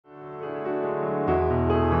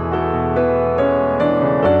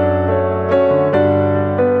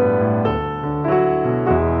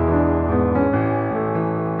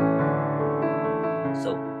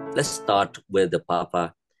let's start with the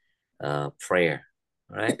Papa prayer.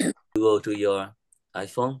 All right, you go to your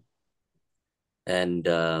iPhone and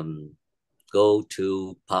go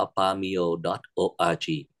to papamio.org.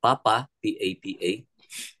 Papa, P-A-P-A,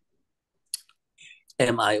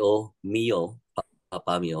 M-I-O, Mio,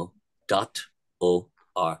 papamio.org.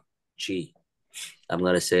 I'm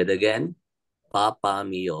going to say it again.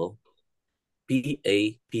 Papamio,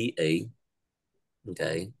 P-A-P-A,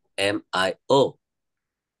 okay, M-I-O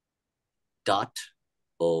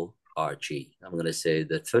 .org. I'm going to say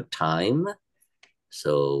the third time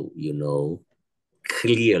so you know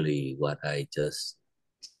clearly what I just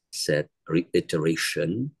said.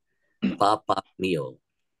 Reiteration. Papa Mio,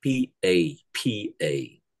 P-A-P-A-M-I-O.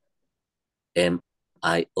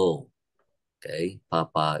 Okay,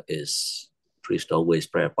 Papa is priest always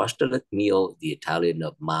prayer apostolate. Mio, the Italian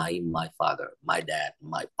of my father, my dad,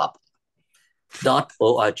 my papa.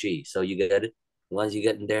 .org. So you get it. Once you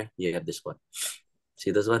get in there, you have this one.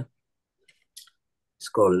 See this one?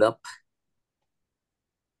 Scroll up.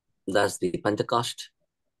 That's the Pentecost.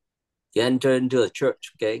 You enter into a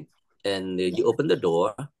church, okay? And you open the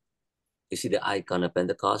door. You see the icon of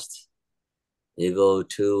Pentecost. You go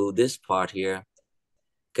to this part here.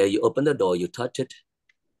 Okay, you open the door, you touch it.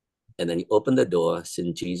 And then you open the door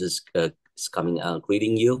since Jesus is coming out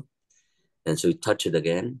greeting you. And so you touch it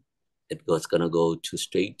again. It's going to go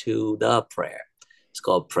straight to the prayer. It's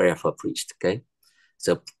called prayer for priest, okay?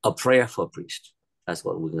 So a prayer for priest. That's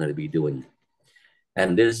what we're going to be doing.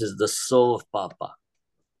 And this is the soul of Papa.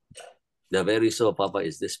 The very soul of Papa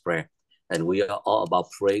is this prayer. And we are all about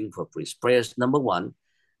praying for priests. Prayer is number one.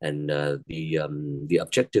 And the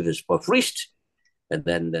objective is for priest. And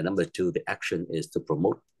then the number two, the action is to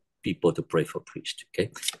promote people to pray for priest,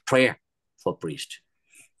 okay? Prayer for priest.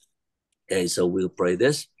 Okay, so we'll pray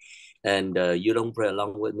this. And you don't pray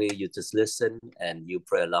along with me. You just listen and you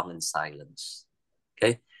pray along in silence.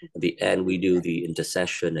 Okay. At the end, we do the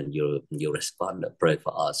intercession and you respond and pray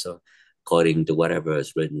for us. So according to whatever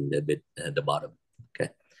is written a bit at the bottom. Okay.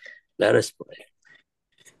 Let us pray.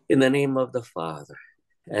 In the name of the Father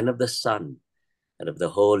and of the Son and of the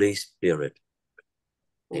Holy Spirit.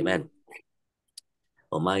 Amen.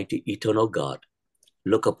 Almighty eternal God,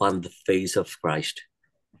 look upon the face of Christ,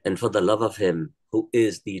 and for the love of him who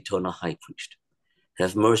is the eternal high priest,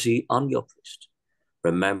 have mercy on your priest.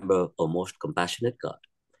 Remember, O most compassionate God,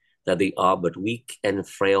 that they are but weak and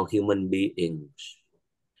frail human beings.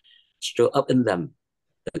 Stir up in them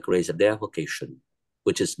the grace of their vocation,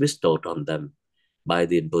 which is bestowed on them by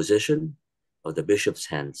the imposition of the bishop's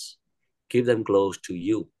hands. Keep them close to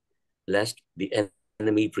you, lest the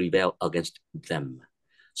enemy prevail against them,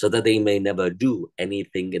 so that they may never do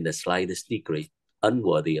anything in the slightest degree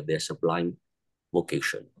unworthy of their sublime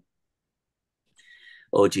vocation.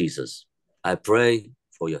 O Jesus, I pray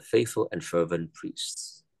for your faithful and fervent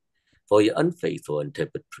priests, for your unfaithful and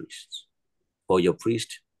tepid priests, for your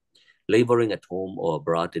priest laboring at home or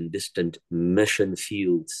abroad in distant mission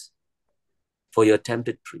fields, for your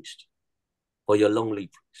tempted priest, for your lonely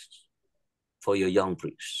priests, for your young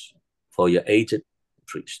priests, for your aged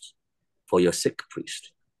priests, for your sick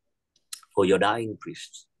priest, for your dying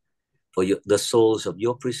priests, for the souls of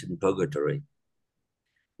your priests in purgatory.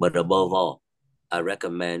 But above all, I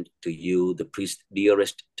recommend to you the priest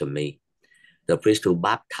dearest to me, the priest who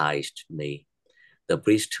baptized me, the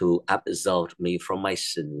priest who absolved me from my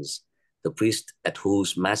sins, the priest at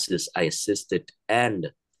whose masses I assisted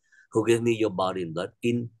and who gave me your body and blood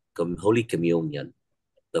in Holy Communion,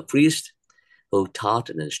 the priest who taught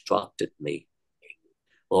and instructed me,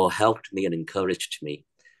 or helped me and encouraged me,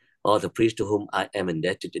 or the priest to whom I am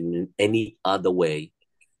indebted in any other way.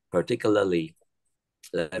 Particularly,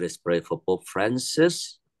 let us pray for Pope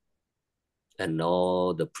Francis and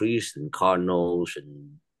all the priests and cardinals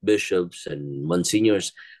and bishops and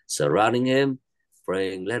monsignors surrounding him,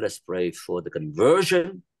 praying. Let us pray for the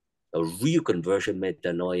conversion, a real conversion,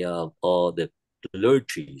 metanoia of all the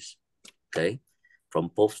clergies, okay, from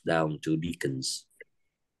popes down to deacons,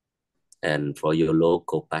 and for your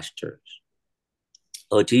local pastors.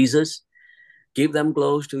 Oh Jesus, keep them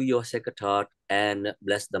close to your sacred heart and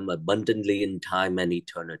bless them abundantly in time and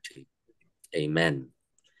eternity. Amen.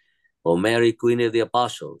 O Mary, Queen of the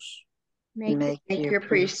Apostles, Make your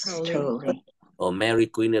priests holy. O Mary,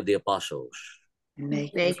 Queen of the Apostles,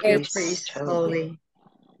 Make your priests holy.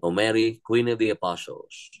 O Mary, Queen of the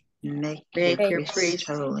Apostles, Make your priests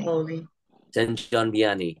holy. Saint John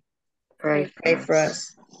Vianney, Pray for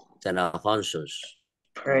us. Saint Alphonsus,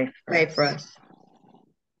 Pray for us.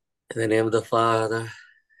 in the name of the Father,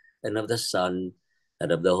 and of the Son,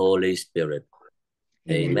 and of the Holy Spirit.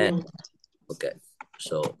 Amen. Okay,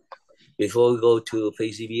 so Before we go to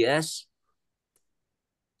Face ZBS,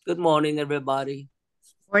 good morning, everybody.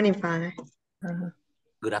 Morning, Father.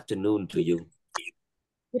 Good afternoon to you.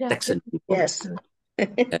 Good Texan afternoon. people. Yes.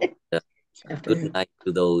 And, good night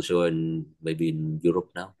to those who are maybe in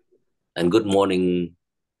Europe now. And good morning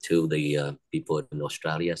to the people in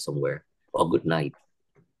Australia somewhere. Or good night,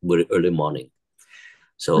 very early morning.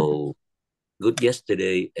 So good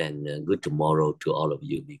yesterday and good tomorrow to all of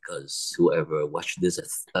you, because whoever watched this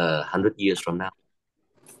 100 years from now,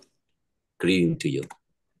 greeting to you.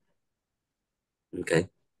 Okay.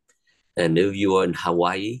 And if you are in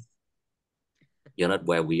Hawaii, you're not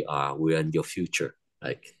where we are. We're in your future.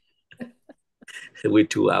 Like we're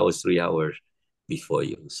 2 hours, 3 hours before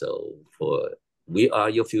you. So we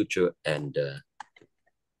are your future, and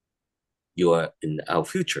you are in our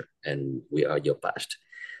future, and we are your past.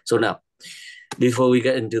 So now, before we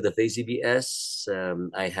get into the Face ZBS,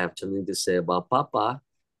 I have something to say about PAPA.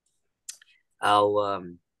 Our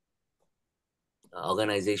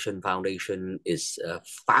organization foundation is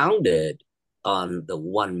founded on the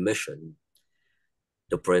one mission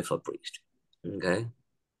to pray for priests. Okay,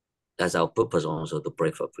 that's our purpose, also to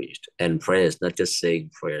pray for priests. And prayer is not just saying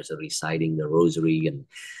prayers, reciting the rosary and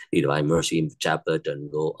I mercy in chaplet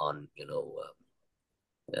and go on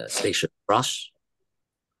station cross.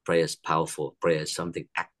 Prayer is powerful. Prayer is something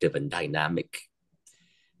active and dynamic.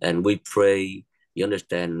 And we pray. You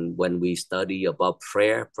understand, when we study about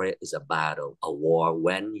prayer, prayer is a battle, a war.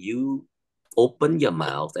 When you open your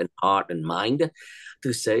mouth and heart and mind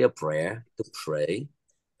to say a prayer, to pray,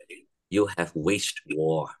 you have waged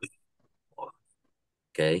war.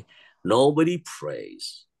 Okay? Nobody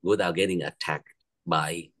prays without getting attacked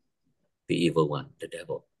by the evil one, the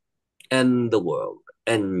devil, and the world,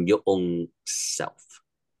 and your own self.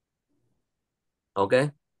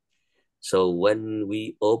 Okay? So when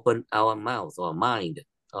we open our mouth, our mind,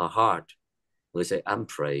 our heart, we say, I'm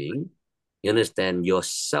praying, you understand,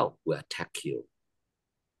 yourself will attack you.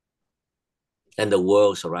 And the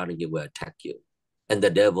world surrounding you will attack you. And the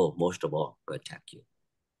devil, most of all, will attack you.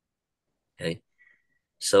 Okay?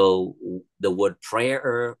 So the word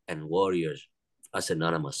prayer and warriors are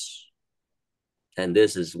synonymous. And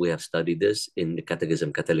we have studied this in the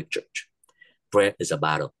Catechism Catholic Church. Prayer is a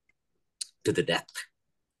battle to the death.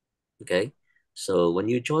 Okay? So when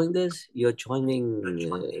you join this, you're joining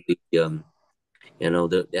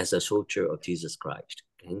as a soldier of Jesus Christ.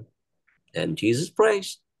 Okay? And Jesus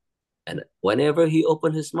prays. And whenever he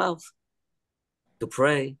opened his mouth to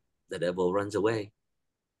pray, the devil runs away.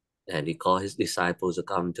 And he called his disciples to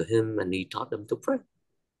come to him, and he taught them to pray.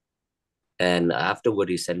 And afterward,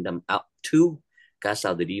 he sent them out to cast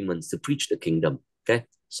out the demons, to preach the kingdom. Okay?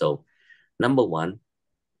 So, number one,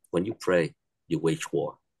 when you pray, you wage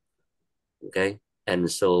war. Okay?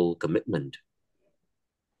 And so commitment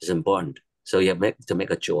is important. So you have to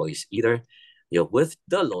make a choice. Either you're with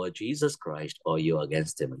the Lord Jesus Christ or you're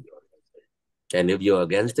against him. And if you're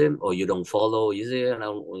against him or you don't follow, you say,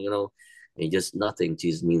 it's just nothing.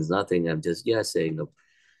 Jesus means nothing. I'm just saying,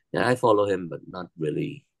 I follow him, but not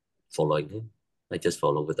really following him. I just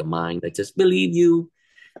follow with the mind. I just believe you,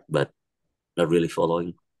 but not really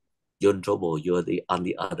following. You're in trouble. You're on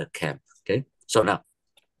the other camp. Okay. So now,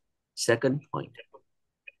 second point,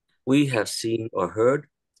 we have seen or heard,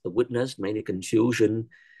 witnessed many confusion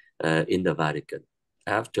in the Vatican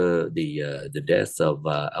after the death of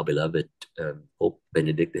our beloved Pope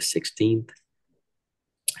Benedict XVI.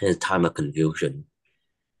 A time of confusion,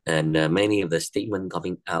 and many of the statements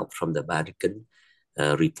coming out from the Vatican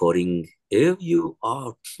reporting, if you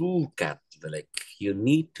are true Catholic, you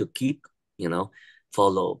need to keep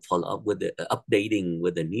follow up with the updating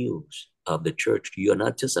with the news of the church. You're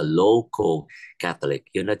not just a local Catholic.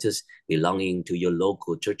 You're not just belonging to your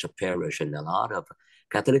local church or parish. And a lot of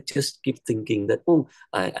Catholics just keep thinking that,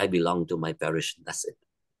 I belong to my parish. That's it.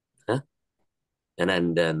 Huh?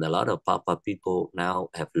 And then a lot of Papa people now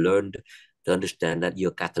have learned to understand that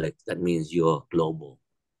you're Catholic. That means you're global.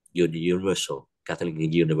 You're universal. Catholic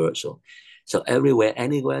is universal. So everywhere,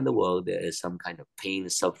 anywhere in the world, there is some kind of pain,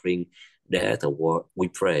 suffering, death, or war. We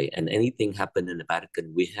pray. And anything happen in the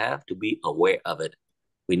Vatican, we have to be aware of it.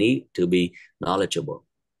 We need to be knowledgeable.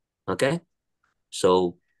 Okay?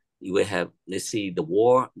 So we have, let's see, the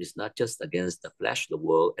war is not just against the flesh, the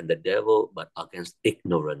world, and the devil, but against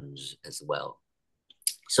ignorance as well.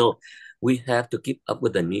 So we have to keep up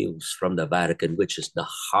with the news from the Vatican, which is the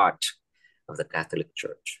heart of the Catholic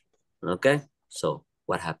Church. Okay? So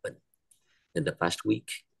what happened in the past week?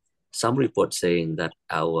 Some reports saying that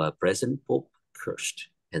our present Pope cursed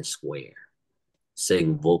and swear,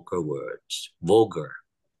 saying vulgar words,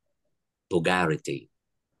 vulgarity.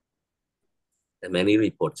 And many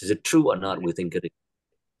reports. Is it true or not? We think it is.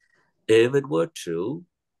 If it were true,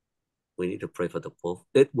 we need to pray for the Pope.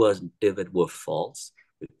 If it were false,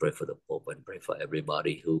 we pray for the Pope and pray for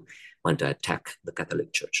everybody who want to attack the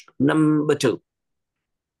Catholic Church. Number two,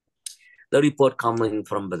 the report coming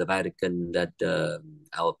from the Vatican that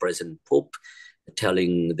our present Pope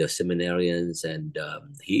telling the seminarians, and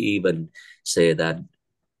he even said that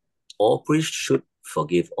all priests should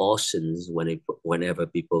forgive all sins whenever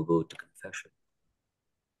people go to confession.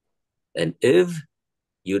 And if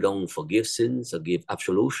you don't forgive sins or give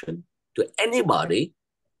absolution to anybody,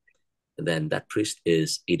 then that priest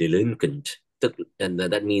is a delinquent, and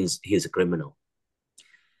that means he's a criminal.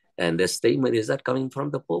 And the statement is that coming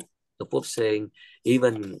from the Pope. The Pope saying,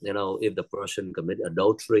 even if the person commit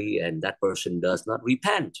adultery and that person does not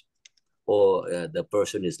repent, or the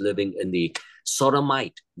person is living in the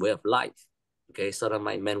sodomite way of life, okay,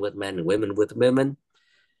 sodomite, men with men, women with women,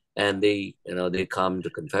 and they come to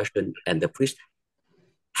confession, and the priest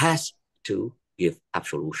has to give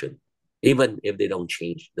absolution, even if they don't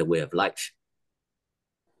change the way of life.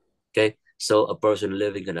 Okay, so a person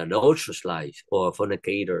living an adulterous life or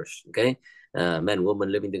fornicators, okay, man,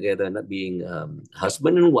 woman living together, not being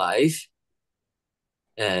husband and wife,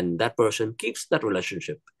 and that person keeps that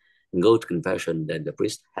relationship and go to confession, then the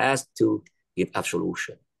priest has to give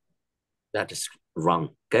absolution. That is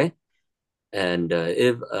wrong, okay? And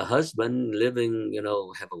if a husband living,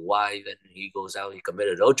 have a wife and he goes out, he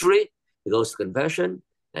committed adultery, he goes to confession,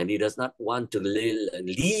 and he does not want to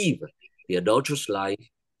leave the adulterous life,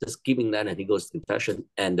 just keeping that, and he goes to confession,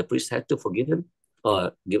 and the priest had to forgive him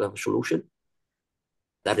or give absolution,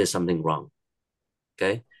 that is something wrong,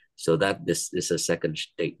 okay? So that this is a second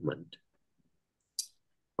statement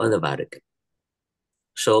on the Vatican.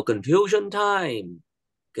 So confusion time.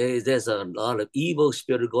 Okay, there's a lot of evil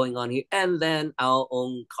spirit going on here. And then our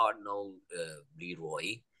own Cardinal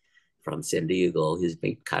Leroy from San Diego, he's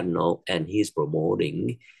made Cardinal, and he's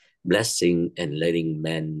promoting blessing and letting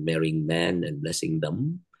men marrying men and blessing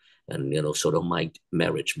them, and sodomite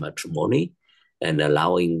marriage matrimony, and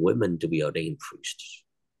allowing women to be ordained priests.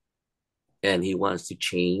 And he wants to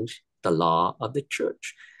change the law of the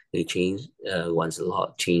church. He wants the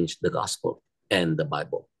law, change the gospel and the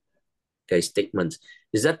Bible. Okay, statements.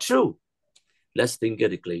 Is that true? Let's think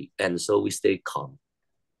critically. And so we stay calm,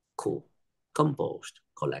 cool, composed,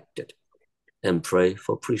 collected, and pray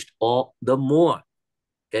for priest all the more.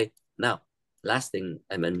 Okay, now, last thing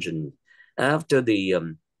I mentioned, after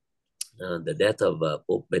the death of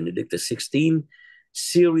Pope Benedict XVI,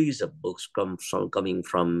 series of books coming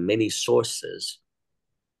from many sources,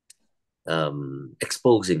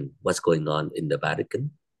 exposing what's going on in the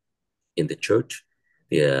Vatican, in the church,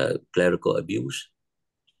 the clerical abuse.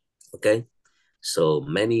 Okay, so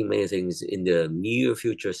many things in the near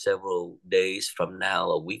future, several days from now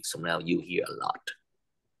or weeks from now, you hear a lot.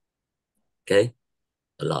 Okay,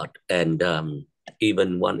 a lot. And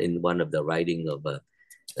even one of the writing of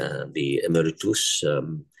the emeritus,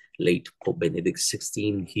 late Pope Benedict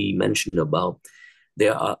XVI, he mentioned about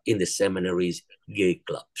there are in the seminaries gay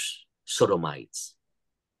clubs, sodomites.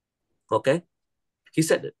 Okay, he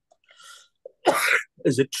said it.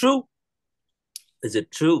 Is it true? Is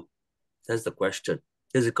it true? That's the question.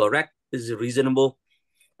 Is it correct? Is it reasonable?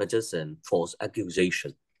 Or just a false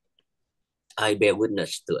accusation? I bear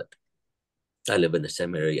witness to it. I live in a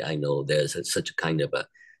seminary. I know there's such a kind of a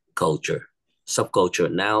culture.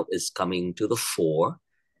 Subculture now is coming to the fore.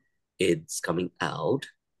 It's coming out.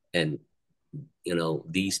 And,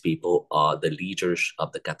 these people are the leaders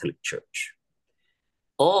of the Catholic Church.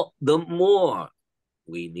 All the more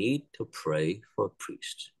we need to pray for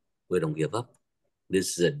priests. We don't give up.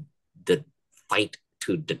 This is the fight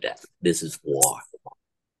to the death. This is war.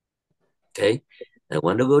 Okay? I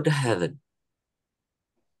want to go to heaven.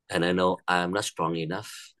 And I know I'm not strong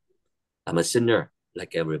enough. I'm a sinner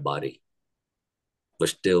like everybody. But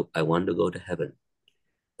still, I want to go to heaven.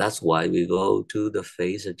 That's why we go to the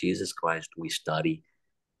face of Jesus Christ. We study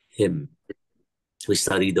him. We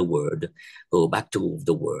study the word, go back to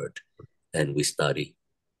the word, and we study.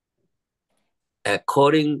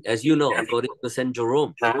 According to St.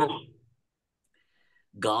 Jerome,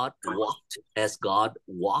 God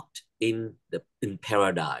walked in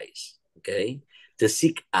paradise, okay, to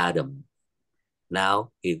seek Adam.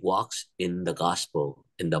 Now he walks in the gospel,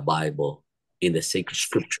 in the Bible, in the sacred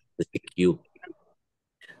scripture to seek you.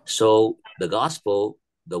 So the gospel,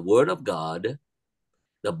 the word of God,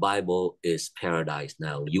 the Bible is paradise.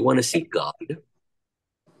 Now you want to seek God,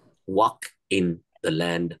 walk in the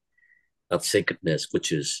land of sacredness,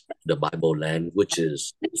 which is the Bible land, which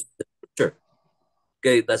is the scripture.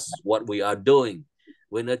 Okay, that's what we are doing.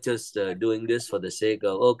 We're not just doing this for the sake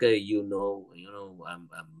of, okay, I'm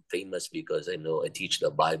famous because I teach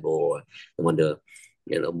the Bible, or I want to,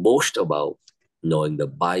 boast about knowing the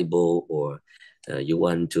Bible, or you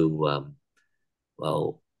want to,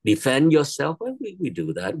 defend yourself. Well, we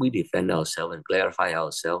do that. We defend ourselves and clarify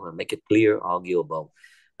ourselves and make it clear, argue about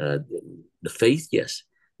the faith, yes.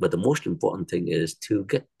 But the most important thing is to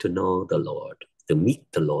get to know the Lord, to meet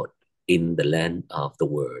the Lord in the land of the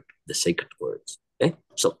word, the sacred words. Okay,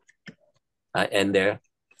 so I end there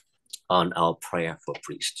on our prayer for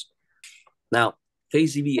priests. Now,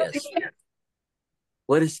 Face ZBS.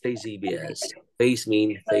 What is Face ZBS? Face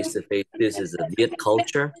means face to face. This is a Viet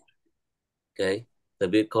culture. Okay, the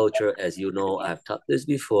Viet culture, as you know, I've taught this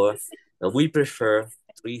before. We prefer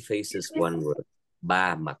three faces, one word.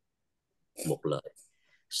 Ba mặt, một lời.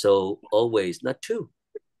 So always not two,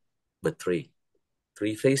 but three.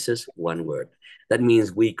 Three faces, one word. That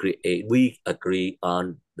means we agree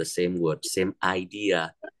on the same word, same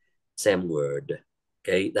idea, same word.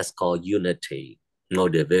 Okay, that's called unity, no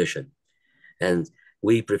division. And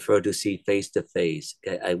we prefer to see face to face.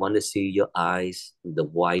 Okay, I want to see your eyes, the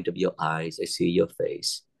white of your eyes. I see your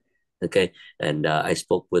face. Okay, and I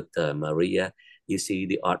spoke with Maria. You see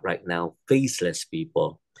the art right now, faceless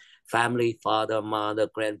people, family, father, mother,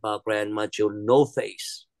 grandpa, grandma, children, no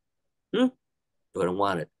face. We don't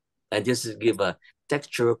want it. And just give a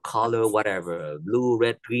texture, color, whatever, blue,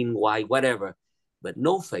 red, green, white, whatever, but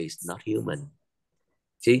no face, not human.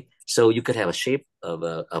 See, so you could have a shape of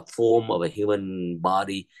a form of a human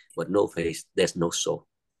body, but no face. There's no soul.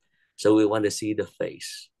 So we want to see the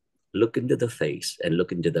face, look into the face, and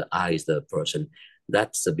look into the eyes of the person.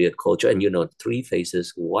 That's the Viet culture. And three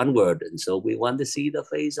faces, one word. And so we want to see the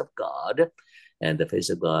face of God, and the face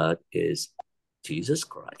of God is Jesus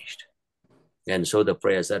Christ. And so the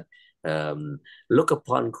prayer said, look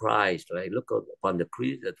upon Christ, right? Look upon the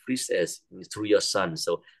priest as through your son.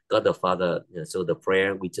 So God the Father, so the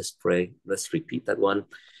prayer, we just pray. Let's repeat that one.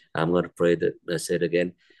 I'm going to pray that, let's say it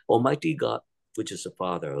again. Almighty God, which is the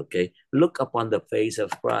Father, okay? Look upon the face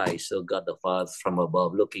of Christ. So God the Father from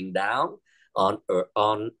above looking down on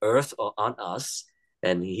earth or on us,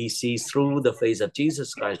 and he sees through the face of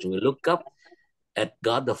Jesus Christ. And we look up at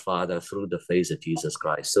God the Father through the face of Jesus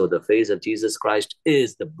Christ. So the face of Jesus Christ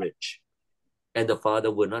is the bridge. And the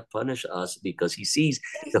Father will not punish us because he sees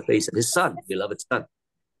the face of his Son, beloved Son.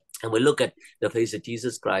 And we look at the face of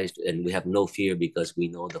Jesus Christ and we have no fear because we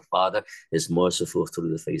know the Father is merciful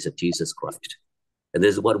through the face of Jesus Christ. And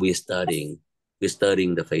this is what we're studying. We're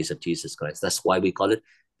studying the face of Jesus Christ. That's why we call it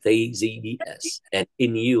Face ZBS. And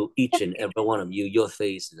in you, each and every one of you, your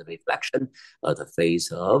face is a reflection of the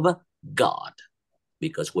face of God,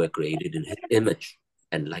 because we're created in his image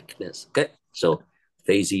and likeness. Okay, so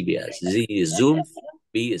Face ZBS. Z is Zoom,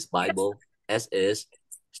 B is Bible, S is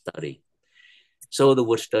study. So the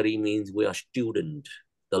word study means we are student.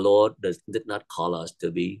 The Lord did not call us to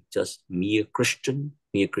be just mere Christian,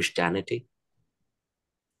 mere Christianity.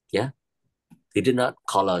 Yeah, he did not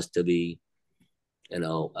call us to be,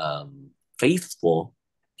 faithful.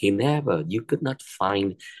 He never. You could not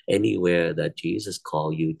find anywhere that Jesus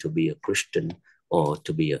called you to be a Christian or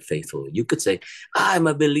to be a faithful. You could say, I'm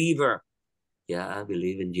a believer. Yeah, I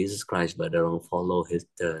believe in Jesus Christ, but I don't follow his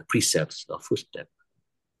precepts or footsteps.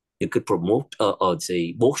 You could promote or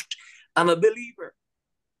say, boast, I'm a believer.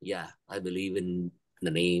 Yeah, I believe in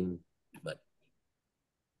the name, but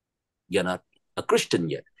you're not a Christian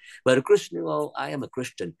yet. But a Christian, well, I am a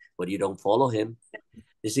Christian, but you don't follow him.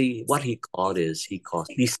 You see, what he calls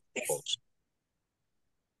disciples.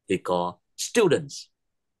 He called students.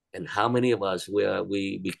 And how many of us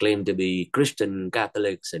we claim to be Christian,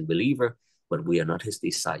 Catholics, and believer, but we are not his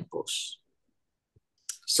disciples.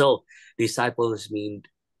 So disciples mean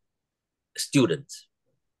students.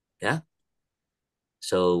 Yeah.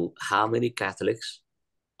 So how many Catholics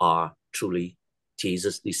are truly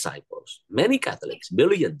Jesus' disciples? Many Catholics,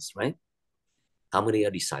 billions, right? How many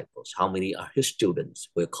are disciples? How many are his students?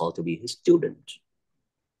 We're called to be his students.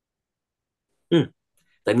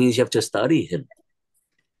 That means you have to study him.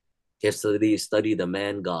 You have to study the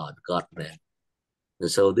man God, God-man.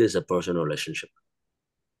 And so this is a personal relationship.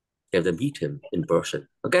 You have to meet him in person.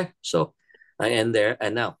 Okay, so I end there.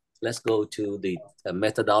 And now let's go to the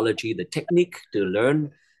methodology, the technique to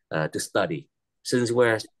learn, to study. Since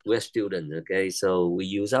we're students, okay, so we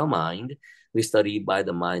use our mind. We study by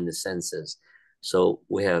the mind, the senses. So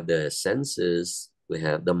we have the senses, we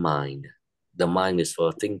have the mind. The mind is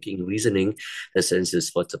for thinking, reasoning. The senses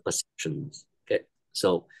for the perceptions. Okay,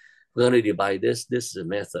 so we're going to divide this. This is a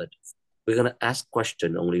method. We're going to ask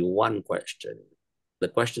question, only one question. The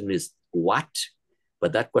question is what,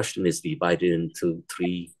 But that question is divided into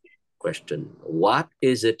three questions. What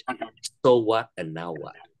is it? So what? And now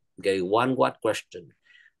what? Okay, one what question.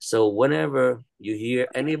 So whenever you hear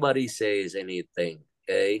anybody says anything,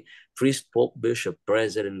 okay, priest, pope, bishop,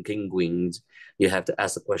 president, king, queens, you have to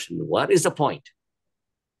ask the question, what is the point?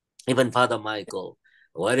 Even Father Michael,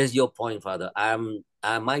 what is your point, Father?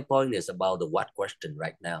 My point is about the what question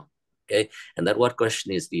right now. Okay. And that what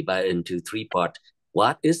question is divided into three parts.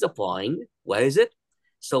 What is the point? Where is it?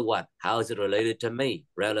 So what? How is it related to me?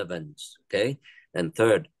 Relevance. Okay. And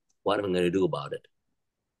third, what am I going to do about it?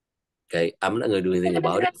 Okay. I'm not going to do anything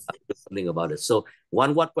about it. I'll do something about it. So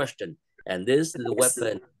one what question. And this is the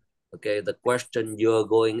weapon. Okay. The question, you're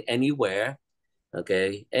going anywhere.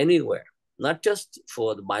 Okay. Anywhere. Not just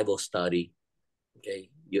for the Bible study.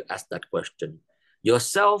 Okay, you ask that question.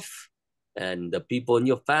 Yourself and the people in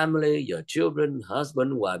your family, your children,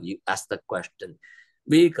 husband, wife, you ask that question.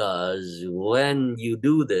 Because when you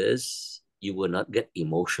do this, you will not get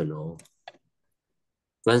emotional.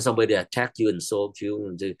 When somebody attack you, insult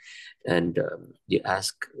you, and you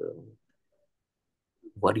ask,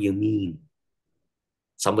 what do you mean?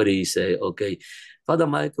 Somebody say, okay, Father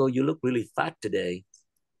Michael, you look really fat today.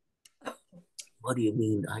 What do you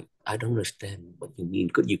mean? I don't understand what you mean.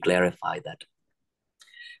 Could you clarify that?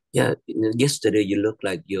 Yeah, yesterday you look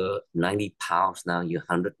like you're 90 pounds. Now you're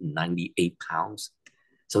 198 pounds.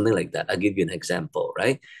 Something like that. I'll give you an example,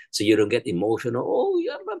 right? So you don't get emotional. Oh,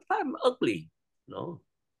 yeah, I'm ugly. No,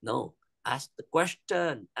 no. Ask the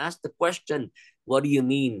question. Ask the question. What do you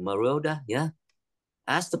mean, Maroda? Yeah.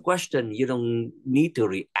 Ask the question. You don't need to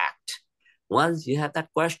react. Once you have that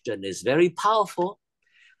question, it's very powerful.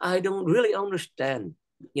 I don't really understand.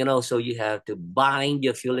 So you have to bind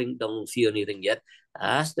your feeling, don't feel anything yet.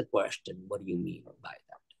 Ask the question, what do you mean by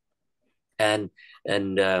that? And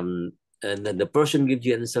then the person gives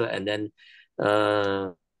you an answer, and then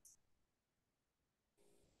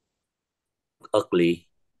ugly,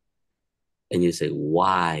 and you say,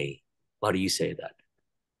 why? Why do you say that?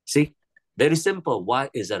 See, very simple. Why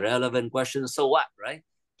is a relevant question. So what, right?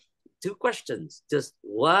 Two questions. Just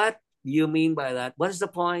what do you mean by that? What is the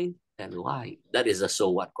point and why? That is a so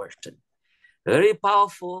what question. Very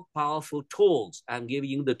powerful, powerful tools. I'm giving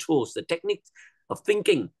you the tools, the techniques of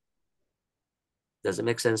thinking. Does it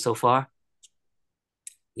make sense so far?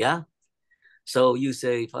 Yeah? So you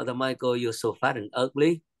say, Father Michael, you're so fat and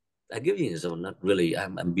ugly. I give you, so not really.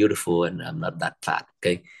 I'm beautiful and I'm not that fat.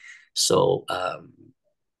 Okay. So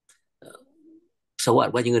so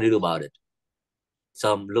what? What are you gonna do about it?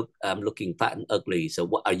 So I'm looking fat and ugly. So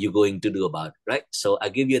what are you going to do about it? Right? So I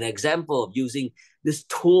give you an example of using this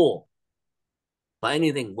tool for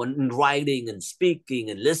anything, when writing and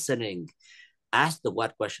speaking and listening. Ask the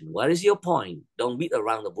what question. What is your point? Don't beat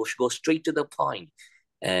around the bush. Go straight to the point.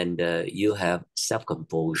 And you have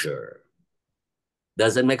self-composure.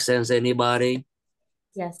 Does it make sense, anybody?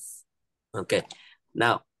 Yes. Okay.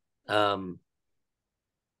 Now,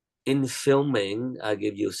 in filming, I'll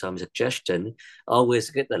give you some suggestion.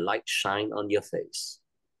 Always get the light shine on your face.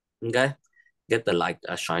 Okay? Get the light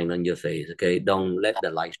shine on your face. Okay? Don't let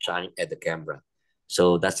the light shine at the camera.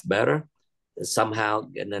 So that's better. Somehow,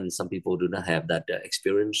 and then some people do not have that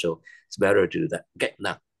experience, so it's better to do that. Okay,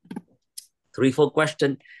 now, 3-4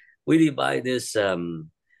 question. We divide this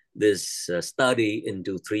study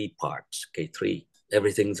into 3 parts. Okay,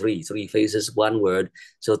 everything three phases, 1 word,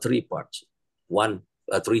 so 3 parts.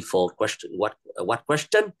 3-4 question. What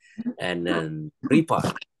question? And then 3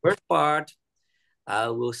 parts. First part, I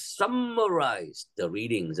will summarize the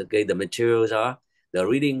readings. Okay, the materials are the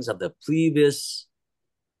readings of the previous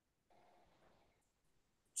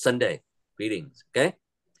Sunday readings. Okay,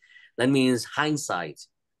 that means hindsight.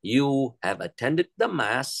 You have attended the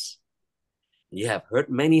Mass, you have heard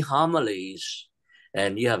many homilies,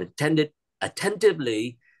 and you have attended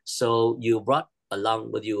attentively. So you brought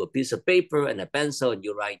along with you a piece of paper and a pencil, and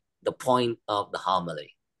you write the point of the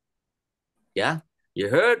homily. Yeah, you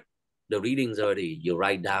heard the readings already. You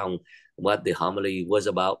write down what the homily was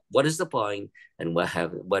about. What is the point, and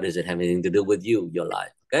what does it have anything to do with you, your life?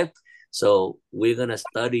 Okay. So we're going to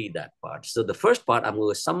study that part. So the first part, I'm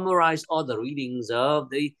going to summarize all the readings of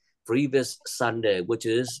the previous Sunday, which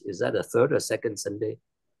is that a third or second Sunday?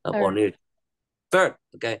 Third.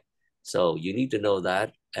 Okay. So you need to know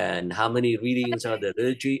that. And how many readings are the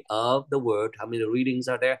liturgy of the word? How many readings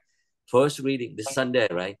are there? First reading, this Sunday,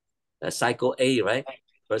 right? Cycle A, right?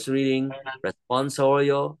 First reading,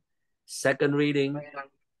 responsorial. Second reading,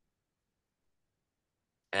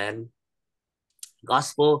 and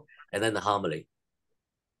gospel, and then the homily.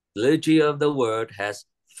 Liturgy of the word has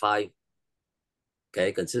 5,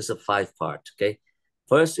 okay, consists of 5 parts, okay?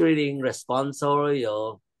 First reading,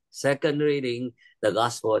 responsorial. Second reading, the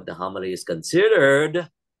gospel and the homily is considered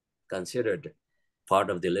part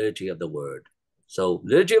of the liturgy of the word. So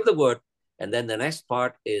liturgy of the word, and then the next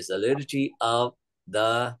part is the liturgy of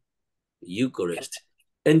the Eucharist.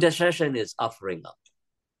 Intercession is offering up.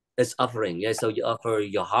 It's offering. Yeah, so you offer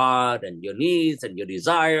your heart and your needs and your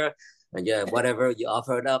desire and whatever you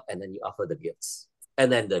offer it up, and then you offer the gifts.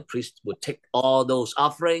 And then the priest would take all those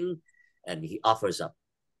offering and he offers up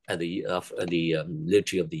at the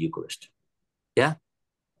liturgy of the Eucharist. Yeah.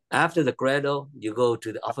 After the credo, you go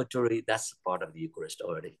to the offertory. That's part of the Eucharist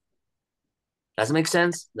already. Does it make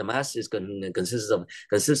sense? The Mass is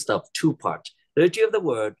consists of two parts: liturgy of the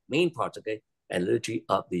Word, main part, okay, and liturgy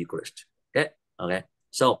of the Eucharist. Okay.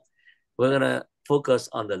 So we're gonna focus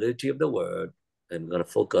on the liturgy of the Word, and we're gonna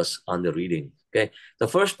focus on the reading. Okay. The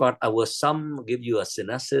first part, I will give you a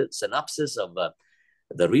synopsis of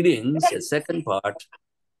the readings. The second part,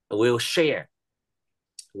 we'll share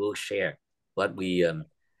what we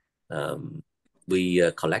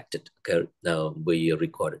collected, okay, we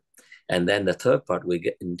recorded. And then the third part, we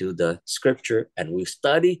get into the scripture and we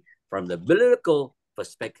study from the biblical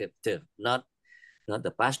perspective, not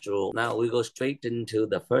the pastoral. Now we go straight into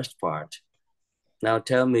the first part. Now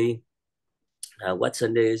tell me, what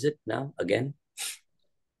Sunday is it now again?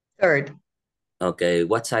 Third. Okay,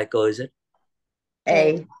 what cycle is it?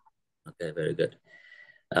 A. Okay, very good.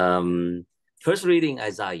 First reading,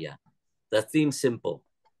 Isaiah. The theme simple.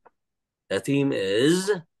 The theme is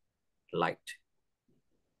light.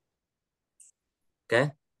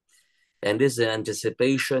 Okay, and this is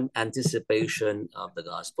anticipation of the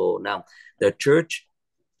gospel. Now, the church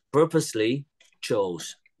purposely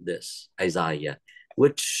chose this Isaiah,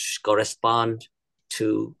 which correspond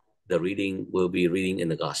to the reading we'll be reading in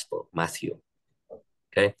the gospel, Matthew.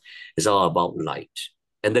 Okay, it's all about light,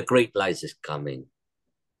 and the great light is coming.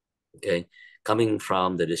 Okay, coming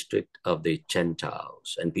from the district of the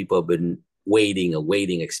Gentiles, and people have been waiting,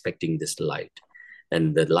 expecting this light,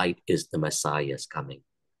 and the light is the Messiah's coming.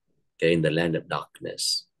 Okay, in the land of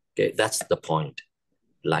darkness. Okay, that's the point,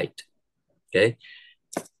 light. Okay,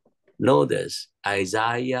 notice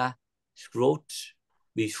Isaiah wrote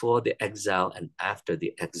before the exile and after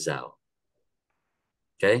the exile.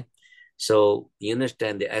 Okay, so you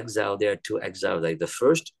understand the exile, there are two exiles, like the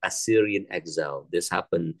first Assyrian exile. This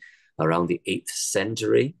happened around the 8th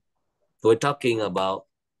century. We're talking about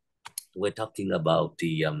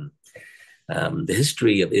the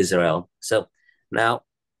history of Israel. So now,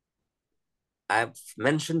 I've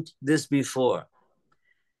mentioned this before.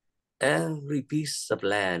 Every piece of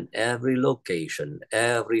land, every location,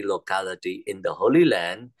 every locality in the Holy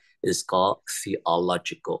Land is called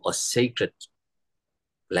theological or sacred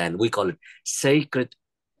land. We call it sacred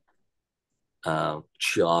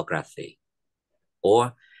geography.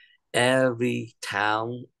 Or every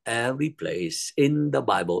town, every place in the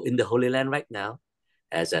Bible, in the Holy Land right now,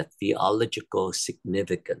 has a theological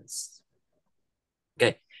significance.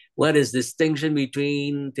 Okay, what is the distinction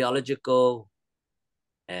between theological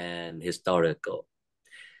and historical?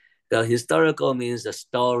 The historical means the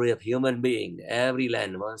story of human being. Every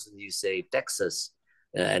land, once you say Texas,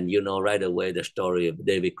 and you know right away the story of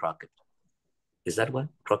David Crockett. Is that one?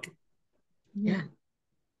 Crockett? Yeah.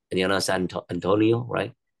 And you know San Antonio,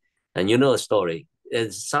 right? And you know a story.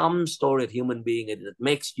 It's some story of human being that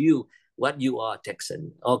makes you what you are,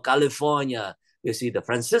 Texan. Or California, you see the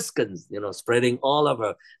Franciscans, spreading all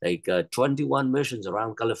over, like 21 missions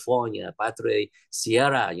around California, Padre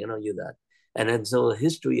Sierra, you that. And then so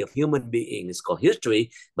history of human being is called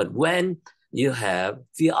history. But when you have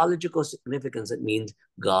theological significance, it means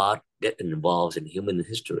God get involved in human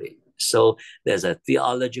history. So there's a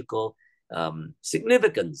theological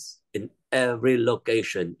significance in every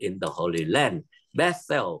location in the Holy Land.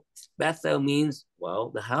 Bethel means, well,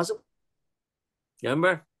 the house of,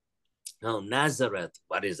 remember? No, Nazareth,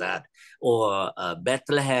 what is that? Or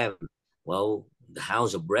Bethlehem, well, the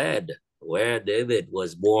house of bread, where David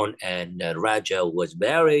was born and Raja was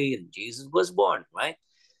buried and Jesus was born, right?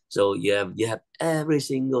 So you have every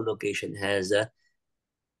single location has a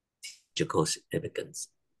theological significance.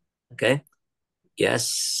 Okay?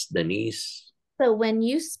 Yes, Denise. So when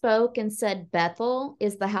you spoke and said Bethel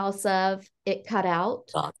is the house of, it cut out?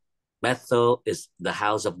 God. Bethel is the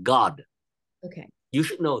house of God. Okay. You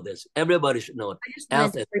should know this. Everybody should know it.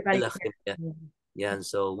 Yeah. Yeah, and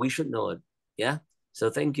so we should know it. Yeah. So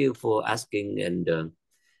thank you for asking. And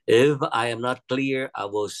if I am not clear, I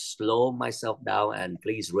will slow myself down, and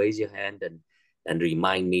please raise your hand and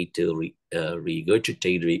remind me to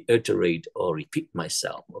regurgitate, reiterate, or repeat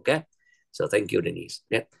myself. Okay. So thank you, Denise.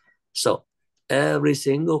 Yeah. So Every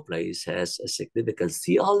single place has a significance,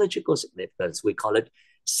 theological significance. We call it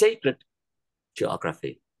sacred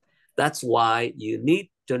geography. That's why you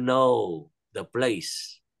need to know the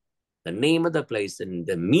place, the name of the place, and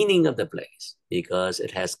the meaning of the place, because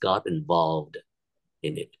it has God involved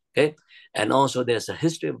in it. Okay, and also there's a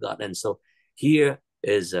history of God. And so here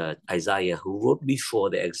is Isaiah, who wrote before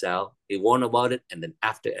the exile. He warned about it, and then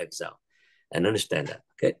after exile, and understand that.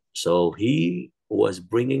 Okay, so he was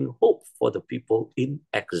bringing hope for the people in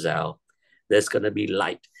exile. There's going to be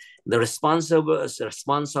light. The responsorial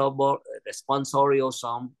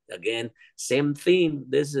psalm, again, same theme.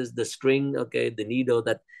 This is the string, okay, the needle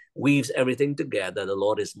that weaves everything together. The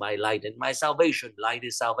Lord is my light and my salvation. Light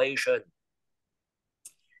is salvation.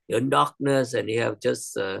 You're in darkness and you have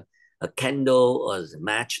just a candle or a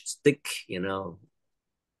matchstick, you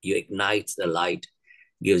ignite the light.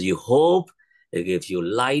 It gives you hope. It gives you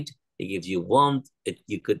light. It gives you warmth.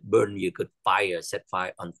 You could burn, you could set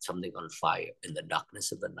fire on something on fire in the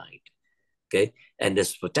darkness of the night. Okay, and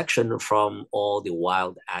there's protection from all the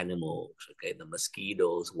wild animals. Okay, the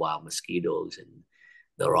mosquitoes, wild mosquitoes, and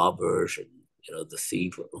the robbers, and the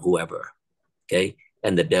thief, whoever. Okay,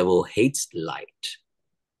 and the devil hates light.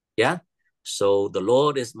 Yeah, so the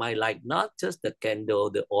Lord is my light, not just the candle,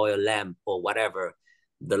 the oil lamp, or whatever.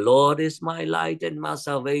 The Lord is my light and my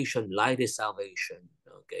salvation. Light is salvation.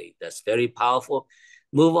 Okay, that's very powerful.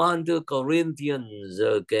 Move on to Corinthians.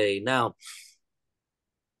 Okay, now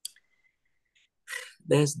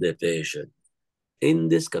there's division in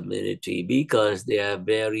this community because they are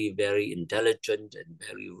very, very intelligent and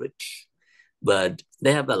very rich, but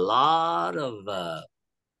they have a lot of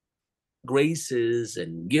graces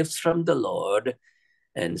and gifts from the Lord.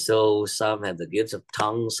 And so some have the gifts of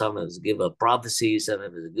tongues, some have the gift of prophecy, some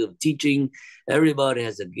have the gift of teaching. Everybody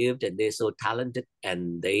has a gift and they're so talented,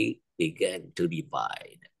 and they began to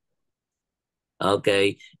divide.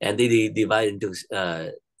 Okay, and they divide into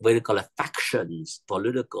what we call it factions,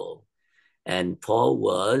 political. And Paul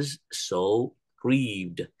was so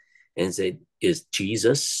grieved and said, is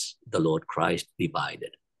Jesus, the Lord Christ,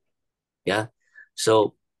 divided? Yeah.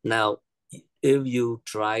 So now, if you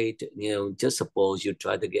try to, just suppose you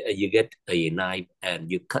get a knife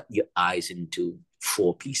and you cut your eyes into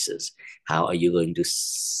 4 pieces, how are you going to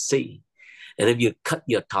see? And if you cut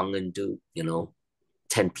your tongue into,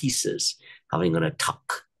 10 pieces, how are you going to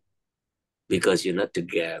talk? Because you're not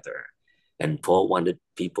together. And Paul wanted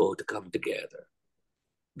people to come together.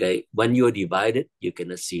 Okay, when you're divided, you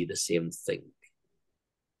cannot see the same thing.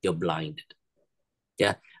 You're blinded.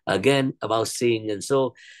 Yeah, again, about seeing. And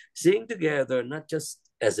so seeing together, not just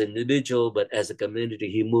as an individual, but as a community,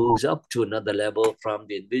 he moves up to another level from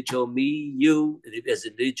the individual, me, you, as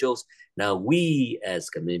individuals. Now we as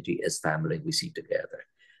community, as family, we see together.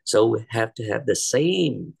 So we have to have the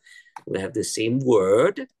same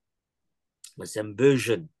word, the same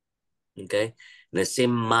vision, okay, the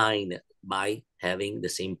same mind, by having the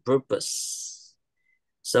same purpose.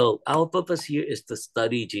 So our purpose here is to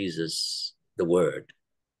study Jesus, the Word.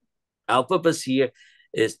 Our purpose here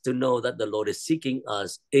is to know that the Lord is seeking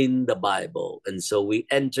us in the Bible. And so we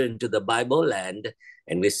enter into the Bible land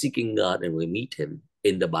and we're seeking God and we meet him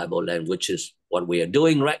in the Bible land, which is what we are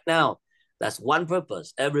doing right now. That's one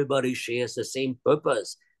purpose. Everybody shares the same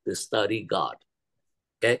purpose, to study God.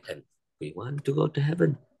 Okay, and we want to go to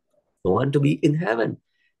heaven. We want to be in heaven.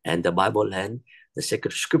 And the Bible land, the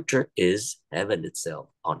sacred scripture, is heaven itself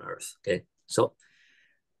on earth. Okay, so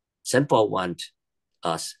St. Paul wants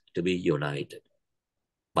us to be united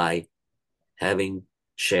by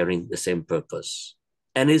sharing the same purpose.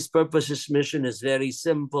 And his purpose, his mission is very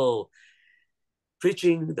simple.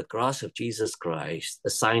 Preaching the cross of Jesus Christ, a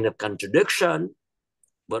sign of contradiction,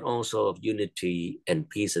 but also of unity and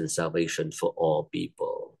peace and salvation for all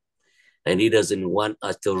people. And he doesn't want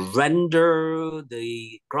us to render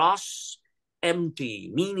the cross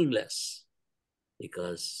empty, meaningless,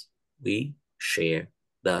 because we share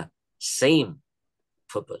the same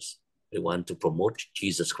purpose. We want to promote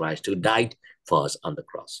Jesus Christ, who died for us on the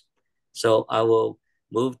cross. So I will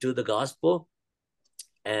move to the gospel,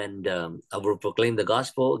 and I will proclaim the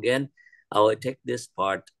gospel again. I will take this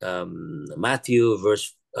part, Matthew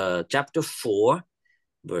chapter 4,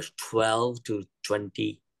 verse 12 to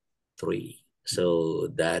 23. So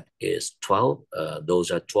that is 12.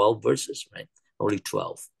 Those are 12 verses, right? Only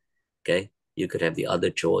 12. Okay. You could have the other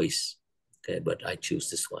choice. Okay. But I choose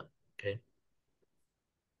this one. Okay.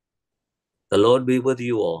 The Lord be with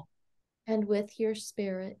you all. And with your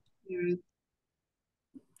spirit.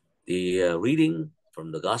 The reading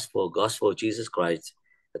from the gospel of Jesus Christ,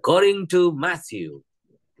 according to Matthew.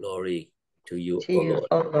 Glory to you, O Lord.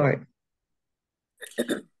 O Lord.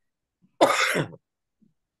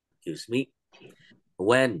 Excuse me.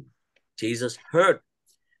 When Jesus heard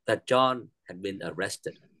that John had been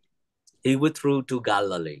arrested, he withdrew to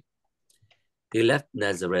Galilee. He left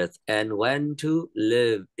Nazareth and went to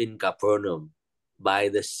live in Capernaum by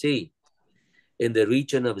the sea, in the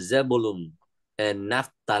region of Zebulun and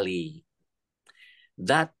Naphtali,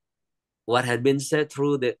 that what had been said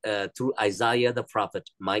through Isaiah the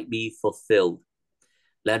prophet might be fulfilled.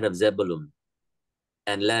 Land of Zebulun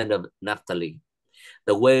and land of Naphtali,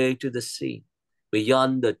 the way to the sea,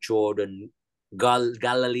 beyond the Jordan,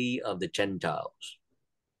 Galilee of the Gentiles.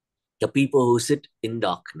 The people who sit in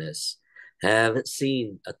darkness have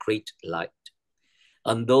seen a great light.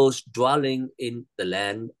 On those dwelling in the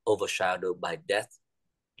land overshadowed by death,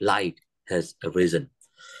 light has arisen.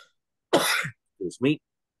 Excuse me.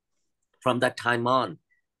 From that time on,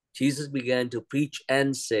 Jesus began to preach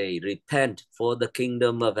and say, "Repent, for the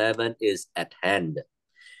kingdom of heaven is at hand."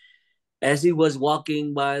 As he was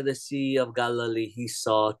walking by the Sea of Galilee, he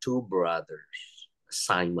saw two brothers,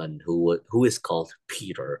 Simon, who is called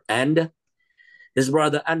Peter, and his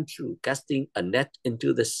brother Andrew, casting a net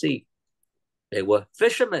into the sea. They were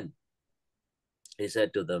fishermen. He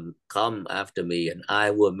said to them, "Come after me, and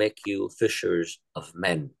I will make you fishers of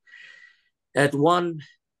men." At once,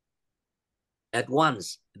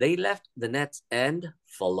 they left the nets and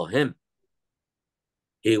followed him.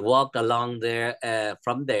 He walked along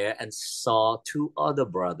from there and saw two other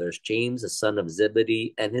brothers, James, the son of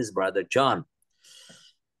Zebedee, and his brother John.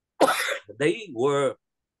 They were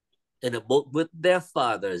in a boat with their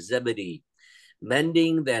father Zebedee,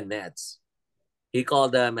 mending their nets. He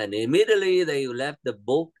called them, and immediately they left their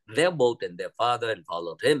boat and their father, and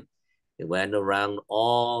followed him. He went around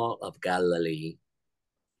all of Galilee,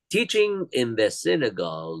 teaching in their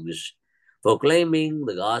synagogues, proclaiming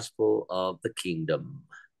the gospel of the kingdom,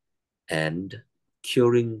 and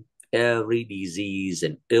curing every disease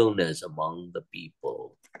and illness among the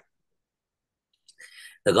people.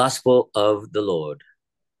 The gospel of the Lord.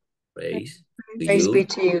 Praise be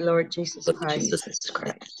to you, Lord Jesus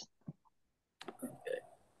Christ.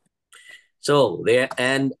 So there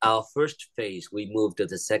and our first phase, we move to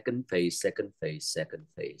the second phase,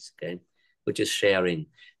 okay, which is sharing.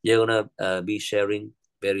 You're gonna be sharing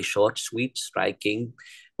very short, sweet, striking,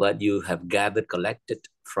 what you have gathered, collected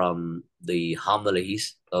from the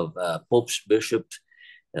homilies of popes, bishops,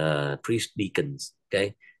 priests, deacons,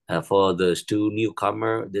 okay? For those two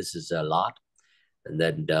newcomer, this is a lot. And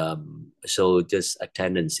then, so just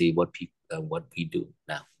attend and see what we do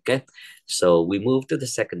now, okay? So we move to the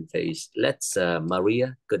second phase. Let's,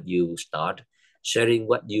 Maria, could you start sharing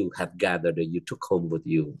what you have gathered and you took home with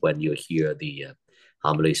you when you hear the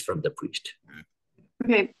homilies from the priest?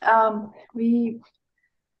 Okay, hello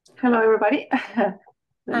everybody.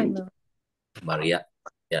 Hi, Maria,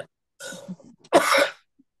 yeah.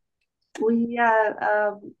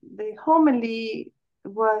 The homily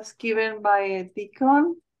was given by a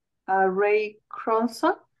deacon, Ray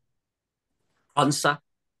Cronson.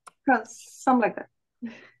 Something like that.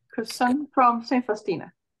 Cronson from St.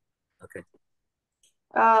 Faustina. Okay.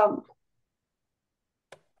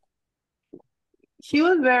 He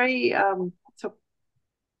was very so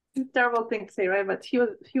it's a terrible thing to say, right? But he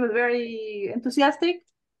was very enthusiastic.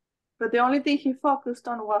 But the only thing he focused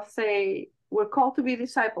on was say, we're called to be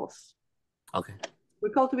disciples. Okay. We're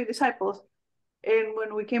called to be disciples. And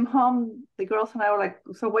when we came home, the girls and I were like,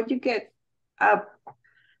 so what you get?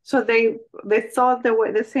 So they thought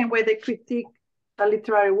the same way they critique a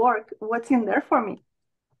literary work, what's in there for me?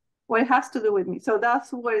 What it has to do with me? So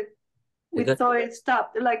that's what we thought it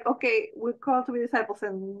stopped. Like, okay, we're called to be disciples,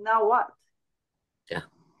 and now what? Yeah.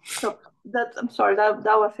 So I'm sorry, that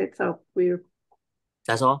was it. So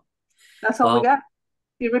that's all? That's all we got.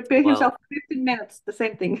 He repeated himself 15 minutes, the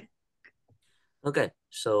same thing. Okay,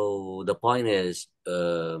 so the point is,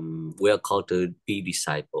 we are called to be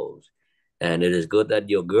disciples, and it is good that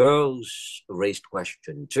your girls raised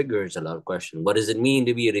question, triggers a lot of question. What does it mean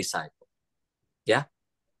to be a disciple? Yeah,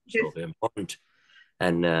 yes. So very important.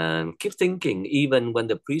 And keep thinking, even when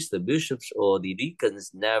the priests, the bishops, or the deacons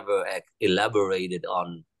never elaborated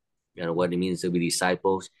on, what it means to be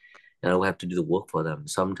disciples. We have to do the work for them.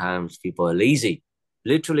 Sometimes people are lazy.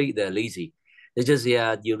 Literally, they're lazy. They just,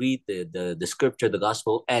 you read the scripture, the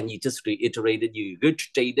gospel, and you just reiterate it, you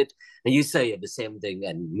regurgitate it, and you say the same thing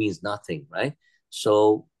and it means nothing, right?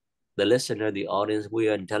 So the listener, the audience, we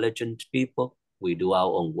are intelligent people. We do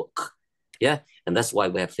our own work. Yeah, and that's why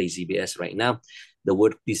we have Faith ZBS right now. The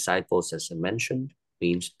word disciples, as I mentioned,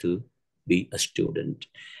 means to be a student.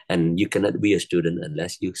 And you cannot be a student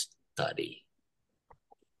unless you study.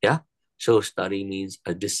 Yeah, so study means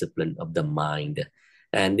a discipline of the mind.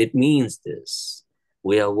 And it means this,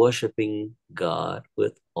 we are worshiping God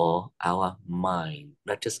with all our mind,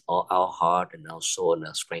 not just all our heart and our soul and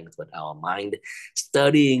our strength, but our mind.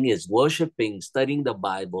 Studying is worshiping, studying the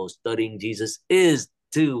Bible, studying Jesus is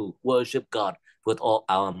to worship God with all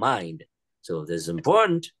our mind. So this is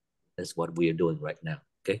important. That's what we are doing right now.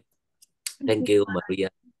 Okay. Thank you, Maria.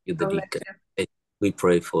 You, the deacon. Okay. We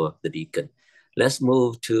pray for the deacon. Let's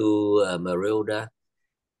move to Marilda.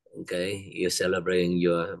 Okay, you're celebrating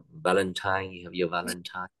your Valentine. You have your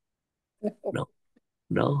Valentine. No,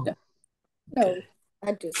 no, no,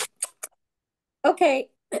 I do. Okay,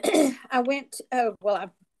 I went. Well, I've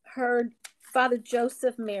heard Father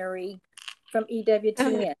Joseph Mary from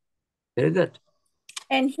EWTN. Very good.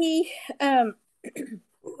 And he,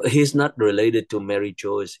 he's not related to Mary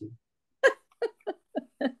Jo, is he?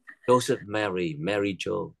 Joseph Mary, Mary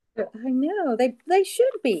Jo. I know they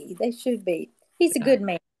should be. They should be. He's a good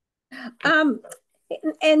man.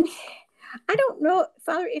 And I don't know,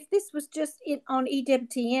 Father, if this was just on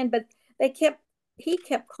EWTN, but he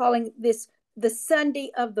kept calling this the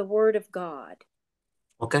Sunday of the Word of God.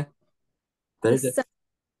 Okay. Very good.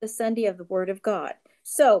 The Sunday of the Word of God.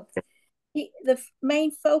 So the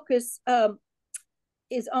main focus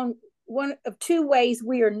is on one of two ways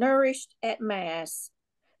we are nourished at Mass,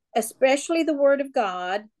 especially the Word of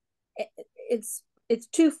God. It's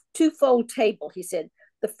twofold table, he said.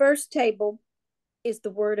 The first table is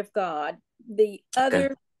the Word of God. The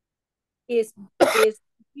other is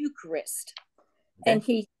Eucharist. Okay. And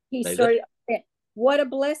he started, what a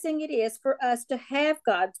blessing it is for us to have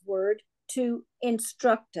God's Word to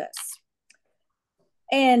instruct us.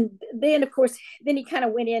 And then, of course, he kind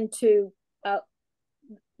of went into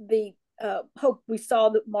the hope. We saw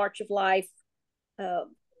the March of Life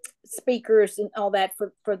speakers and all that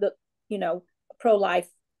for the, pro-life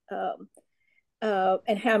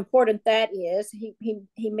and how important that is. He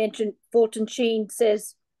mentioned Fulton Sheen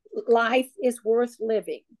says life is worth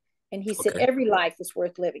living, and he said every life is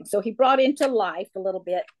worth living. So he brought into life a little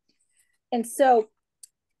bit, and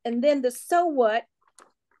then the so what.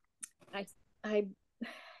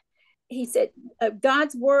 He said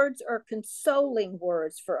God's words are consoling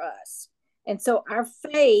words for us, and so our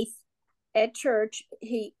faith at church,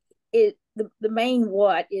 the main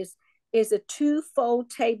what is a twofold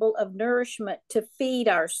table of nourishment to feed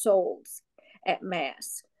our souls at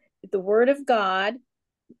Mass. The Word of God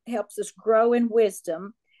helps us grow in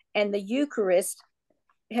wisdom, and the Eucharist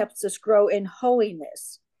helps us grow in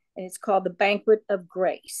holiness, and it's called the banquet of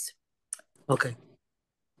grace. Okay.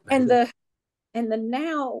 And the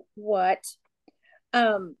now what,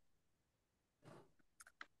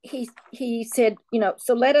 he said,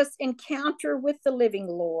 so let us encounter with the living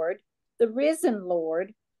Lord, the risen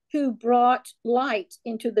Lord, who brought light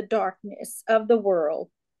into the darkness of the world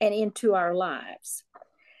and into our lives.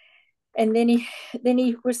 And then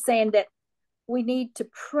he was saying that we need to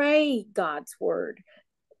pray God's word,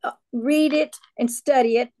 read it and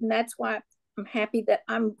study it. And that's why I'm happy that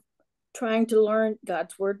I'm trying to learn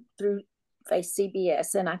God's word through Face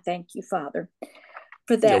ZBS. And I thank you, Father,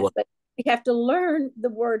 for that. But we have to learn the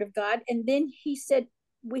word of God. And then he said,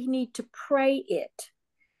 we need to pray it.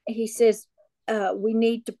 He says, we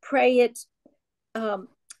need to pray it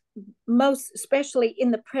most especially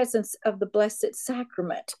in the presence of the Blessed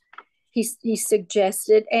Sacrament. He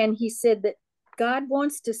suggested, and he said that God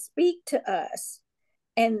wants to speak to us,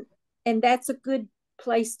 and that's a good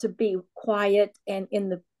place to be, quiet and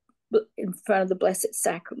in front of the Blessed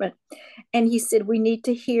Sacrament. And he said we need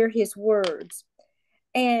to hear his words.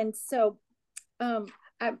 And so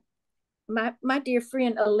my dear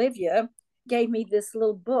friend Olivia gave me this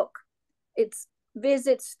little book. It's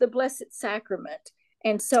Visits the Blessed Sacrament.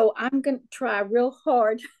 And so I'm going to try real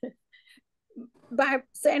hard by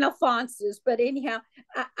St. Alphonsus, but anyhow,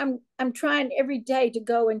 I'm trying every day to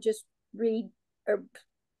go and just read or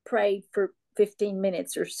pray for 15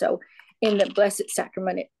 minutes or so in the Blessed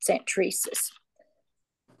Sacrament at St. Teresa's.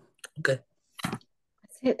 Okay. That's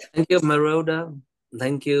it. Thank you, Marilda.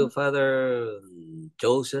 Thank you, Father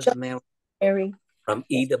Joseph Mary from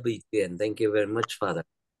EWTN. Thank you very much, Father.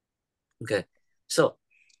 Okay. So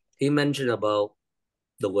he mentioned about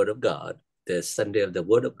the Word of God, the Sunday of the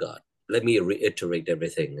Word of God. Let me reiterate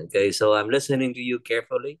everything. Okay. So I'm listening to you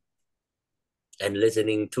carefully and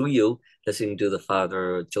listening to the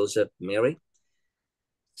Father Joseph Mary.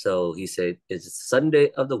 So he said, it's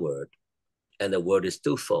Sunday of the Word, and the Word is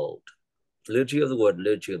twofold. Liturgy of the Word,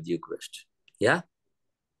 liturgy of the Eucharist. Yeah?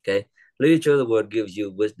 Okay. Liturgy of the Word gives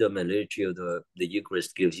you wisdom, and liturgy of the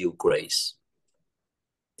Eucharist gives you grace.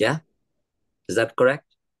 Yeah? Is that correct?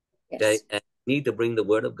 Yes. Okay. And you need to bring the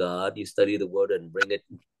Word of God. You study the Word and bring it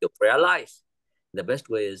into your prayer life. The best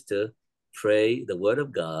way is to pray the word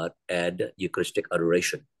of God and Eucharistic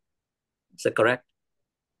adoration. Is that correct?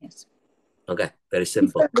 Yes. Okay, very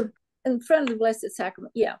simple. In front of the Blessed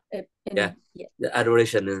Sacrament, yeah. Yeah. The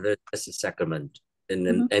adoration is the Blessed Sacrament. And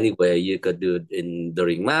then anyway, you could do it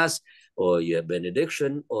during Mass, or you have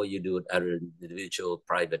benediction, or you do it at an individual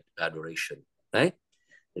private adoration, right?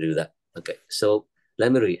 You do that. Okay, so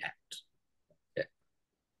let me react. Okay.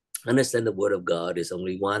 Understand the word of God is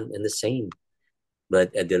only one and the same.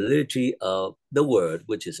 But at the liturgy of the word,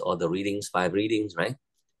 which is all the readings, 5 readings, right?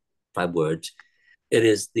 5 words, it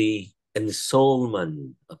is the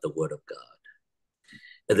ensoulment of the word of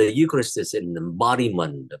God. The Eucharist is an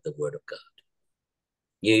embodiment of the word of God.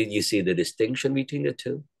 You see the distinction between the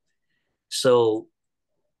two? So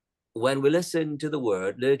when we listen to the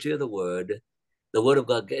word, liturgy of the word of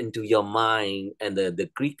God get into your mind, and the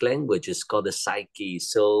Greek language is called the psyche.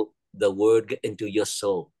 So the word get into your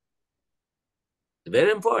soul.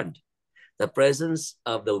 Very important. The presence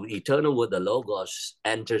of the eternal word, the Logos,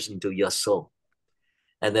 enters into your soul.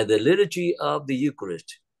 And then the liturgy of the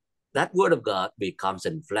Eucharist, that word of God becomes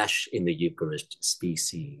in flesh in the Eucharist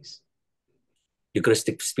species.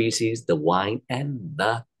 Eucharistic species, the wine and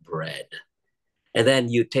the bread. And then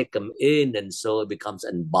you take them in, and so it becomes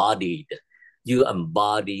embodied. You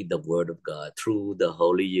embody the word of God through the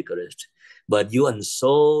Holy Eucharist, but you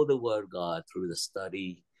unsoul the word of God through the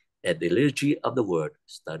study at the liturgy of the word,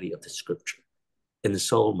 study of the scripture,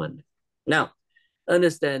 ensoulment. Now,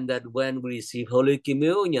 understand that when we receive Holy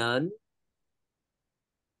Communion,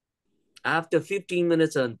 after 15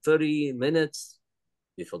 minutes and 30 minutes,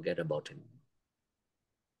 we forget about him.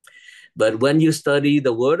 But when you study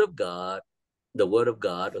the word of God,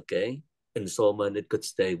 okay, ensoulment, it could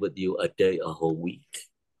stay with you a day, a whole week.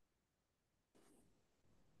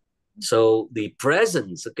 So the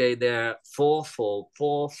presence, okay, there are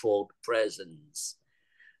fourfold presence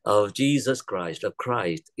of Jesus Christ, of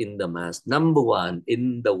Christ in the Mass. Number 1,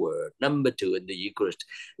 in the Word. Number 2, in the Eucharist.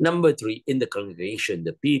 Number 3, in the congregation,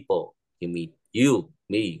 the people. You meet, you,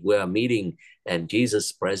 me, we are meeting, and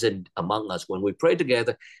Jesus present among us when we pray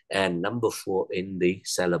together. And number 4, in the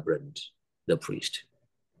celebrant, the priest.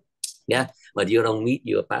 Yeah, but you don't meet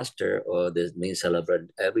your pastor or the main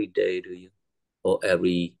celebrant every day, do you? Or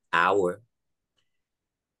every hour.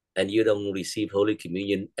 And you don't receive Holy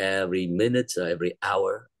Communion every minute or every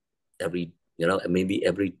hour, maybe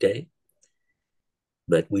every day.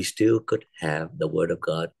 But we still could have the word of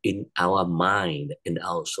God in our mind and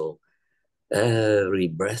also every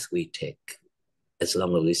breath we take, as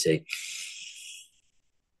long as we say,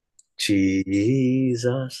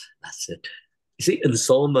 Jesus, that's it. You see,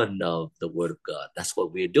 ensoulment of the word of God. That's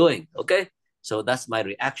what we're doing, okay? So that's my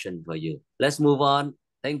reaction for you. Let's move on.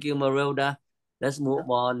 Thank you, Marilda. Let's move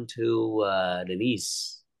on to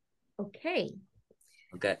Denise. Okay.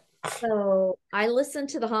 Okay. So I listened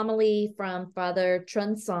to the homily from Father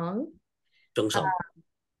Truongluan.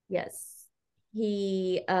 Yes.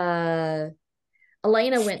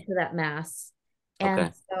 Elena went to that Mass.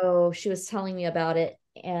 And so she was telling me about it.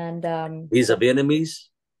 And he's a Vietnamese?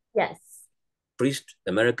 Yes. Priest,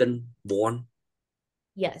 American born?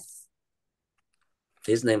 Yes.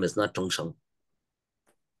 His name is not Truongluan.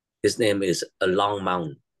 His name is a Long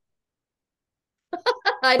Mount.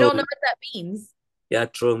 I don't know what that means. Yeah,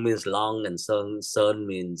 Truong means long, and Son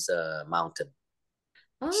means mountain.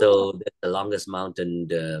 Oh. So that's the longest mountain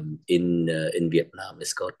in Vietnam.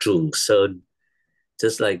 It's called Truong Sơn.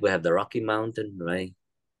 Just like we have the Rocky Mountain, right?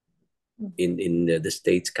 In the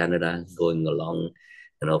States, Canada, going along,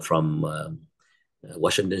 from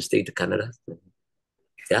Washington State to Canada.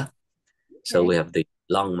 Yeah. So we have the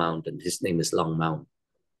Long Mountain. His name is Long Mount.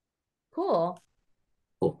 Cool.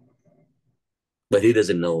 But he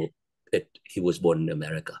doesn't know that he was born in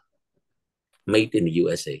America, made in the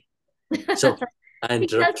USA. So I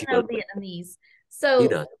interrupt he you. does know Vietnamese. So he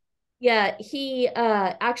does. Yeah, he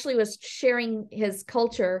actually was sharing his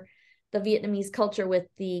culture, the Vietnamese culture, with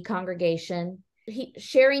the congregation.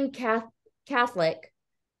 Sharing Catholic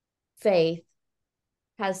faith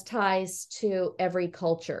has ties to every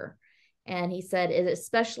culture. And he said it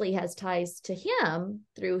especially has ties to him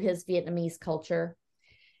through his Vietnamese culture.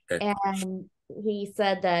 Okay. And he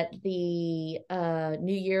said that the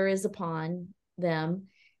New Year is upon them.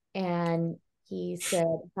 And he said,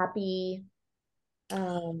 happy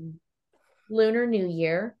Lunar New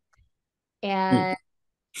Year. And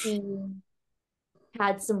he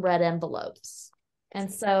had some red envelopes.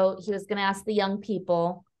 And so he was going to ask the young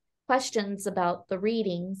people questions about the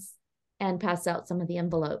readings and pass out some of the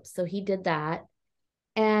envelopes. So he did that.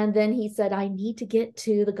 And then he said, I need to get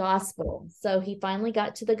to the gospel. So he finally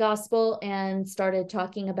got to the gospel and started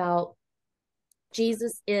talking about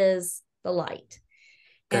Jesus is the light.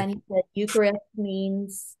 Okay. And he said Eucharist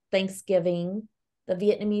means Thanksgiving. The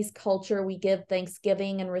Vietnamese culture, we give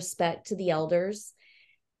Thanksgiving and respect to the elders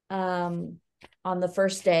on the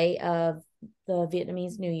first day of the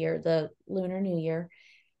Vietnamese New Year, the Lunar New Year.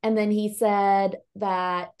 And then he said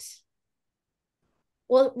that,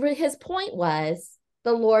 well, his point was,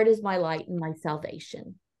 the Lord is my light and my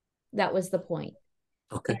salvation. That was the point.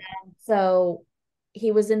 Okay. And so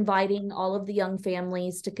he was inviting all of the young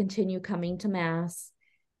families to continue coming to Mass,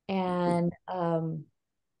 and how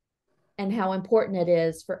important it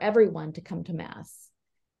is for everyone to come to Mass.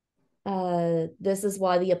 This is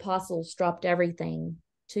why the apostles dropped everything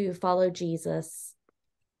to follow Jesus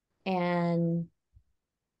and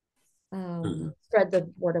spread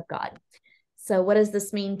the word of God. So what does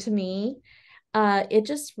this mean to me? It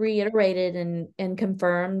just reiterated and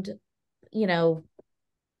confirmed, you know,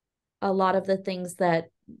 a lot of the things that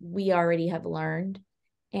we already have learned,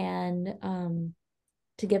 and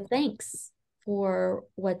to give thanks for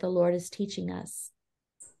what the Lord is teaching us.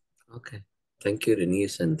 Okay. Thank you,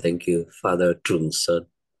 Denise, and thank you, Father Truongluan.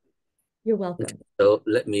 You're welcome. So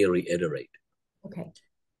let me reiterate. Okay.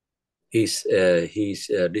 He's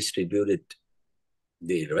distributed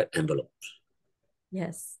the red envelopes.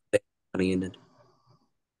 Yes. Money in it?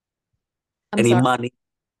 I'm Any sorry. money?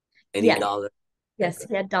 Any Yes. dollar? Yes,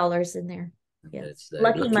 he had dollars in there. Yes. That's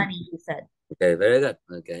Lucky money, he said. Okay, very good.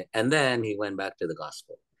 Okay. And then he went back to the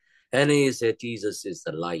gospel. And he said, Jesus is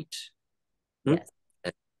the light. Yes.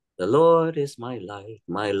 The Lord is my light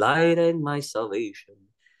and my salvation.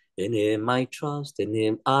 In him I trust, in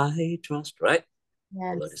him I trust, right?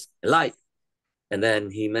 Yes. The Lord is my light. And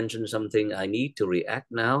then he mentioned something I need to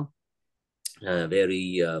react now,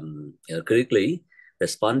 very critically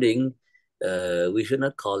responding. We should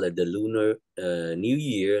not call it the Lunar New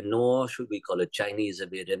Year, nor should we call it Chinese or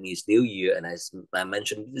Vietnamese New Year. And as I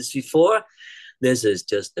mentioned this before, this is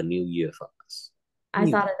just the New Year for us. I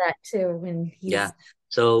thought of that too when he's... Yeah.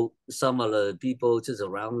 So some of the people just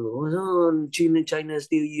around, oh, China's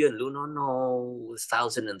New Year, Lunar, no,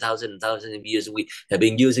 thousand of years we have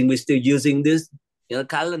been using, we're still using this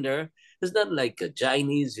calendar. It's not like a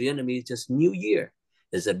Chinese, Vietnamese, just New Year.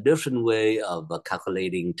 It's a different way of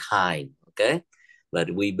calculating time, okay?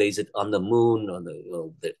 But we base it on the moon, on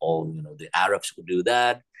the Arabs would do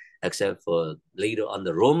that, except for later on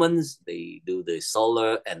the Romans, they do the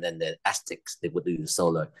solar, and then the Aztecs, they would do the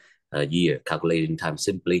solar year, calculating time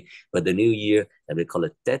simply. But the new year, and we call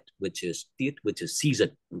it Tet, which is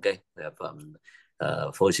season, okay? We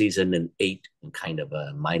have 4 seasons and 8 kind of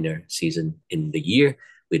a minor season in the year.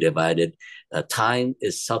 We divided. Time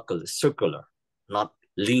is circular, not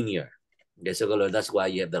linear. Okay, circular, that's why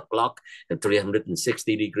you have the clock at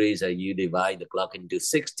 360 degrees, and you divide the clock into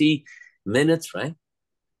 60 minutes, right?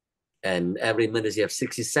 And every minute you have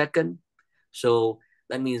 60 seconds. So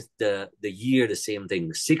that means the year, the same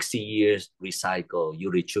thing. 60 years recycle, you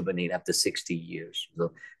rejuvenate after 60 years.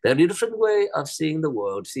 So very different way of seeing the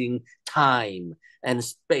world, seeing time and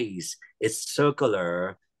space. It's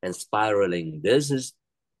circular and spiraling. This is,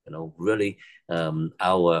 really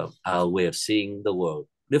our way of seeing the world.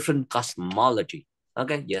 Different cosmology.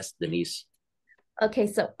 Okay, yes, Denise. Okay,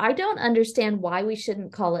 so I don't understand why we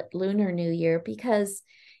shouldn't call it Lunar New Year, because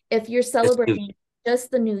if you're celebrating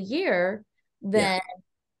just the new year, then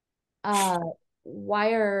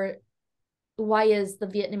why is the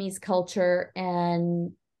Vietnamese culture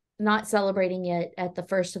and not celebrating it at the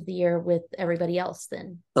first of the year with everybody else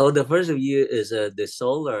then? Oh, the first of the year is the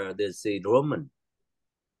solar, there's the Roman.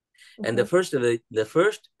 Okay. And the first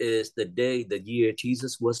is the day, the year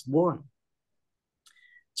Jesus was born.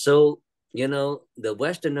 So, the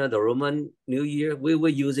Westerner, the Roman New Year, we were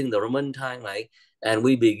using the Roman time, right? And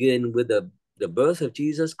we begin with the birth of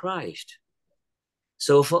Jesus Christ.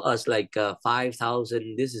 So for us, like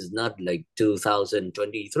 5,000, this is not like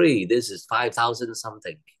 2023. This is 5,000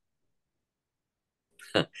 something.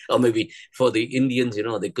 Or maybe for the Indians,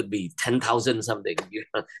 they could be 10,000 something.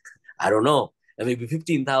 I don't know. And maybe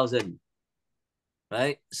 15,000.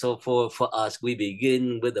 Right? So for us, we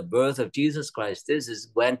begin with the birth of Jesus Christ. This is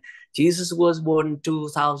when Jesus was born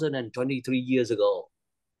 2,023 years ago.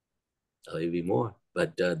 Or maybe more.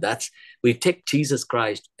 But we take Jesus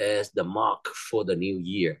Christ as the mark for the new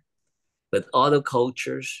year. But other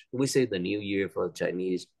cultures, we say the new year for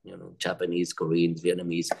Chinese, Japanese, Koreans,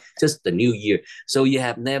 Vietnamese, just the new year. So you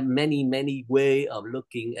have many way of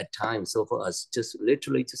looking at time. So for us, just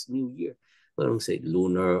literally just new year. We don't say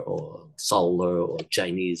lunar or solar or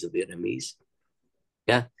Chinese or Vietnamese.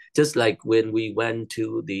 Yeah, just like when we went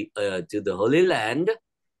to the Holy Land,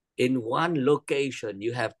 in one location,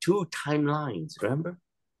 you have 2 timelines, remember?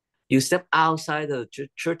 You step outside the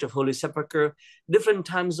Church of Holy Sepulchre, different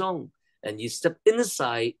time zone. And you step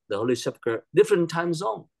inside the Holy Sepulchre, different time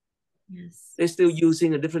zone. Yes. They're still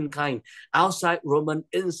using a different kind. Outside Roman,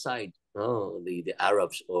 inside the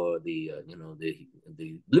Arabs or the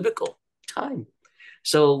biblical time.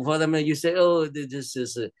 So for them, you say, oh, this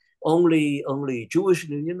is only Jewish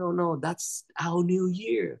New Year. No, that's our New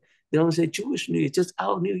Year. They don't say Jewish New Year, just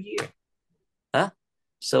our New Year. Huh?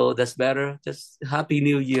 So that's better. Just Happy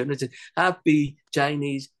New Year. Happy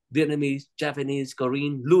Chinese, Vietnamese, Japanese,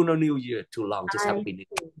 Korean, Lunar New Year. Too long. Just Happy New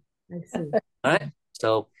Year. I see. All right.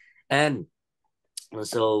 So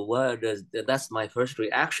that's my first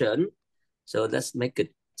reaction. So let's make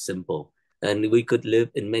it simple. And we could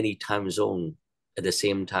live in many time zones at the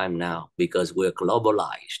same time now because we're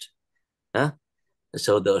globalized. Huh?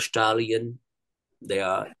 So the Australian, they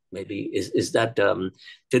are maybe is that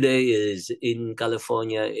today is in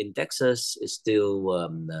California, in Texas, it's still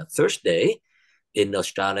Thursday. In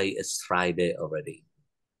Australia, it's Friday already.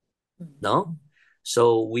 No?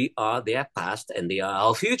 So we are their past and they are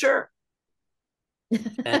our future.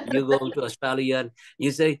 And you go to Australia and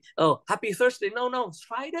you say, oh, happy Thursday. No, it's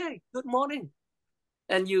Friday. Good morning.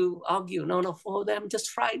 And you argue, no, for them, just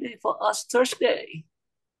Friday. For us, Thursday.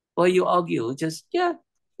 Or you argue, just, yeah,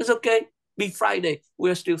 it's okay. Be Friday.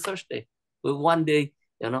 We're still Thursday. We're one day,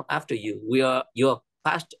 after you. We are your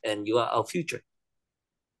past and you are our future.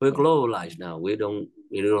 We're globalized now. We don't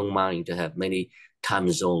mind to have many time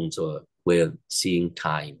zones or we're seeing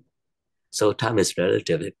time. So time is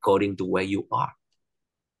relative according to where you are.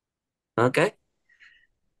 Okay.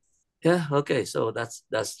 Yeah, okay. So that's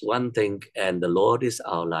one thing. And the Lord is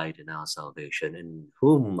our light and our salvation, in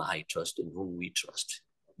whom I trust, in whom we trust.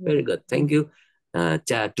 Very good. Thank you,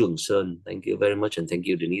 Cha Truongluan. Thank you very much. And thank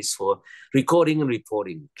you, Denise, for recording and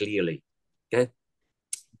reporting clearly. Okay.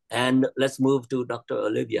 And let's move to Dr.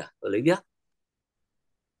 Olivia. Olivia?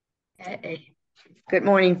 Good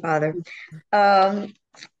morning, Father.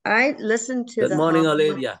 I listened to Good morning,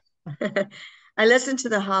 Olivia. I listened to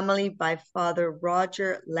the homily by Father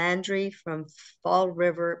Roger Landry from Fall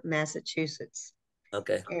River, Massachusetts.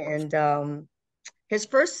 Okay. And his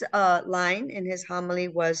first line in his homily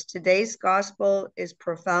was, today's gospel is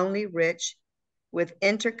profoundly rich with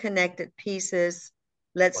interconnected pieces.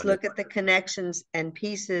 Let's Wonderful. look at the connections and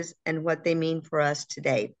pieces and what they mean for us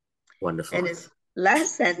today. Wonderful. And his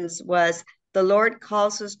last sentence was, the Lord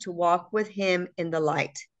calls us to walk with him in the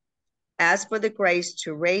light. Ask for the grace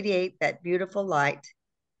to radiate that beautiful light.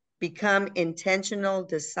 Become intentional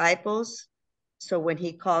disciples. So when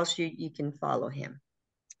he calls you, you can follow him.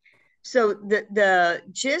 So the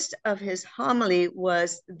gist of his homily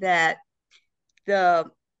was that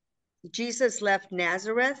Jesus left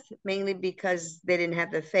Nazareth mainly because they didn't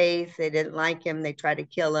have the faith. They didn't like him. They tried to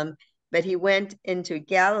kill him. But he went into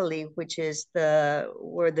Galilee, which is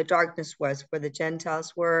where the darkness was, where the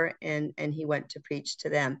Gentiles were, and he went to preach to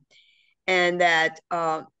them. And that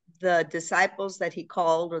the disciples that he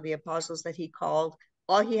called, or the apostles that he called,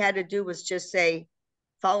 all he had to do was just say,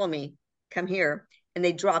 follow me, come here. And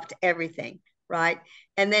they dropped everything, right?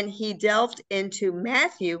 And then he delved into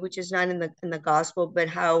Matthew, which is not in the gospel, but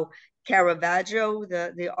how Caravaggio,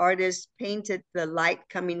 the artist, painted the light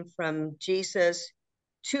coming from Jesus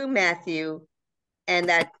to Matthew, and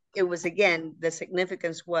that it was, again, the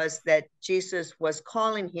significance was that Jesus was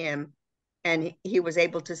calling him, and he was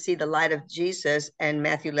able to see the light of Jesus, and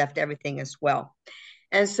Matthew left everything as well.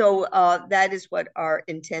 And so that is what our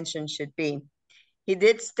intention should be. He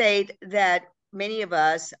did state that many of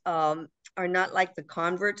us are not like the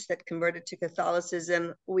converts that converted to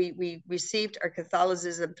Catholicism. We received our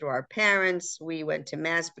Catholicism through our parents. We went to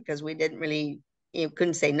Mass because we didn't really, you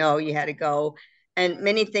couldn't say no, you had to go. And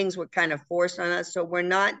many things were kind of forced on us. So we're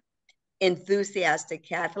not enthusiastic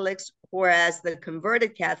Catholics, whereas the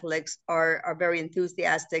converted Catholics are very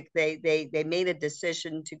enthusiastic. They made a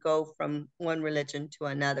decision to go from one religion to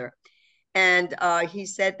another. And he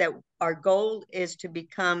said that our goal is to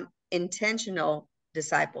become intentional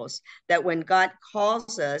disciples, that when God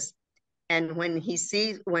calls us, and when he's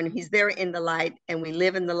there in the light, and we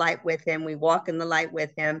live in the light with him, we walk in the light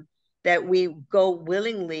with him, that we go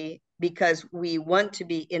willingly because we want to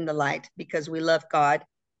be in the light, because we love God,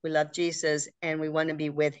 we love Jesus, and we want to be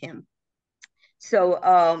with him.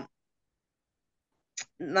 So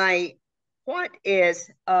my point is,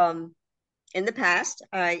 in the past,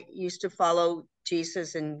 I used to follow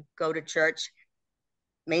Jesus and go to church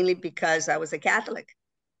mainly because I was a Catholic,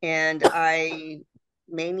 and I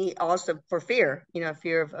mainly also for fear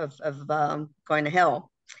of going to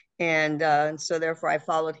hell. And so therefore I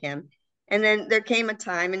followed him. And then there came a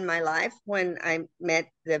time in my life when I met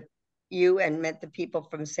the you and met the people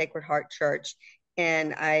from Sacred Heart Church,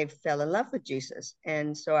 and I fell in love with Jesus.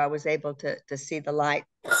 And so I was able to see the light.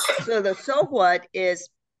 So the so what is,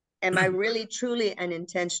 am I really truly an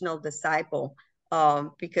intentional disciple?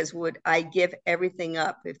 Because would I give everything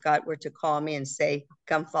up if God were to call me and say,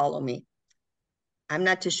 come follow me? I'm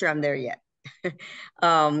not too sure I'm there yet.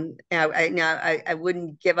 I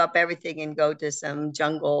wouldn't give up everything and go to some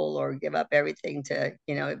jungle, or give up everything to,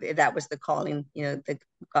 if that was the calling, that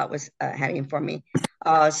God was having for me.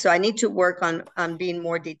 So I need to work on being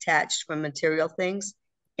more detached from material things,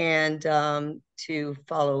 and to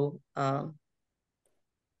follow God.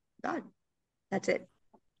 That's it.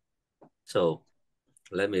 So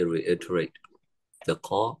let me reiterate the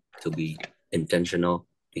call to be intentional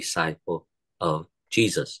disciple of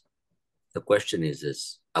Jesus. The question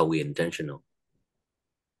is are we intentional?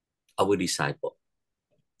 Are we disciple?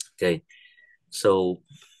 Okay, so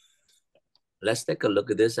let's take a look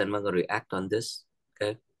at this, and we're going to react on this.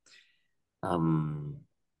 Okay,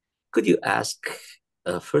 could you ask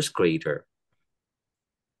a first grader,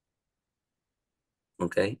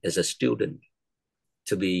 okay, as a student,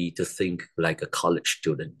 to think like a college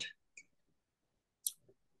student?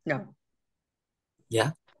 No.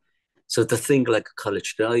 Yeah. So to think like a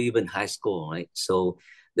college student, or even high school, right? So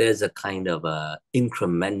there's a kind of a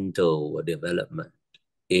incremental development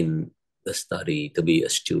in the study to be a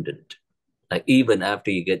student. Like even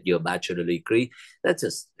after you get your bachelor degree, that's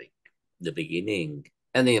just like the beginning.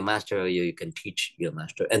 And then your master, you can teach your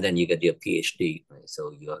master, and then you get your PhD. Right?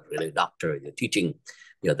 So you're really a doctor. You're teaching.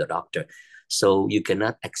 You're the doctor. So you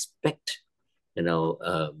cannot expect,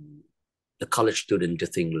 the college student to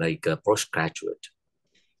think like a postgraduate.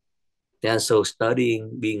 Yeah, so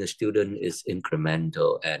studying, being a student is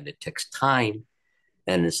incremental, and it takes time.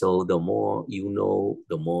 And so the more you know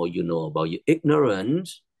about your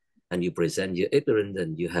ignorance, and you present your ignorance,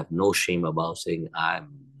 and you have no shame about saying,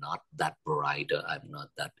 I'm not that bright, or I'm not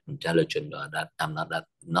that intelligent, or that I'm not that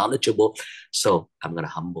knowledgeable. So I'm gonna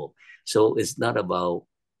humble. So it's not about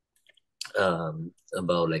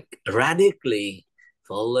like radically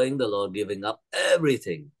following the Lord, giving up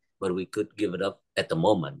everything, but we could give it up at the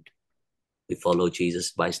moment. We follow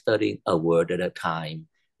Jesus by studying a word at a time,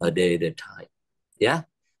 a day at a time. Yeah.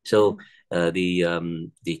 So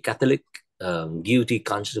the Catholic guilty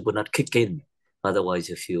conscience will not kick in. Otherwise,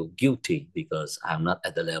 you feel guilty because I'm not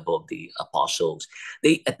at the level of the apostles.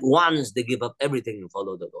 They at once they give up everything and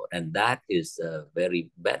follow the Lord, and that is a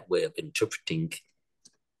very bad way of interpreting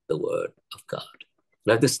the word of God.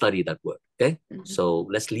 We have to study that word. Okay. So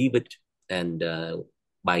let's leave it, and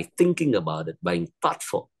by thinking about it, being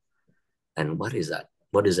thoughtful. And what is that?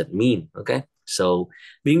 What does it mean? Okay. So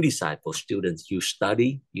being disciple students, you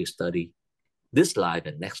study this life,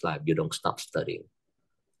 and next life, you don't stop studying.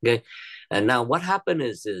 Okay. And now what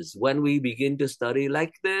happens is when we begin to study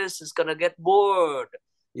like this, it's going to get bored.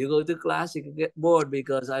 You go to class, you can get bored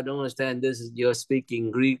because I don't understand. This is, you're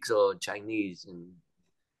speaking Greek or Chinese, and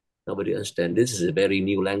nobody understands. This is a very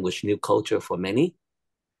new language, new culture for many.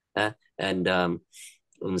 And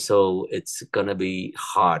so it's going to be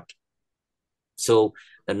hard. So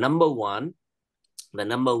the number one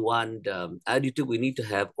attitude we need to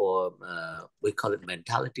have, or we call it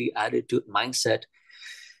mentality, attitude, mindset,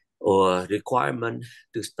 or requirement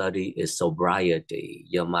to study is sobriety.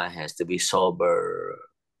 Your mind has to be sober,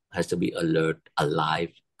 has to be alert, alive,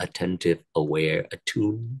 attentive, aware,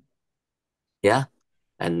 attuned. Yeah.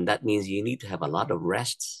 And that means you need to have a lot of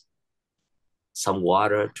rest, some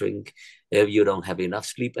water, drink. If you don't have enough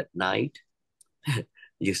sleep at night,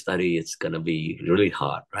 you study, it's going to be really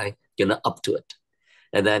hard, right? You're not up to it.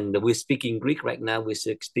 And then we're speaking Greek right now. We're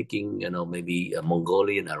speaking, maybe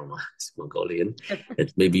Mongolian. I don't know. It's Mongolian.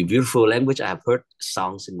 It may be beautiful language. I have heard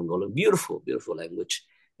songs in Mongolian. Beautiful, beautiful language.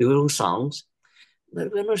 Beautiful songs.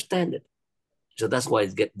 But we understand it. So that's why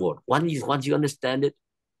it gets bored. Once you understand it,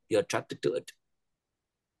 you're attracted to it.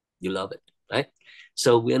 You love it, right?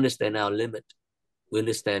 So we understand our limit. We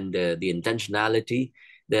understand the intentionality.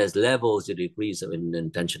 There's levels and degrees of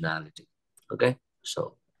intentionality. Okay?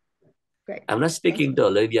 So great. I'm not speaking to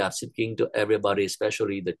Olivia, I'm speaking to everybody,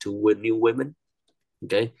 especially the two new women.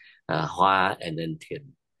 Okay? Hoa and then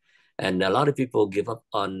Tien. And a lot of people give up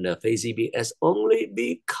on Faith ZBS only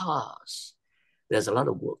because there's a lot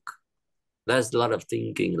of work. There's a lot of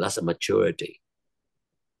thinking, lots of maturity.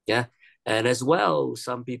 Yeah. And as well,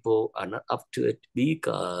 some people are not up to it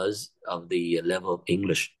because of the level of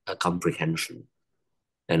English comprehension.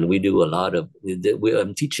 And we do a lot of,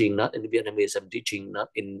 I'm teaching not in Vietnamese, I'm teaching not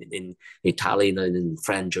in Italian or in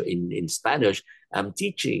French or in Spanish, I'm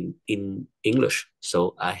teaching in English.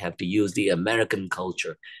 So I have to use the American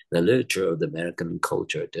culture, the literature of the American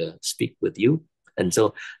culture to speak with you. And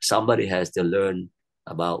so somebody has to learn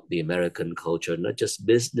about the American culture, not just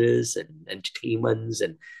business and entertainments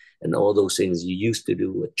and all those things you used to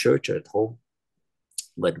do at church or at home.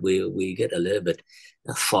 But we get a little bit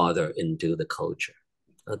farther into the culture.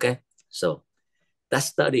 Okay, so that's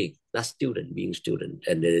studying, that's student, being student,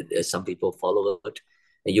 and some people follow it,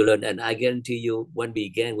 and you learn. And I guarantee you, when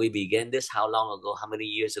we began this, how long ago? How many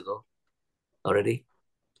years ago? Already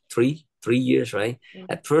 3 years, right?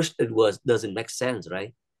 At first, it doesn't make sense,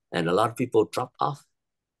 right? And a lot of people drop off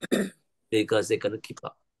because they're gonna keep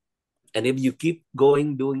up. And if you keep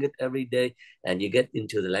going, doing it every day, and you get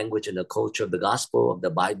into the language and the culture of the gospel, of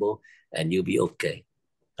the Bible, and you'll be okay,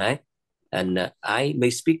 right? And I may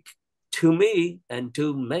speak to me and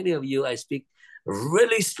to many of you, I speak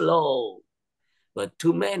really slow, but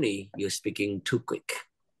to many, you're speaking too quick.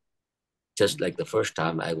 Just like the first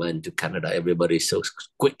time I went to Canada, everybody's so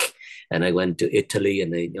quick. And I went to Italy,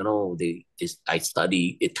 and I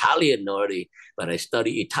study Italian already, but I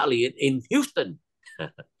study Italian in Houston.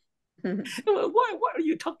 What are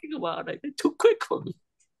you talking about? Too quick for me.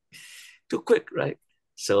 Too quick, right?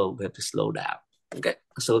 So we have to slow down. Okay,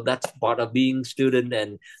 so that's part of being student,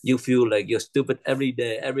 and you feel like you're stupid every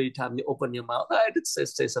day. Every time you open your mouth, I did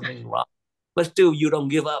say something wrong, but still you don't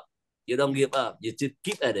give up. You don't give up. You just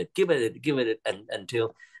keep at it, and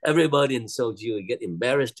until everybody insults you, you get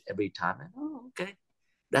embarrassed every time. And, okay,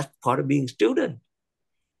 that's part of being student.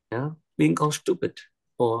 Yeah, being called stupid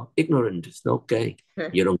or ignorant is okay.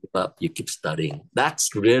 You don't give up. You keep studying.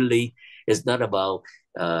 That's really, it's not about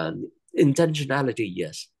intentionality,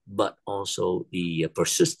 yes, but also the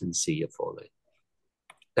persistency of following.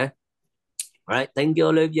 Okay. All right. Thank you,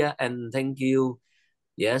 Olivia. And thank you.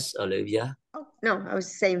 Yes, Olivia. Oh, no, I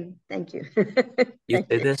was saying thank you. You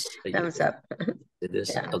did this? Thumbs up. Did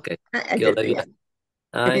this? Yeah. Okay. I did, Olivia.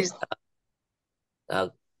 yeah. All right.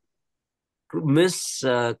 Miss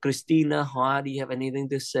Christina Hoa, do you have anything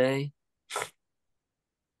to say?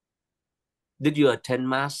 Did you attend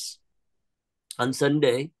Mass on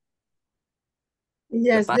Sunday?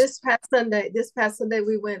 Yes, this past Sunday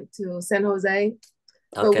we went to San Jose,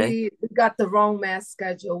 but Okay. we got the wrong Mass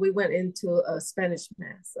schedule. We went into a Spanish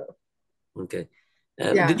Mass. So. Okay.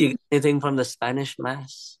 Yeah. Did you get anything from the Spanish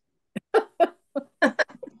Mass?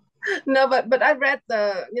 No, but I read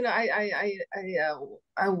the,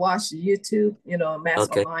 I watched YouTube, Mass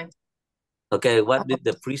Okay. online. Okay. What did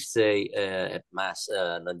the priest say at Mass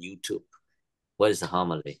on YouTube? What is the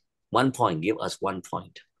homily? 1 point. Give us 1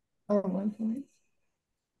 point. Oh, 1 point.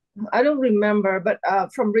 I don't remember, but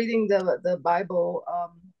from reading the Bible,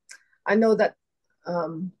 I know that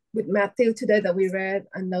with Matthew today that we read,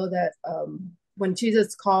 I know that when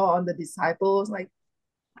Jesus called on the disciples, like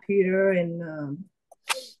Peter and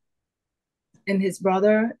his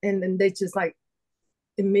brother, and then they just like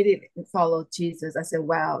immediately followed Jesus. I said,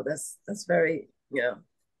 wow, that's very,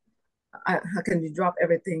 how can you drop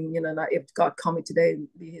everything? If God called me today and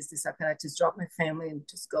be his disciple, I just drop my family and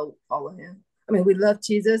just go follow him. I mean, we love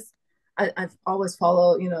Jesus. I've always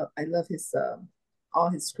followed, I love his all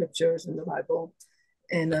his scriptures in the Bible,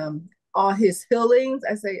 and all his healings.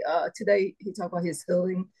 I say today he talked about his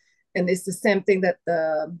healing, and it's the same thing that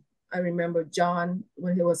I remember John,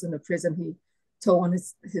 when he was in the prison, he told one of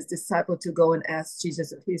his disciple to go and ask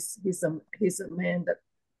Jesus if he's a man that's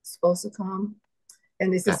supposed to come.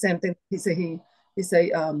 And it's the same thing. He said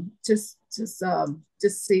just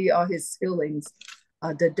see all his healings.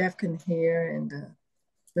 The deaf can hear, and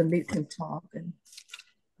the mute can talk, and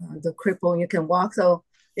the cripple you can walk. So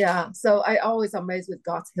yeah, so I always amazed with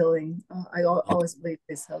God's healing. I always believe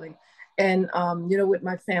his healing. And with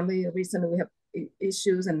my family recently we have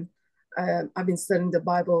issues, and I've been studying the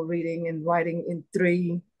Bible, reading and writing in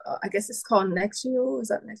 3. I guess it's called Nextio. Is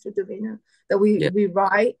that Nextio Divina? That we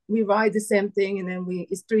write the same thing, and then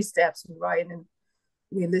it's 3 steps. We write, and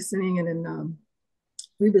we're listening, and then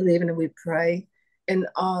we believe, and then we pray. And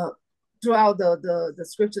throughout the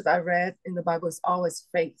scriptures I read in the Bible, it's always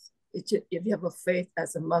faith. If you have a faith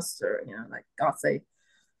as a mustard, like God say,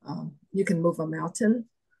 you can move a mountain.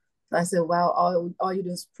 So I said, wow, all you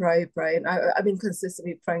do is pray. And I've been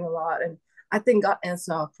consistently praying a lot, and I think God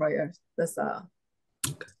answered our prayers. That's why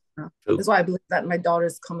I believe that my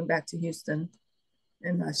daughter's coming back to Houston,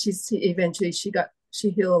 and eventually she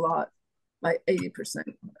healed a lot, like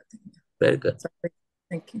 80%. Very good. So,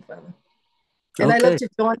 thank you, Father. And I love to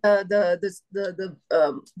join the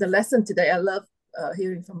lesson today. I love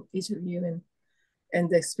hearing from each of you, and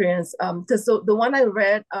the experience. Because the one I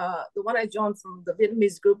read, the one I joined from the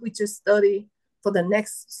Vietnamese group, we just study for the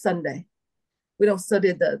next Sunday. We don't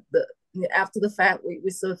study the after the fact. We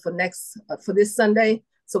study for for this Sunday,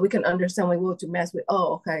 so we can understand when we go to mass.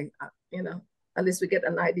 Okay, at least we get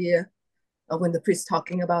an idea of when the priest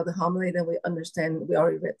talking about the homily. Then we understand. We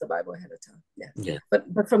already read the Bible ahead of time. Yeah.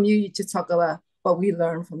 But from you just talk about what we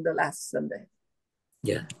learned from the last Sunday.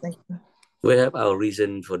 Yeah. Thank you. We have our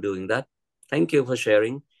reason for doing that. Thank you for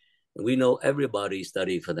sharing. We know everybody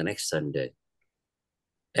study for the next Sunday.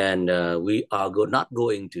 And we are not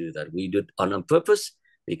going to do that. We do it on purpose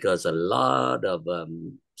because a lot of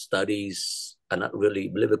studies are not really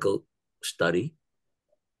biblical study,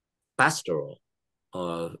 pastoral,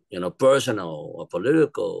 or personal, or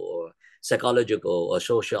political, or psychological, or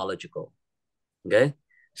sociological. Okay,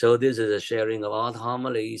 so this is a sharing of all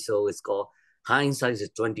homily. So it's called hindsight is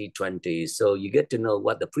 2020. So you get to know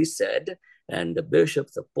what the priest said, and the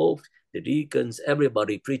bishops, the popes, the deacons,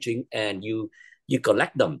 everybody preaching, and you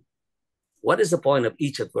collect them. What is the point of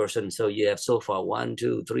each person? So you have so far 1,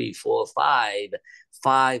 2, 3, 4,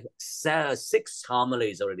 5, 6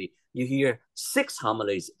 homilies already. You hear 6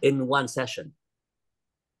 homilies in one session.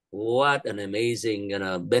 What an amazing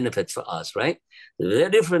benefit for us, right? A very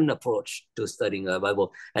different approach to studying the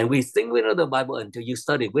Bible. And we think we know the Bible until you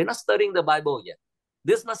study. We're not studying the Bible yet.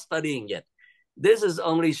 This is not studying yet. This is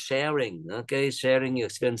only sharing, okay? Sharing your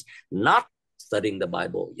experience, not studying the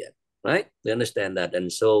Bible yet, right? You understand that?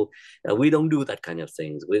 And so we don't do that kind of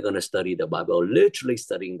things. We're going to study the Bible, literally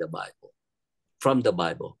studying the Bible, from the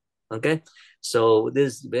Bible, okay? So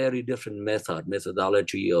this very different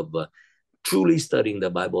methodology of truly studying the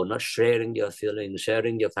Bible, not sharing your feelings,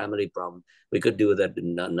 sharing your family problem. We could do that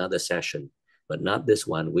in another session, but not this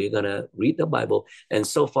one. We're going to read the Bible. And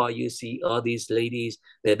so far, you see all these ladies,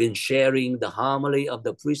 they've been sharing the homily of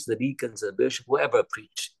the priest, the deacons, the bishop, whoever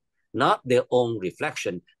preached, not their own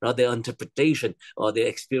reflection, not their interpretation or their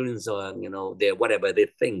experience or, their whatever they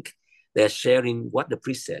think. They're sharing what the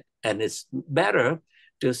priest said. And it's better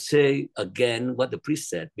to say again what the priest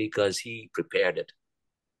said because he prepared it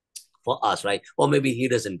for us, right? Or maybe he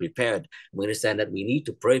doesn't prepare it. We understand that we need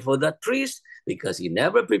to pray for that priest because he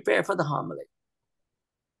never prepared for the homily.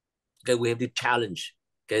 Okay, we have to challenge,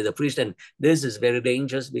 the priest. And this is very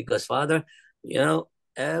dangerous because, Father,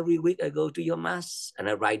 every week I go to your mass and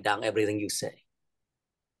I write down everything you say.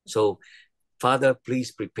 So, Father,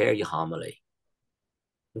 please prepare your homily.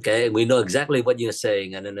 Okay, we know exactly what you're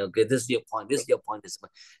saying. And then, this is your point, this is your point, this is my,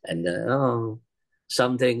 and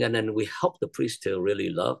something, and then we help the priest to really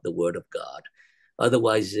love the word of God.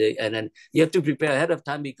 Otherwise, and then you have to prepare ahead of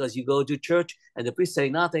time because you go to church and the priest say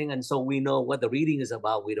nothing, and so we know what the reading is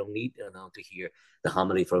about. We don't need to hear the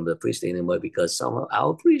homily from the priest anymore because some of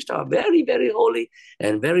our priests are very, very holy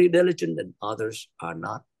and very diligent, and others are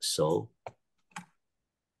not so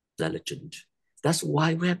diligent. That's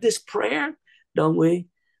why we have this prayer, don't we?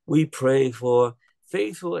 We pray for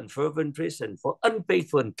faithful and fervent priests and for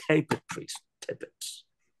unfaithful and tepid priests.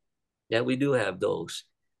 Yeah, we do have those.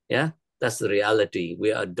 Yeah, that's the reality.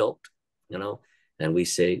 We are adult, and we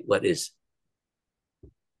say, what is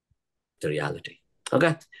the reality?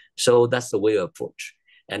 Okay, so that's the way we approach.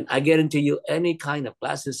 And I guarantee you, any kind of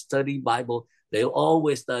classes, study Bible, they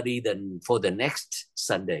always study then for the next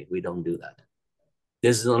Sunday. We don't do that.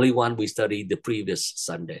 This is the only one we studied the previous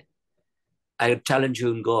Sunday. I challenge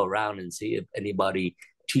you and go around and see if anybody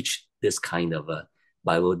teach this kind of a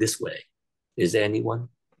Bible this way. Is there anyone?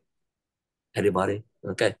 Anybody?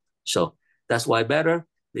 Okay. So that's why better,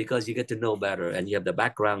 because you get to know better and you have the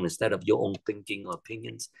background instead of your own thinking or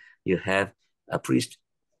opinions. You have a priest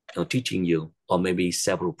teaching you, or maybe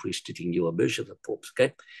several priests teaching you, a bishop, a pope.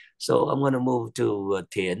 Okay. So I'm going to move to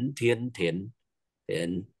Tien.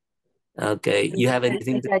 Okay. You have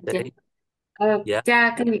anything to say? Yeah.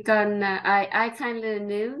 I kind of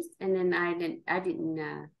knew, and then I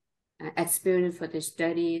didn't experience for the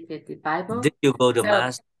study the Bible. Did you go to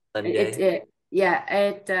mass Sunday?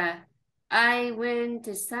 I went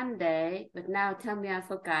to Sunday, but now tell me I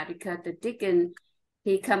forgot because the deacon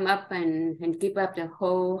he come up and give up the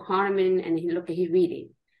whole harmony and he reading,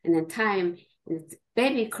 and then time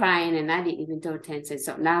baby crying and I didn't even pay attention.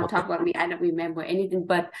 So now talk about me, I don't remember anything,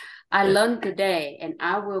 but I learned today and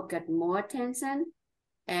I will get more attention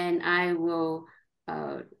and I will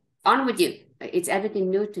on with you. It's everything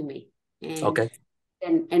new to me.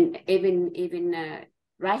 And and even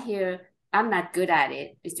right here, I'm not good at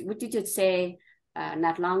it. What you just say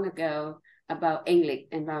not long ago about English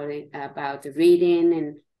and about the reading,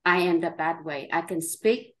 and I end up that way. I can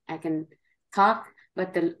speak, I can talk,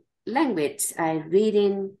 but the language I read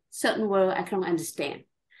in certain words I can't understand.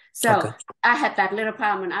 So Okay. I had that little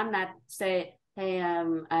problem. I'm not say, hey,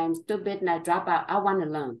 I'm stupid and I drop out. I want to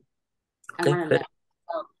learn. I want to learn.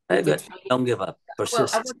 So Very it good. just, Don't give up. well, I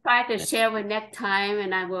Persist. will try to share with next time,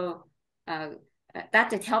 and I will.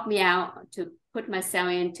 That just help me out to put myself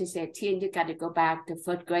in to say, Tien, you got to go back to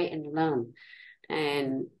first grade and learn.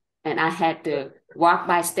 And I had to walk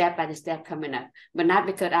by the step coming up, but not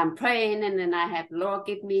because I'm praying and then I have Lord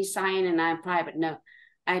give me sign and I'm private. No,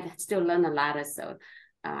 I still learn a lot of. So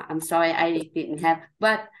I'm sorry I didn't have,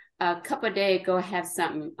 but a couple of days ago I have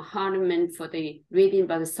some ornament for the reading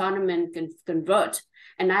about the Solomon convert,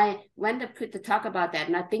 and I went to talk about that,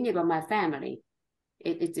 and I think about my family.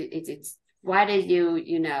 It's why did you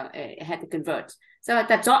had to convert? So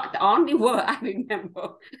that's the only word I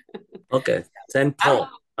remember. Okay. Saint Paul,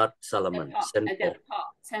 not Solomon. Saint Paul.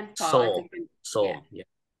 Saint Paul. Saul. Yeah.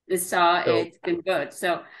 The Saul So, is convert.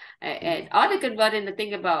 So all the converting the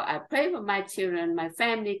thing about I pray for my children, my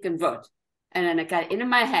family convert. And then I got into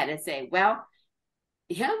my head and say, well,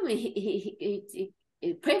 he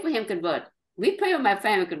pray for him convert. We pray for my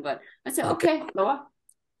family convert. I said, okay, Lord.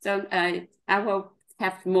 So I will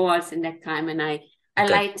have more the next time. And I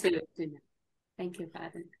like to know. Thank you,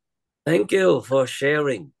 Father. Thank you for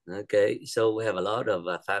sharing. Okay, so we have a lot of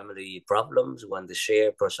family problems. We want to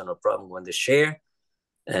share personal problem. We want to share,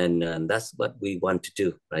 and that's what we want to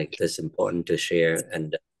do. Right? That's important to share,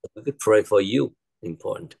 and we could pray for you.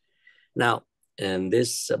 Important. Now, and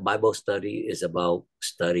this Bible study is about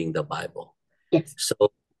studying the Bible. Yes. So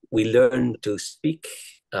we learn to speak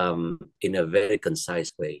in a very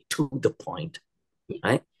concise way, to the point,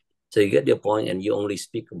 right? So you get your point, and you only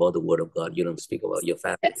speak about the Word of God. You don't speak about your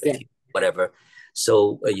family, whatever.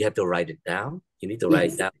 So you have to write it down. You need to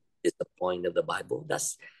write down is the point of the Bible.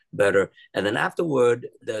 That's better. And then afterward,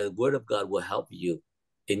 the Word of God will help you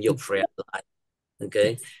in your prayer life.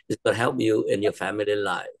 Okay, it's going to help you in your family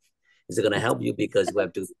life. It's going to help you because we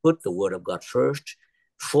have to put the Word of God first,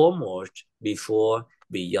 foremost, before,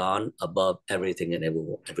 beyond, above everything and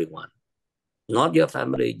everyone. Not your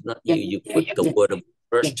family, not you. You put the Word of God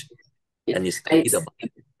first, and you study the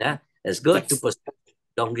Bible. Yeah, it's good to pursue.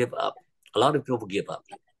 Don't give up. A lot of people give up.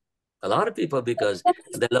 A lot of people because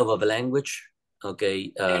they love of a language,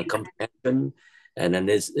 comprehension, and then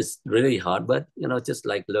it's really hard. But just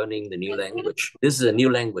like learning the new language. This is a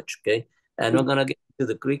new language, okay? And we're gonna get to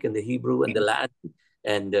the Greek and the Hebrew and the Latin,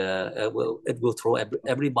 and it will throw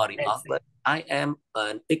everybody off. But I am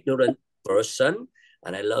an ignorant person,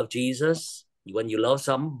 and I love Jesus. When you love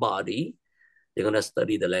somebody, you're gonna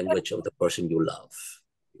study the language of the person you love.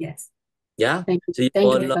 Yes. Yeah. So you Thank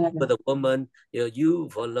fall you, in love Father. with a woman, you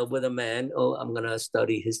fall in love with a man. Oh, I'm gonna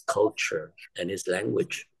study his culture and his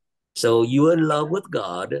language. So you in love with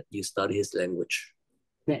God, you study his language.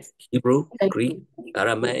 Yes. Hebrew, Thank Greek, you.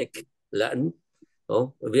 Aramaic, Latin.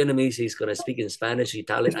 Oh, Vietnamese, he's gonna speak in Spanish,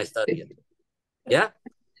 Italian, I study it. Yeah.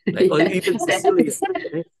 Like, or even Sicilian.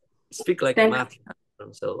 Okay? Speak like a mafia.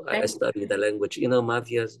 So I study the language.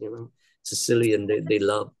 Mafias, Sicilian, they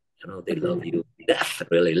love, they love you to death,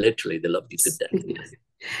 really, literally, they love you to death.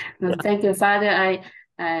 Well, thank you, Father. I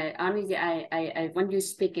honestly, when you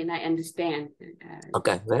speak and I understand.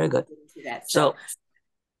 Okay, very good. That, so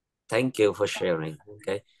thank you for sharing.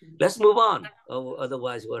 Okay, let's move on. Oh,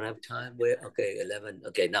 otherwise, we won't have time. Okay, 11.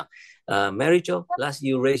 Okay, now, Mary Jo, last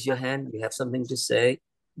you raise your hand. You have something to say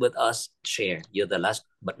with us. Share. You're the last,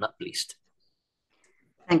 but not least.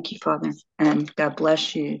 Thank you, Father, and God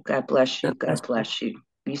bless you. God bless you. God bless you.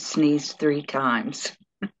 You sneezed 3 times.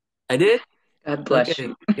 I did. God bless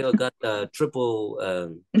you. You got a triple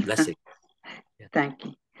blessing. Yeah. Thank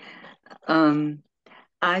you.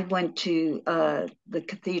 I went to the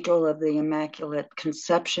Cathedral of the Immaculate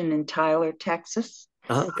Conception in Tyler, Texas.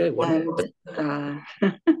 Okay, wonderful.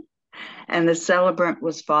 And the celebrant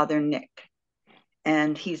was Father Nick,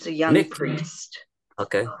 and he's a young priest.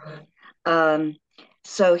 Okay.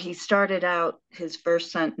 So he started out, his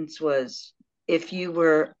first sentence was, if you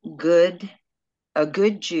were a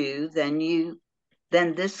good Jew,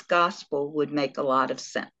 then this gospel would make a lot of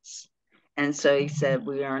sense. And so he said,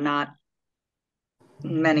 we are not,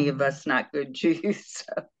 many of us, not good Jews.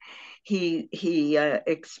 So he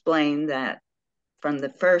explained that from the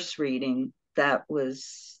first reading, that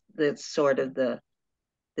was the sort of the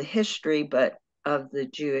history, but of the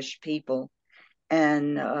Jewish people.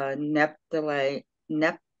 And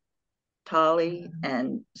Naphtali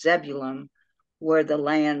and Zebulun were the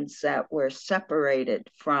lands that were separated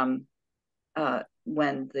from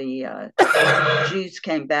when the Jews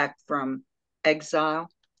came back from exile.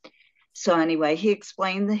 So anyway, he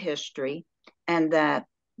explained the history and that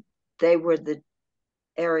they were the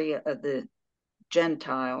area of the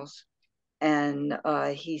Gentiles And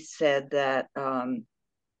he said that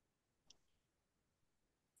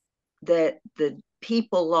that the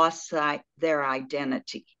people lost their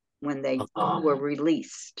identity when they were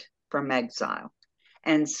released from exile.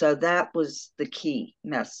 And so that was the key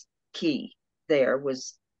there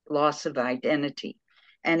was loss of identity.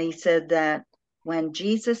 And he said that when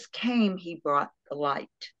Jesus came, he brought the light.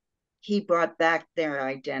 He brought back their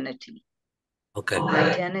identity. Okay.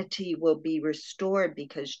 Identity will be restored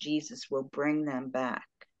because Jesus will bring them back,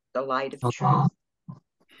 the light of truth.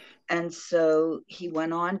 And so he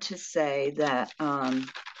went on to say that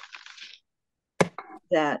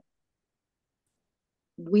that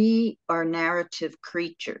we are narrative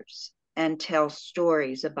creatures and tell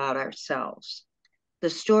stories about ourselves. The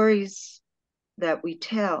stories that we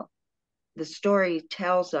tell, the story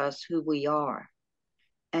tells us who we are.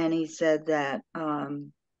 And he said that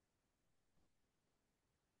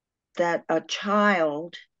that a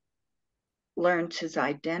child learns his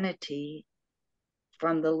identity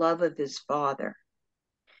from the love of his father.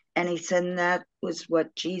 And he said that was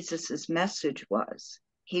what Jesus's message was.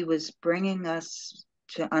 He was bringing us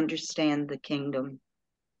to understand the kingdom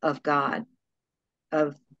of God,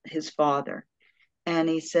 of his father. And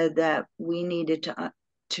he said that we needed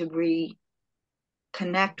to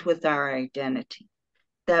reconnect with our identity,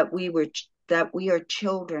 that we are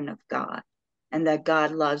children of God, and that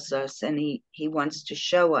God loves us, and he wants to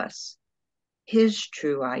show us his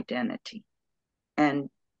true identity, and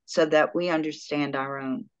so that we understand our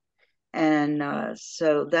own. And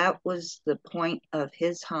so that was the point of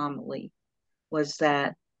his homily, was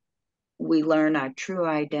that we learn our true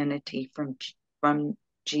identity from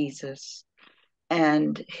Jesus,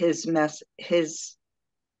 and his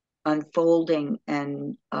unfolding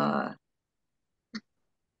and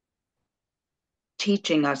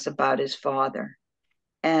teaching us about his father.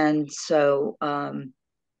 And so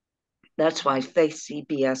that's why Faith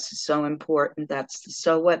ZBS is so important. That's the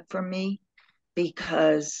so what for me,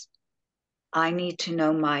 because I need to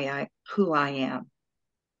know who I am.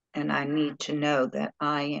 And I need to know that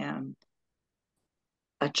I am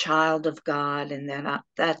a child of God, and that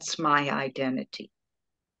that's my identity.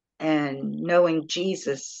 And knowing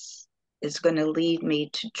Jesus is going to lead me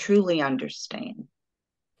to truly understand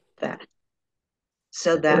that.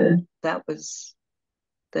 So that was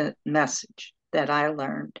the message that I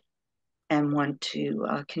learned, and want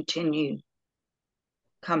to continue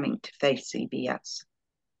coming to Faith ZBS.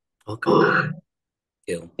 Okay.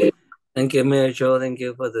 Thank you. Thank you, Mary Jo. Thank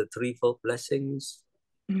you for the threefold blessings.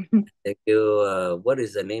 Thank you. What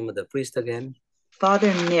is the name of the priest again?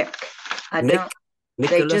 Father Nick.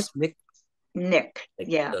 Nicholas. Nick.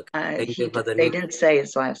 Yeah. Okay. Thank you for the they Nick. didn't say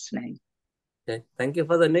his last name. Okay. Thank you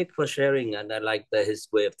for the Nick for sharing, and I like his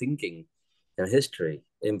way of thinking and history.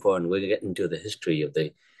 Important. We're getting to the history of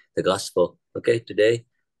the gospel. Okay, today,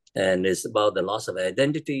 and it's about the loss of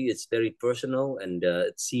identity. It's very personal, and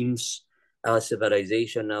it seems our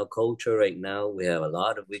civilization, our culture right now, we have a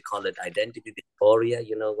lot of, we call it identity dysphoria.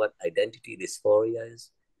 You know what identity dysphoria is?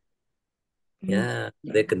 Yeah,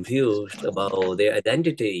 they're confused about their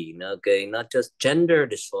identity. Okay, not just gender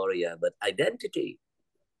dysphoria, but identity.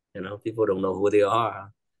 People don't know who they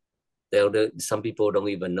are. Some people don't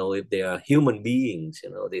even know if they are human beings.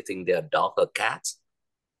 They think they are dog or cats.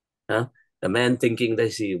 Huh? A man thinking they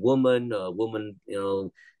see a woman, or a woman,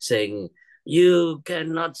 saying, you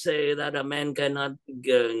cannot say that a man cannot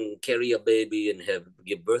carry a baby and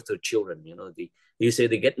give birth to children. You say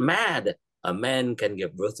they get mad. A man can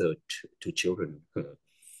give birth to children.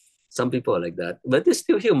 Some people are like that, but they're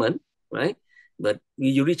still human, right? But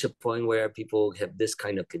you reach a point where people have this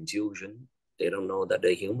kind of confusion. They don't know that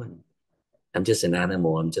they're human. I'm just an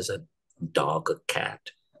animal. I'm just a dog, a cat.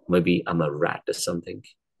 Maybe I'm a rat or something.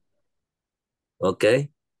 Okay?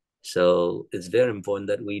 So it's very important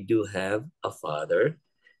that we do have a father.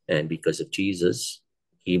 And because of Jesus,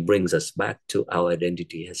 he brings us back to our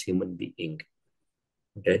identity as human being.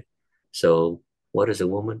 Okay? So what is a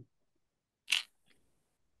woman?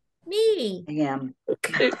 Me. I am.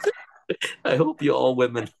 Okay. I hope you're all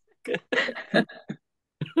women.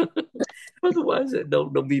 Otherwise,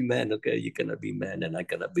 don't be man, okay? You cannot be man and I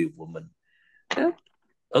cannot be woman. Yeah?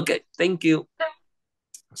 Okay, thank you.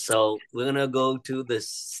 So we're going to go to the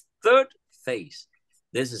third phase.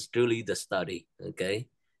 This is truly the study, okay?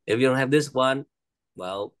 If you don't have this one,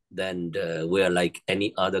 well, then we are like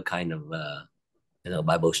any other kind of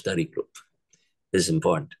Bible study group. This is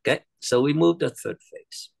important, okay? So we move to the third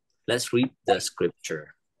phase. Let's read the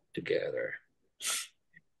scripture together.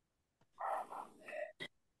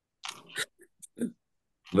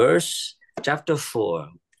 Chapter 4,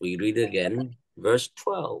 we read again, verse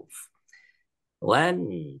 12.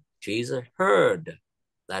 When Jesus heard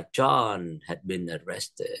that John had been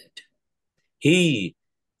arrested, he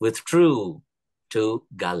withdrew to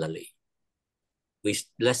Galilee.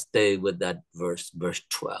 Let's stay with that verse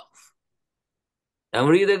 12. And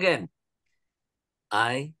read again.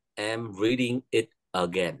 I am reading it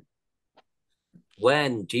again.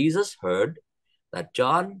 When Jesus heard that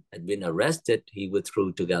John had been arrested, he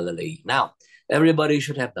withdrew to Galilee. Now, everybody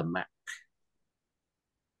should have the map.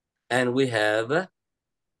 And we have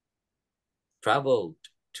traveled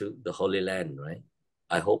to the Holy Land, right?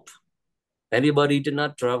 I hope. Anybody did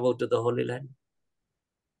not travel to the Holy Land?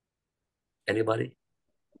 Anybody?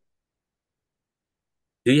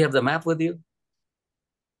 Do you have the map with you?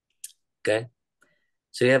 Okay.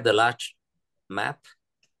 So you have the large map.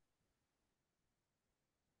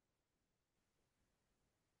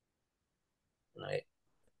 Right.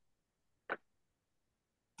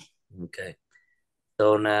 Okay.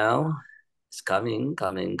 So now it's coming.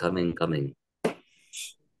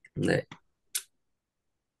 Right.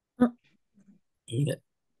 Yeah.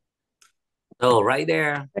 So right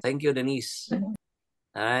there. Thank you, Denise. All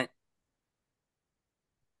right.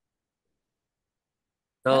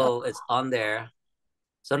 So it's on there.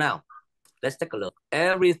 So now let's take a look.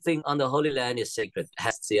 Everything on the Holy Land is sacred,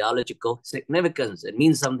 has theological significance. It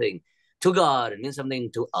means something to God. It means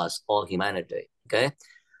something to us, all humanity. Okay.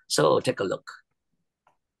 So take a look.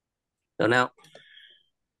 So now,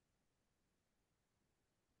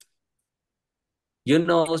 you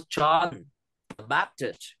know, John the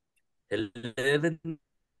Baptist, he lived in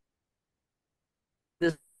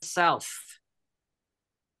the south.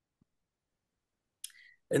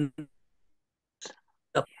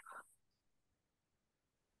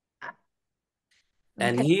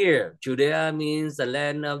 And here, Judea means the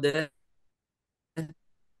land of the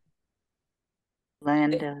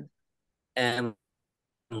land of. I'm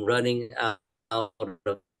running out of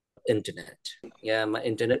internet. Yeah, my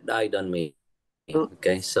internet died on me.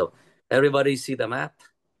 Okay, so everybody see the map?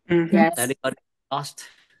 Yes. Anybody lost?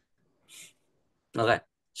 Okay,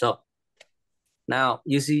 so now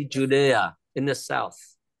you see Judea in the south.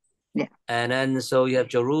 Yeah. And then so you have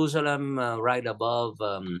Jerusalem right above.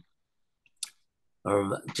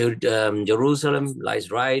 Jerusalem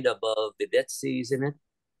lies right above the Dead Sea, isn't it?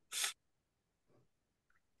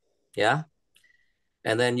 Yeah.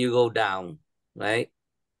 And then you go down, right?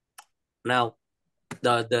 Now,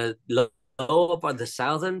 the lower part, the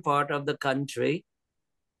southern part of the country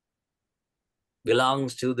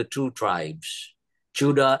belongs to the two tribes,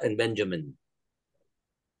 Judah and Benjamin.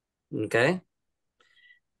 Okay?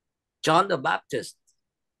 John the Baptist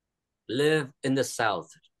lived in the south,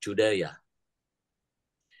 Judea.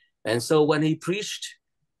 And so when he preached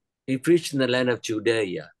in the land of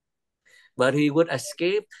Judea. But he would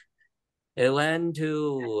escape. He went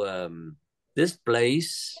to this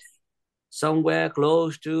place somewhere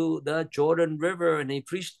close to the Jordan River, and he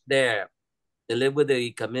preached there. He lived with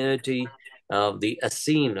the community of the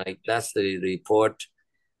Essene, like that's the report.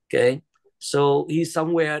 Okay, so he's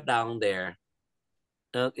somewhere down there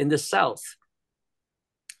in the south.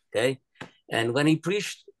 Okay, and when he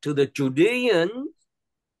preached to the Judeans,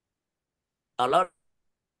 a lot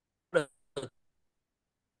of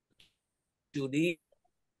Judeans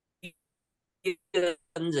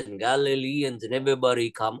and Galileans and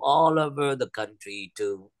everybody come all over the country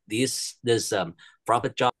to this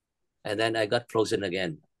prophet John. And then I got frozen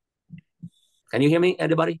again. Can you hear me,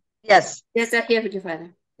 anybody? Yes. Yes, I hear you,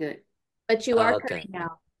 Father. Good. But you are Okay. cutting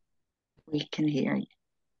out. We can hear you.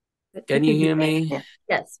 Can you hear me? Yeah.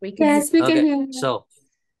 Yes, we can. Yes, we can Okay. hear you. So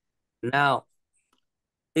now,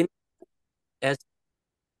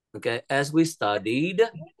 as we studied,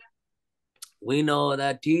 we know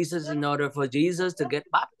that Jesus, in order for Jesus to get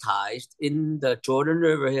baptized in the Jordan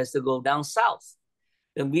River, he has to go down south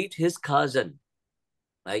to meet his cousin,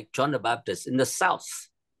 like John the Baptist in the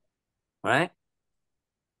south, right?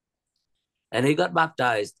 And he got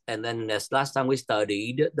baptized. And then as last time we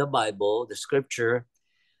studied the Bible, the scripture,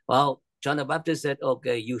 well, John the Baptist said,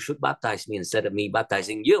 okay, you should baptize me instead of me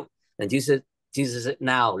baptizing you. And Jesus said,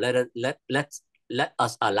 now let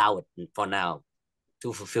us allow it for now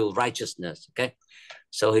to fulfill righteousness. Okay.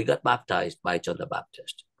 So he got baptized by John the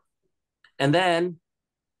Baptist. And then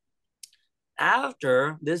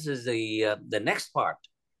after, this is the next part.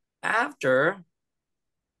 After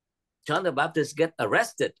John the Baptist get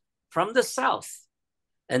arrested from the south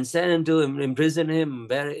and sent him to imprison him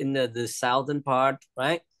very in the southern part,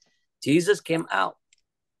 right? Jesus came out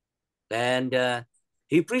and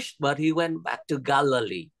he preached, but he went back to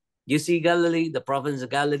Galilee. You see Galilee, the province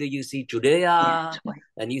of Galilee, you see Judea,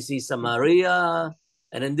 and you see Samaria,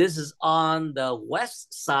 and then this is on the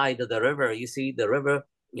west side of the river. You see the river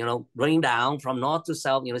running down from north to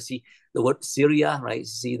south. See the word Syria, right?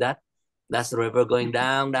 See that? That's the river going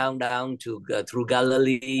down to through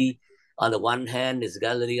Galilee. On the one hand is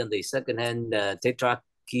Galilee, on the second hand,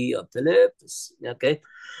 Tetrarchy of Phillips. Okay.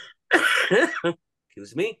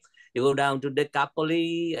 Excuse me. You go down to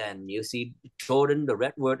Decapolis and you see Jordan, the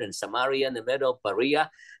red word, and Samaria in the middle of Perea.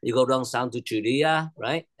 You go down south to Judea,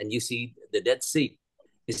 right? And you see the Dead Sea.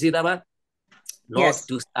 You see that one? North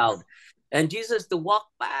to south. And Jesus to walk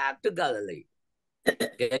back to Galilee.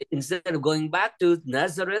 Okay. Instead of going back to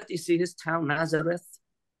Nazareth, you see his town, Nazareth,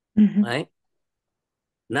 right?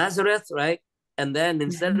 Nazareth, right? And then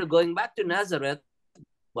instead of going back to Nazareth,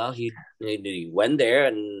 well, he went there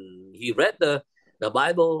and he read the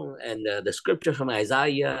Bible and the scripture from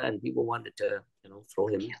Isaiah, and people wanted to, throw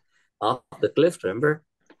him off the cliff, remember?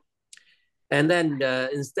 And then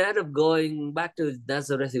instead of going back to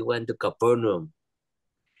Nazareth, he went to Capernaum.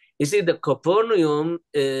 You see, the Capernaum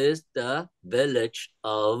is the village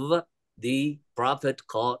of the prophet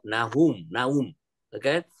called Nahum,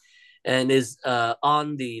 okay? And is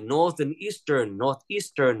on the northeastern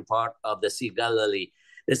part of the Sea of Galilee.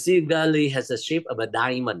 The Sea of Galilee has a shape of a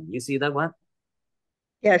diamond. You see that one?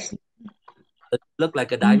 Yes. It look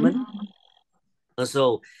like a diamond.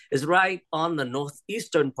 So it's right on the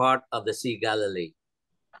northeastern part of the Sea of Galilee,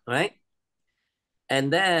 right?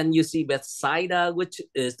 And then you see Bethsaida, which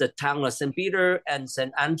is the town of St. Peter and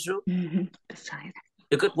St. Andrew. Bethsaida.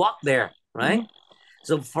 You could walk there, right?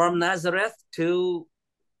 So from Nazareth to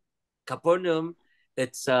Capernaum,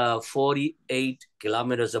 it's 48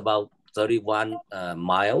 kilometers, about 31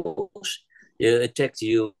 miles. It takes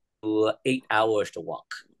you 8 hours to walk.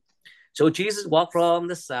 So Jesus walked from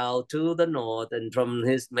the south to the north, and from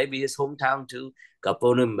his hometown to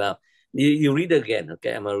Capernaum. You read it again,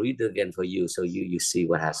 okay? I'm gonna read it again for you, so you see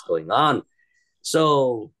what has going on.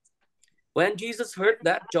 So when Jesus heard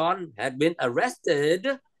that John had been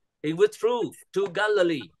arrested, he withdrew to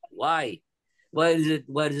Galilee. Why? What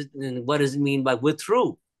does it mean by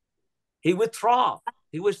withdrew? He withdraw.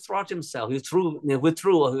 He withdraws himself. He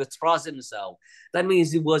withdraws himself. That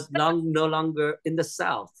means he was no longer in the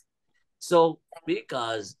south. So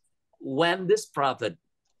because when this prophet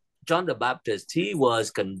John the Baptist, he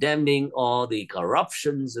was condemning all the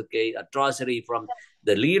corruptions, atrocity from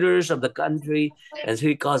the leaders of the country, and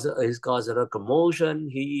he caused a commotion.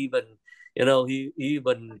 He even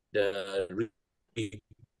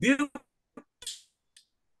rebuked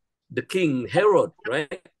the king Herod,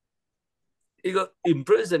 right? He got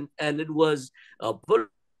imprisoned, and it was a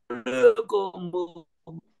political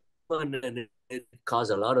movement, and it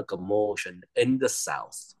caused a lot of commotion in the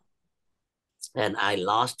south. And I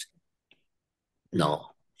lost.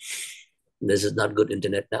 No, this is not good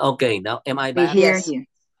internet. Okay, now am I back? We hear you.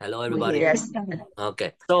 Hello, everybody. Yes.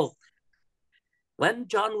 Okay, so when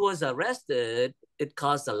John was arrested, it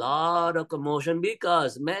caused a lot of commotion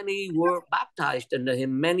because many were baptized under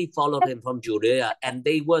him. Many followed him from Judea, and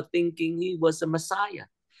they were thinking he was a Messiah.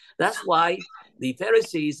 That's why the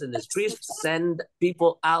Pharisees and the priests sent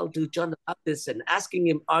people out to John the Baptist and asking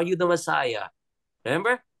him, "Are you the Messiah?"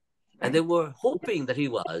 Remember? And they were hoping that he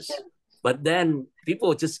was. But then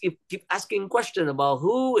people just keep asking questions about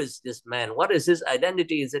who is this man? What is his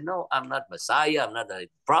identity? He said, "No, I'm not Messiah. I'm not a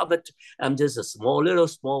prophet. I'm just a small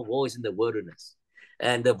voice in the wilderness."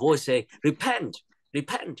 And the voice say, "Repent,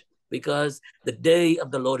 repent, because the day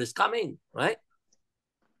of the Lord is coming," right?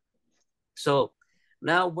 So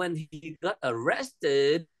now when he got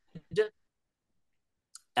arrested,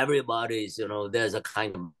 everybody's, there's a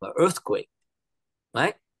kind of earthquake,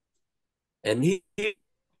 right? And he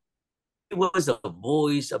was a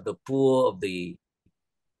voice of the poor, of the...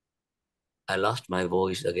 I lost my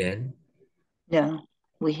voice again. No,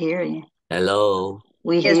 we hear you. Hello.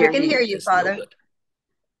 We can hear you, Father. No,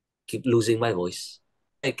 keep losing my voice.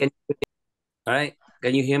 Hey, all right.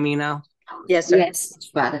 Can you hear me now? Yes, sir. Yes,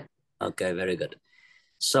 Father. Okay, very good.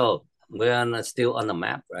 So we're still on the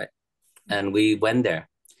map, right? And we went there.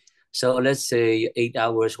 So let's say 8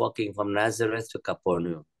 hours walking from Nazareth to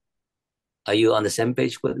Capernaum. Are you on the same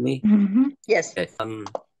page with me? Yes. Okay.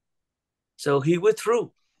 So he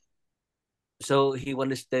withdrew. So he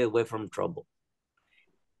wanted to stay away from trouble.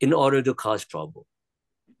 In order to cause trouble.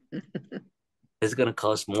 It's going to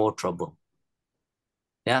cause more trouble.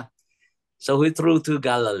 Yeah. So he withdrew to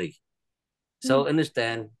Galilee. So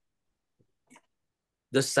understand,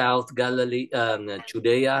 the South Galilee,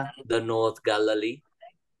 Judea, the North Galilee.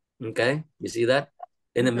 Okay, you see that?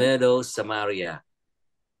 In the middle, Samaria.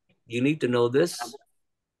 You need to know this.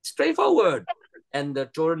 Straightforward. And the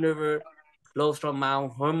Jordan River flows from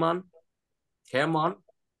Mount Hermon.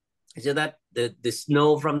 You see that? The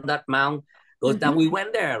snow from that mount goes down. We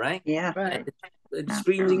went there, right? Yeah. Right. It's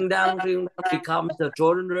streaming down, becomes the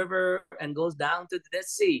Jordan River and goes down to the Dead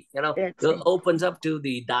Sea. It opens up to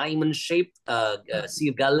the diamond-shaped Sea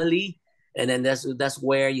of Galilee, and then that's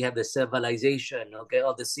where you have the civilization, okay,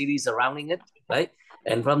 of the cities surrounding it, right?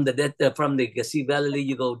 And from the Sea of Galilee,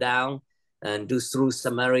 you go down and do through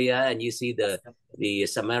Samaria, and you see the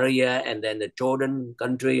Samaria and then the Jordan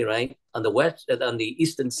country, right, on the west, on the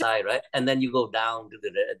eastern side, right, and then you go down to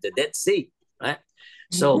the Dead Sea, right.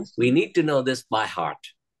 So we need to know this by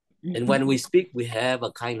heart. And when we speak, we have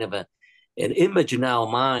a kind of an image in our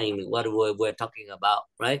mind, what we're talking about,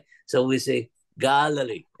 right? So we say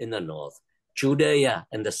Galilee in the north, Judea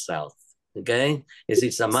in the south, okay? You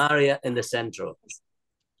see Samaria in the central.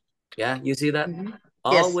 Yeah, you see that?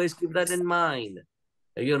 Always keep that in mind.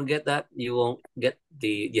 If you don't get that, you won't get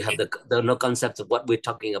you have the no concept of what we're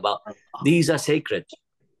talking about. These are sacred.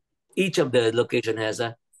 Each of the location has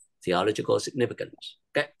a theological significance.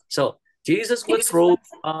 Okay, so Jesus was thrown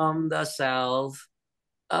from the south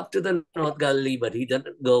up to the North Galilee, but he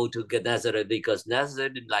didn't go to Nazareth because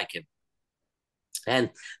Nazareth didn't like him. And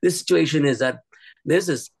this situation is that this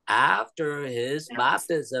is after his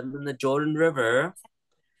baptism in the Jordan River,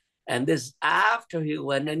 and this after he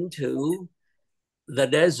went into the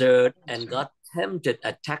desert and got tempted,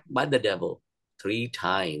 attacked by the devil 3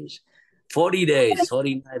 times. 40 days,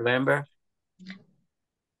 40 nights, remember?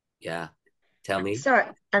 Yeah. Tell me. Sorry.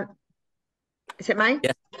 Is it mine?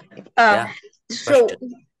 Yeah. Yeah. So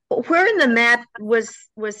where in the map was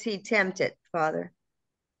he tempted, Father?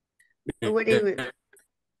 What do you...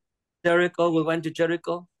 Jericho. We went to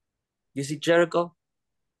Jericho. You see Jericho?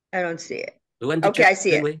 I don't see it. We went to okay, Jericho, I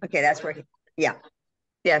see it. Okay, that's where yeah.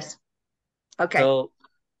 Yes. Okay. So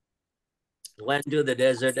went to the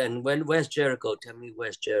desert, and where's Jericho? Tell me,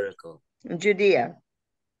 where's Jericho? Judea.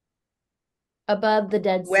 Above the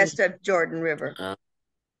Dead Sea. West of Jordan River.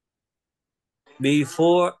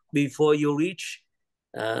 Before you reach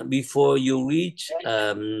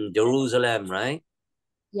Jerusalem, right?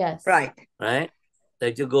 Yes. Right. Right?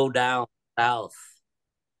 That you go down south.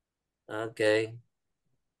 Okay.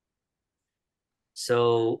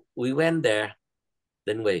 So we went there,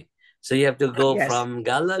 didn't we? So you have to go from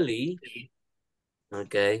Galilee,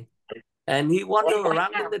 okay? And he wandered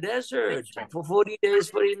around in the desert for 40 days,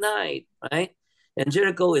 40 nights, right? And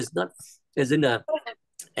Jericho is in the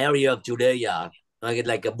area of Judea,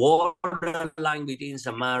 like a borderline between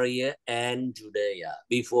Samaria and Judea.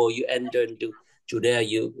 Before you enter into Judea,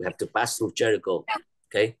 you have to pass through Jericho,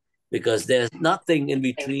 okay? Because there's nothing in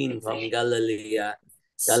between from Galilee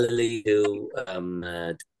to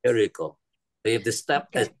Jericho. So you have to stop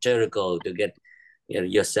at Jericho to get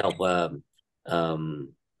yourself or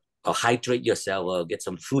hydrate yourself or get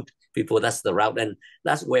some food. That's the route, and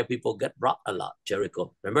that's where people get brought a lot.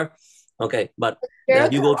 Jericho, remember? Okay, but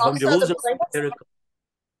you go from Jerusalem to Jericho.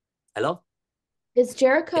 Hello? Is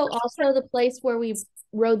Jericho also the place where we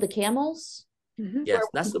rode the camels? Yes,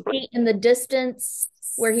 that's the place. In the distance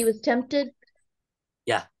where he was tempted?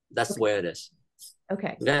 Yeah, that's where it is.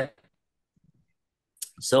 Okay.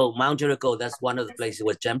 So Mount Jericho, that's one of the places he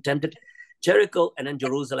was tempted. Jericho and then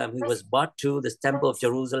Jerusalem. He was brought to this temple of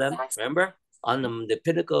Jerusalem, remember? On the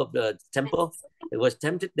pinnacle of the temple. He was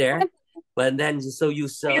tempted there. But then, so you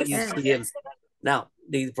see him. Now,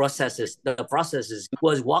 the process is, he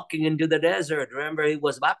was walking into the desert. Remember, he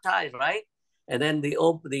was baptized, right? And then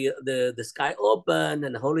the sky opened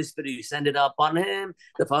and the Holy Spirit descended upon him.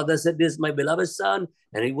 The Father said, "This is my beloved Son."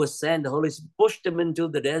 And he was sent. The Holy Spirit pushed him into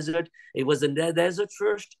the desert. He was in the desert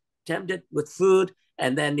first, tempted with food.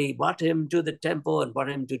 And then he brought him to the temple and brought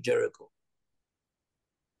him to Jericho.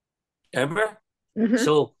 Remember?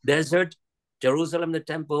 So desert, Jerusalem, the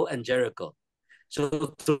temple, and Jericho.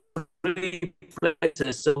 So 3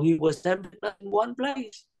 places. So he was tempted in one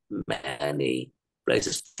place. Many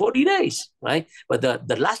places. 40 days, right? But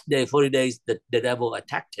the last day, 40 days, the devil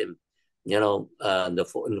attacked him. The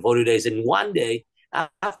 40 days. In one day,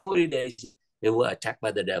 after 40 days, they were attacked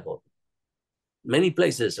by the devil. Many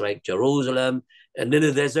places, right? Jerusalem, and then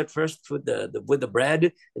the desert first with the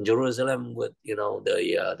bread, in Jerusalem with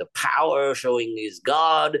the power showing is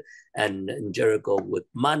God, and in Jericho with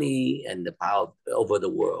money and the power over the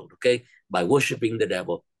world, okay, by worshiping the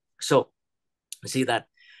devil. So see that.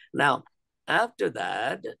 Now after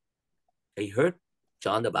that, he heard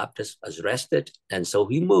John the Baptist was arrested, and so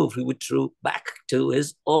he withdrew back to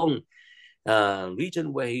his own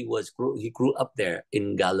region where he grew up there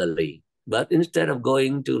in Galilee. But instead of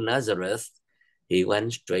going to Nazareth, he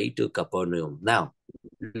went straight to Capernaum. Now,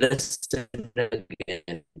 listen again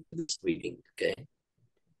to this reading, okay?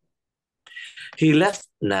 He left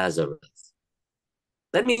Nazareth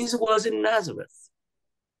That means he was in Nazareth,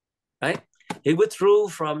 right? He withdrew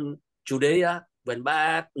from Judea, went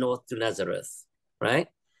back north to Nazareth, right?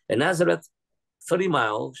 And Nazareth, 30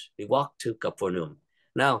 miles, he walked to Capernaum.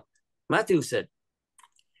 Now, Matthew said,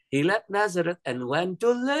 he left Nazareth and went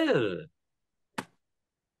to live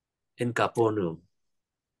in Capernaum.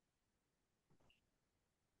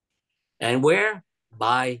 And where?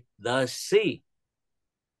 By the sea.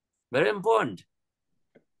 Very important.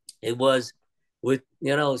 It was with,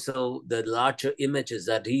 so the larger image is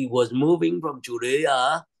that he was moving from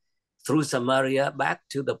Judea through Samaria back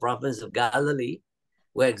to the province of Galilee,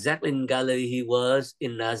 where exactly in Galilee he was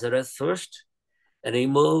in Nazareth first, and he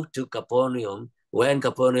moved to Capernaum, where in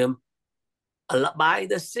Capernaum, by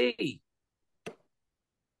the sea.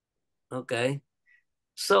 Okay,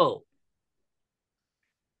 so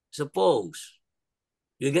suppose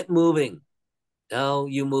you get moving. Now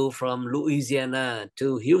you move from Louisiana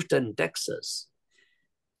to Houston, Texas.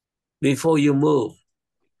 Before you move,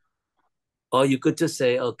 or you could just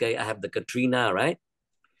say, okay, I have the Katrina, right?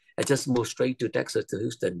 I just move straight to Texas, to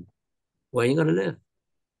Houston. Where are you going to live?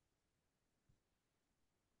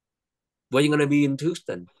 Where are you going to be in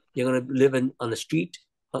Houston? You're going to live on the street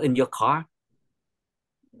or in your car?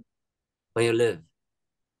 Where you live?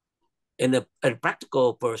 And a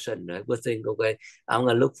practical person, right, would think, okay, I'm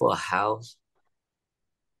going to look for a house.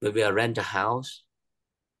 Maybe I rent a house.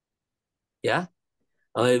 Yeah?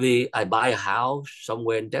 Or maybe I buy a house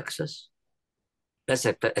somewhere in Texas. That's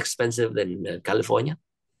expensive than California.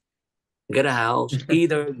 Get a house.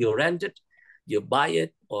 Either you rent it, you buy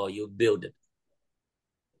it, or you build it.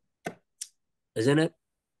 Isn't it?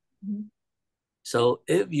 Mm-hmm. So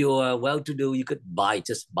if you are well-to-do, you could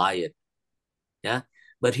just buy it. Yeah.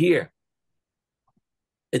 But here,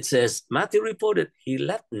 it says, Matthew reported he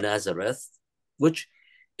left Nazareth, which,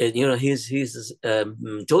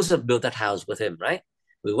 Joseph built that house with him, right?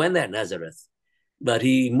 We went there, Nazareth. But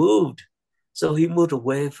he moved. So he moved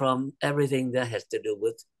away from everything that has to do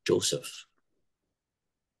with Joseph.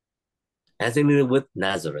 Has to do with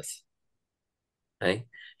Nazareth. Right?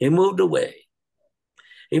 He moved away.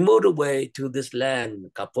 He moved away to this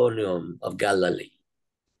land, Capernaum of Galilee,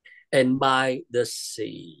 and by the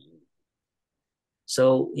sea.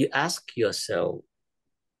 So you ask yourself,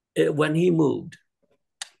 when he moved,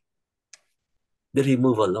 did he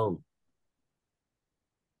move alone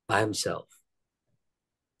by himself?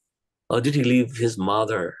 Or did he leave his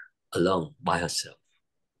mother alone by herself?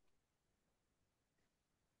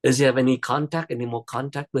 Does he have any more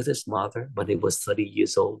contact with his mother when he was 30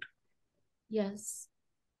 years old? Yes.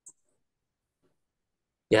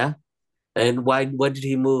 Yeah? And why did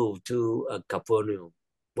he move to Capernaum?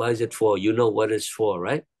 What is it for? You know what it's for,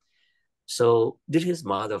 right? So did his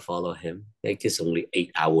mother follow him? Like it's only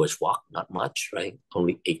 8 hours walk, not much, right?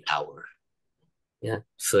 Only 8 hours. Yeah,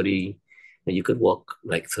 30, and you could walk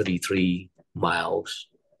like 33 miles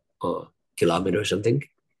or kilometers, something.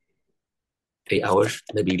 8 hours,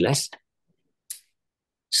 maybe less.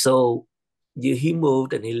 So he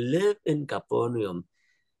moved and he lived in Capernaum.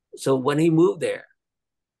 So when he moved there,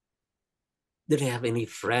 did he have any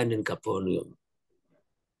friend in Capernaum?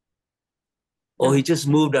 Or he just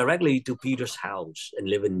moved directly to Peter's house and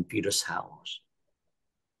live in Peter's house?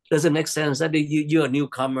 Does it make sense that you're a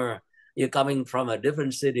newcomer, you're coming from a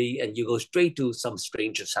different city and you go straight to some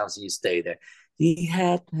stranger's house and you stay there? He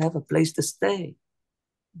had to have a place to stay.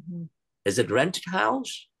 Mm-hmm. Is it rented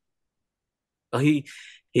house? Or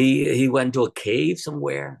he went to a cave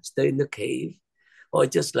somewhere, stay in the cave? Or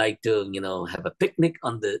just like to, have a picnic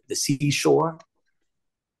on the seashore?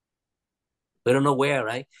 We don't know where,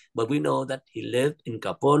 right? But we know that he lived in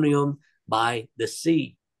Capernaum by the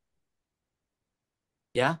sea.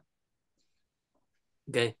 Yeah?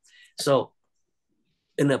 Okay. So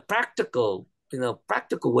in a practical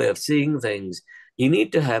way of seeing things, you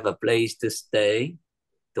need to have a place to stay,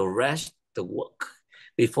 to rest, to work.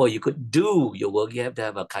 Before you could do your work, you have to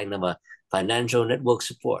have a kind of a financial network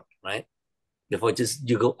support, right? Before just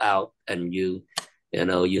you go out and you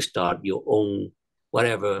start your own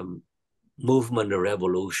whatever movement or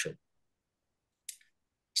revolution.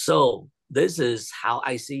 So this is how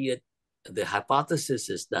I see it. The hypothesis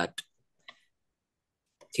is that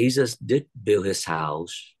Jesus did build his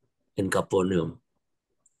house in Capernaum.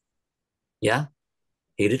 Yeah,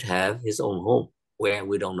 he did have his own home where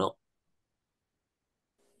we don't know.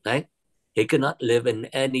 Right? He could not live in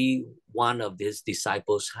any one of his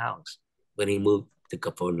disciples' house when he moved to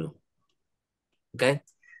Capernaum. Okay,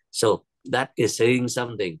 so that is saying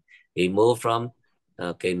something. He moved from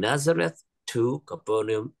Nazareth to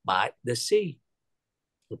Capernaum by the sea.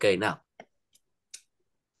 Okay, now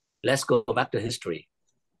let's go back to history.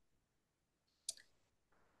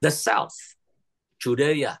 The south,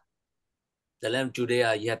 Judea, the land of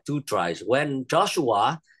Judea, you have 2 tribes. When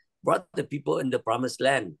Joshua brought the people in the promised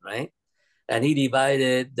land, right? And he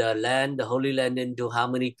divided the land, the Holy Land, into how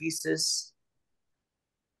many pieces?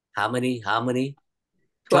 How many?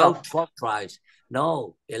 12 tribes.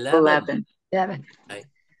 No, 11. 11. Right?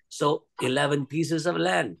 So 11 pieces of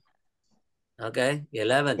land. Okay,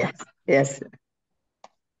 11. Yes.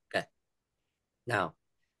 Okay. Now,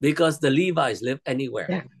 because the Levites live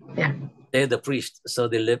anywhere. Yeah. They're the priests, so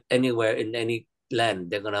they live anywhere in any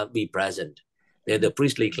land. They're gonna be present. They're the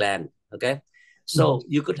priestly clan. Okay, so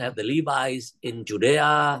you could have the Levites in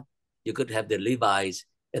Judea. You could have the Levites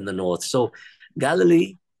in the north. So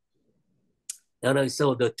Galilee.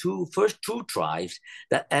 So the first two tribes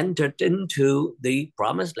that entered into the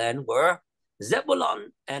promised land were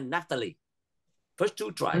Zebulun and Naphtali. First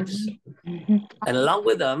 2 tribes. And along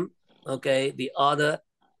with them, okay, the other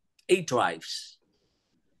 8 tribes.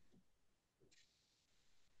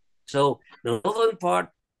 So the northern part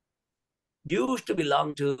used to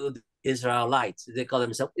belong to the Israelites. They call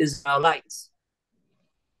themselves Israelites.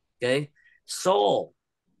 Okay. Saul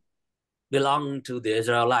belonged to the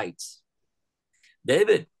Israelites.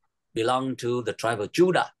 David belonged to the tribe of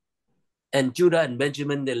Judah. And Judah and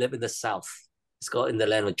Benjamin, they live in the south. It's called in the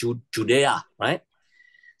land of Judea, right?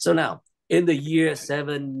 So now, in the year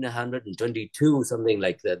 722, something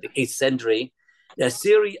like that, the 8th century, the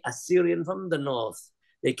Assyrian from the north,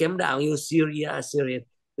 they came down, Assyrian,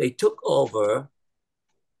 they took over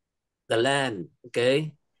the land,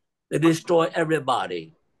 okay? They destroyed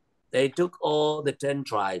everybody. They took all the 10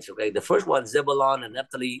 tribes, okay? The first one, Zebulun and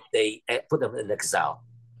Naphtali, they put them in exile,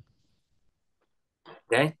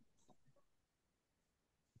 okay?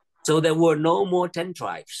 So there were no more 10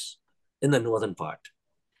 tribes in the northern part.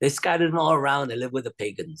 They scattered all around. They lived with the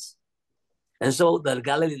pagans. And so the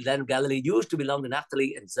land of Galilee used to belong to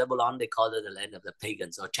Naphtali and Zebulun. They called it the land of the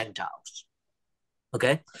pagans or Gentiles.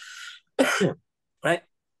 Okay? Right?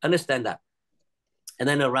 Understand that. And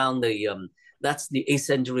then around that's the 8th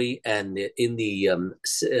century, and in the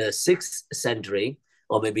 6th century,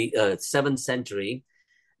 or maybe 7th century,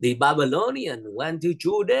 the Babylonian went to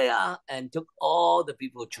Judea and took all the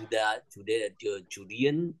people of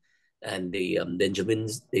Judean, and the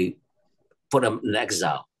Benjamins, they put them in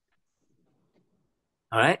exile.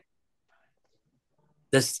 All right?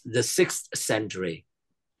 This the 6th century.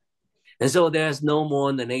 And so there's no more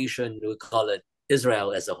in the nation, we call it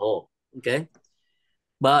Israel as a whole. Okay?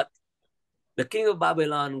 But the king of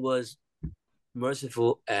Babylon was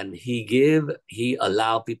merciful, and he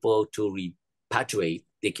allowed people to repatriate.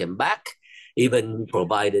 They came back, even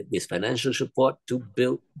provided this financial support to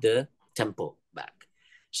build the temple back.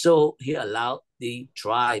 So he allowed the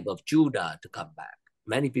tribe of Judah to come back.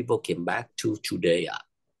 Many people came back to Judea.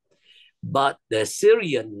 But the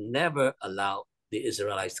Assyrian never allowed the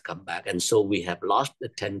Israelites to come back. And so we have lost the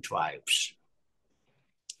 10 tribes.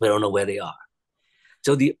 We don't know where they are.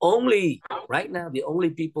 So right now, the only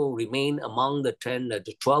people remain among the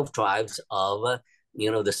 12 tribes of,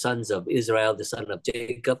 the sons of Israel, the son of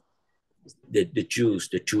Jacob, the Jews,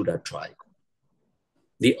 the Judah tribe.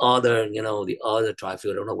 The other tribes,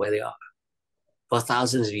 we don't know where they are. For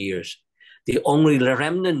thousands of years, the only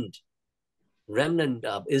remnant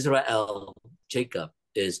of Israel, Jacob,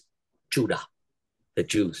 is Judah, the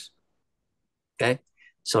Jews. Okay?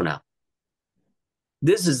 So now,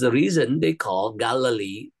 this is the reason they call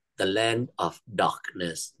Galilee the land of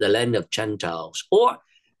darkness, the land of Gentiles. Or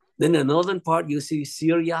in the northern part, you see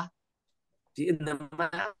Syria in the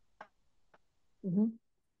map.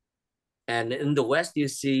 And in the west, you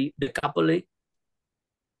see the Decapolis,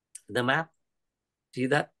 the map. See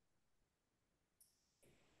that?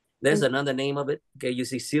 There's another name of it. Okay, you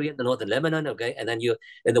see Syria in the north, and Lebanon. Okay, and then you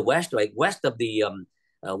in the west, like west of the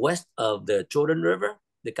Jordan River,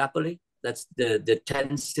 the Decapolis. That's the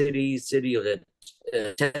 10 city of the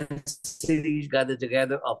 10 cities gathered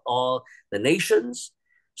together of all the nations.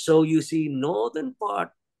 So you see northern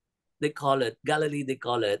part, they call it Galilee. They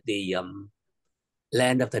call it the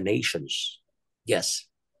land of the nations. Yes,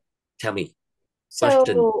 tell me.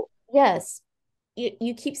 Question. So yes,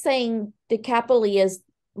 you keep saying Decapolis is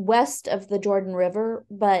west of the Jordan River,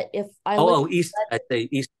 but if I look east, I say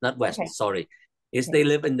east, not west. Okay. Sorry, they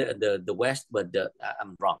live in the west, but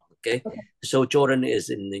I'm wrong. Okay? So Jordan is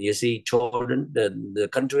you see Jordan, the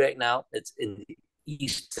country right now, it's in the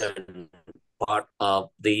eastern part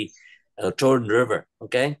of the Jordan River.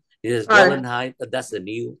 Okay, it is Golan Heights, but that's the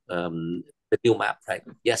new map, right?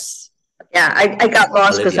 Yes. Yeah, I got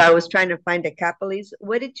lost because I was trying to find Decapolis.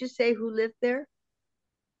 What did you say? Who lived there?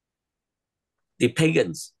 The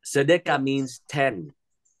pagans. Sedeka means 10.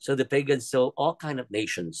 So the pagans saw all kind of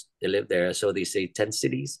nations. They live there. So they say 10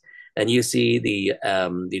 cities. And you see the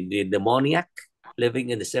demoniac living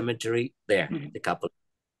in the cemetery there, the couple.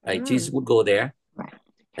 Right? Jesus would go there. Right.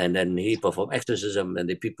 And then he performed exorcism, and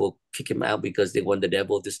the people kick him out because they want the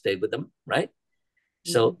devil to stay with them, right?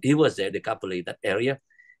 So he was there, the couple, that area.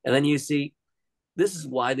 And then you see, this is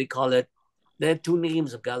why they call it, there are two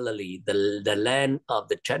names of Galilee, the land of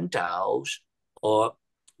the Gentiles, or,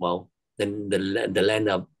 well, then the land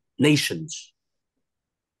of nations.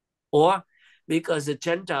 Or because the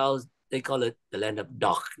Gentiles, they call it the land of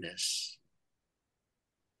darkness.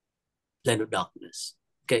 Land of darkness.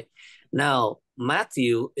 Okay. Now,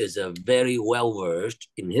 Matthew is a very well-versed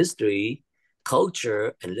in history,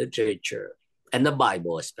 culture, and literature, and the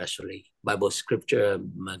Bible especially, Bible scripture,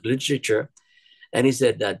 literature. And he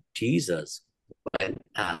said that Jesus went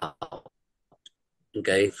out,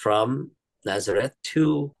 okay, from Nazareth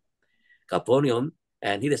to Capernaum,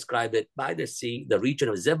 and he described it by the sea, the region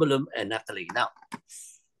of Zebulun and Naphtali. Now,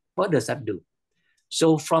 what does that do?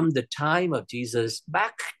 So from the time of Jesus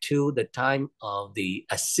back to the time of the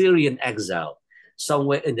Assyrian exile,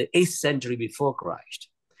 somewhere in the 8th century before Christ,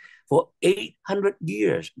 for 800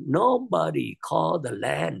 years, nobody called the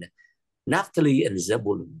land Naphtali and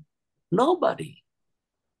Zebulun. Nobody.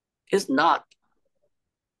 It's not.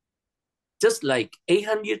 Just like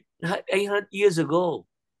 800 years ago,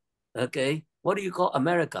 okay, what do you call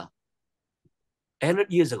America?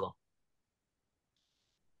 800 years ago.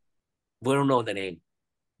 We don't know the name.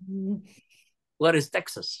 What is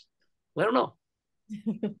Texas? We don't know.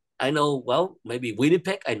 I know, well, maybe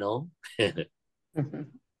Winnipeg, I know.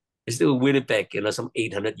 It's still Winnipeg, some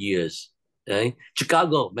 800 years. Right?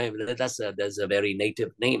 Chicago, maybe that's a very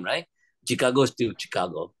native name, right? Chicago is still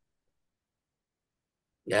Chicago.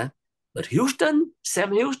 Yeah. But Houston,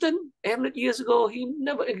 Sam Houston, 800 years ago, he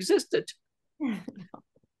never existed.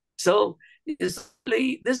 So this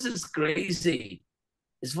is crazy.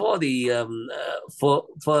 It's for the for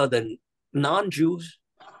the non-Jews.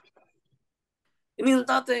 It means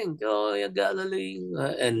nothing. Oh, yeah, Galilee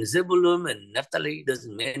and Zebulun and Naphtali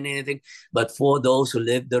doesn't mean anything. But for those who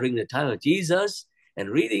lived during the time of Jesus and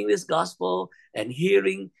reading this gospel and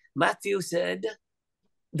hearing, Matthew said,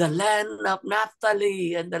 the land of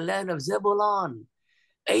Naphtali and the land of Zebulun,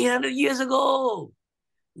 800 years ago.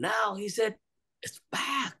 Now he said, it's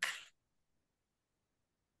back.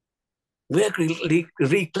 We're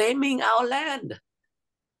reclaiming our land.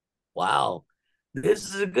 Wow.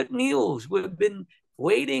 This is good news. We've been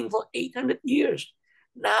waiting for 800 years.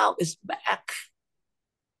 Now it's back.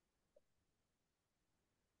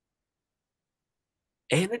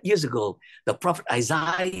 800 years ago, the prophet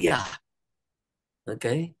Isaiah,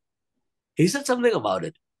 okay, he said something about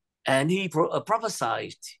it. And he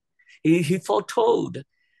prophesied, he foretold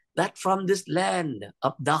that from this land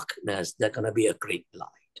of darkness, there's going to be a great light.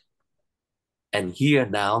 And here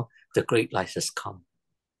now, the great light has come.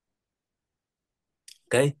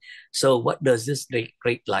 Okay, so what does this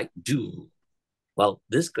great light do? Well,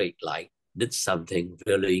 this great light did something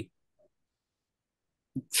really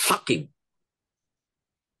shocking.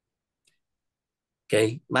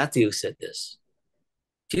 Okay, Matthew said this.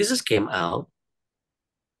 Jesus came out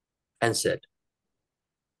and said,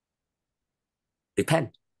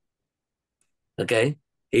 repent. Okay,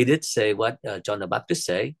 he did say what John the Baptist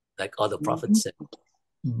say, like all the prophets said,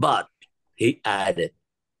 but he added,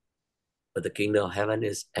 but the kingdom of heaven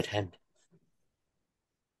is at hand.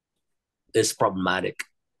 It's problematic.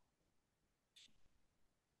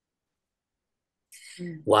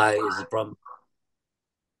 Why is it problem?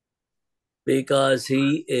 Because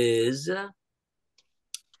he is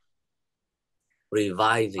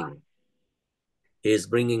reviving. He is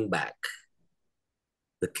bringing back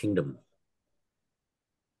the kingdom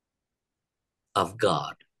of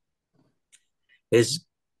God. He's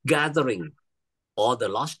gathering all the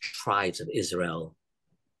lost tribes of Israel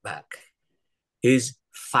back. He's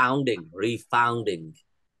refounding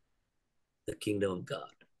the kingdom of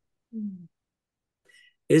God.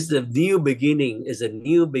 Is the new beginning, is a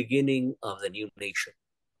new beginning of the new nation.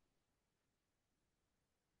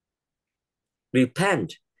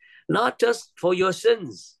 Repent, not just for your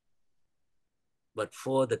sins, but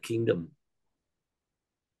for the kingdom.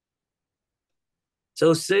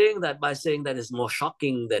 So by saying that is more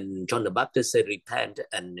shocking than John the Baptist said, repent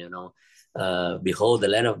and, behold the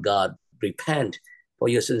Lamb of God, repent for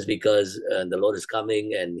your sins because the Lord is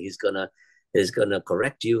coming and he's gonna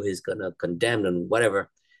correct you, he's gonna condemn and whatever.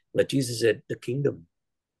 But Jesus said, the kingdom.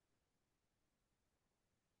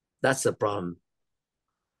 That's the problem.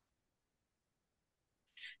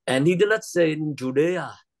 And he did not say in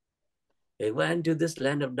Judea. He went to this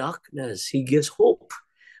land of darkness. He gives hope.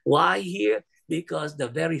 Why here? Because the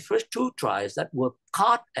very first two tribes that were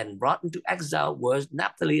caught and brought into exile was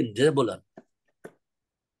Naphtali and Zebulun.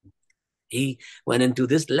 He went into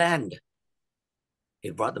this land.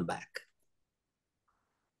 He brought them back.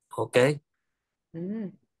 Okay?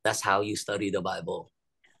 That's how you study the Bible.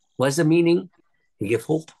 What's the meaning? He gave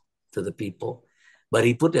hope to the people, but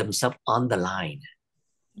he put himself on the line,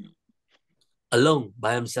 alone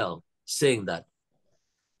by himself, saying that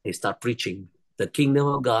he started preaching, the kingdom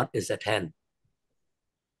of God is at hand.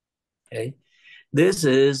 Okay? This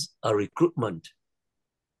is a recruitment.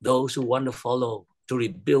 Those who want to follow to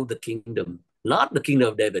rebuild the kingdom, not the kingdom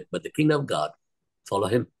of David, but the kingdom of God, follow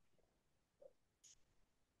him.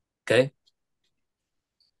 Okay?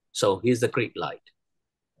 So he's the great light.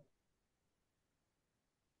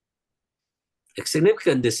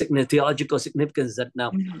 The theological significance that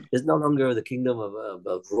now is no longer the kingdom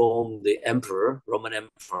of Rome, the emperor, Roman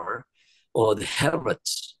emperor, or the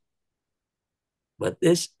Herods, but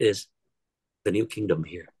this is the new kingdom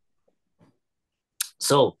here.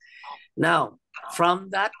 So now,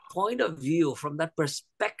 from that point of view, from that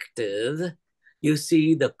perspective, you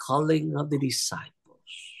see the calling of the disciples.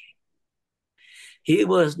 He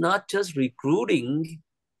was not just recruiting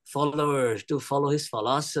followers to follow his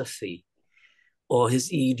philosophy or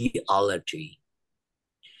his ideology.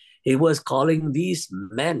 He was calling these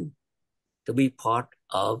men to be part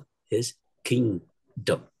of his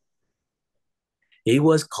kingdom. He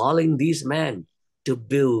was calling these men to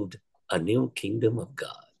build a new kingdom of God.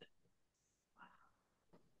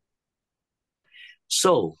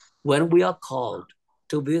 So when we are called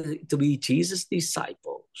to be Jesus'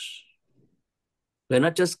 disciples, we're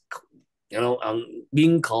not just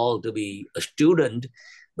being called to be a student,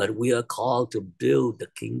 but we are called to build the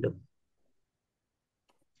kingdom.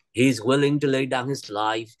 He's willing to lay down his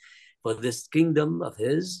life for this kingdom of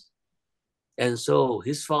his. And so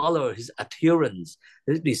his followers, his adherents,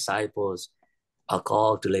 his disciples are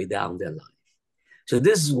called to lay down their life. So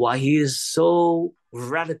this is why he is so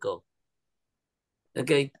radical.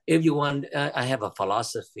 Okay, if you want, I have a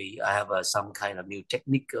philosophy, I have some kind of new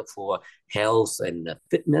technique for health and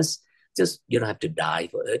fitness. Just, you don't have to die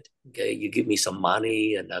for it. Okay, you give me some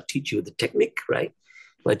money and I'll teach you the technique, right?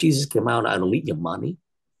 But Jesus came out, I don't need your money.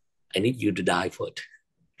 I need you to die for it.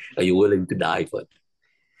 Are you willing to die for it?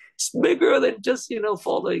 It's bigger than just,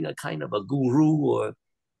 following a kind of a guru or,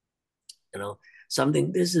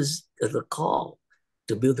 something. This is the call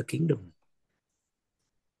to build the kingdom.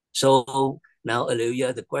 So now,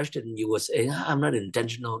 Olivia, the question you were saying, I'm not an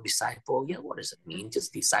intentional disciple. Yeah, what does it mean?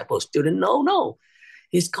 Just disciple, student? No.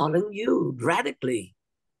 He's calling you radically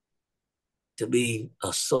to be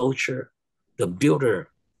a soldier, the builder,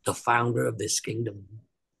 the founder of this kingdom.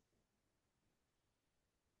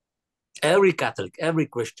 Every Catholic, every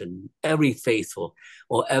Christian, every faithful,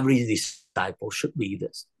 or every disciple should be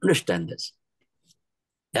this. Understand this.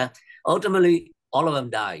 Yeah. Ultimately, all of them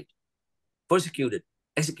died, persecuted,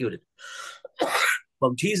 executed.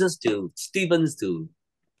 From Jesus to Stephen to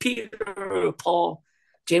Peter, Paul,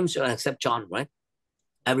 James, except John, right?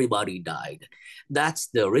 Everybody died. That's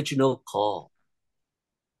the original call.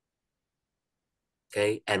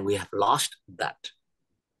 Okay, and we have lost that.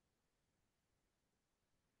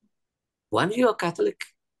 When you're Catholic,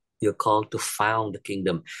 you're called to found the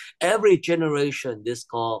kingdom. Every generation, this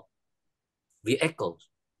call re-echoes.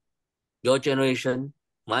 Your generation,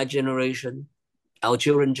 my generation, our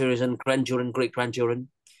children's generation, grandchildren, great-grandchildren,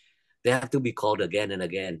 they have to be called again and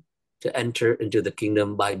again to enter into the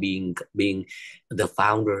kingdom by being the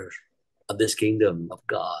founder of this kingdom of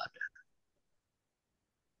God.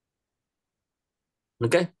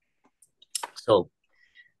 Okay? So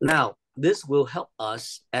now this will help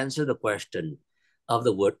us answer the question of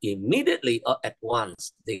the word immediately or at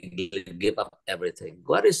once. They give up everything.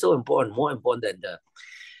 What is so important, more important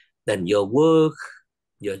than your work,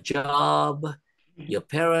 your job, your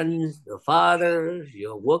parents, your father,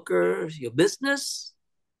 your workers, your business?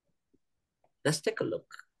 Let's take a look.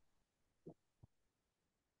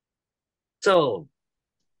 So,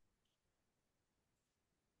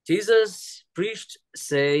 Jesus preached,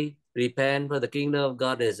 say, repent, for the kingdom of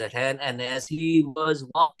God is at hand. And as he was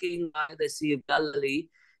walking by the Sea of Galilee,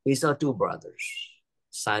 he saw two brothers,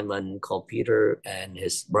 Simon called Peter and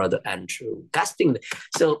his brother Andrew, casting.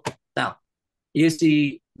 So now you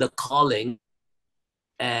see the calling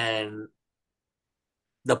and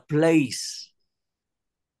the place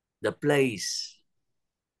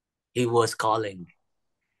he was calling.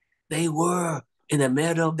 They were in the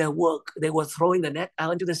middle of their work. They were throwing the net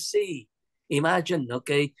out into the sea. Imagine,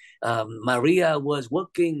 okay, Maria was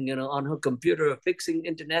working, on her computer, fixing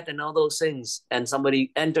internet and all those things, and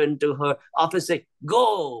somebody entered into her office, say,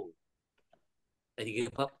 "Go," and you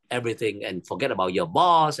give up everything and forget about your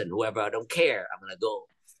boss and whoever. I don't care. I'm gonna go.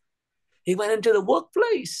 He went into the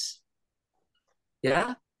workplace.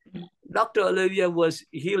 Yeah. Dr. Olivia was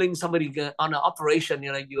healing somebody on an operation.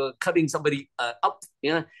 You're cutting somebody up.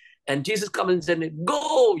 And Jesus comes and said,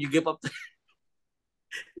 "Go." You give up.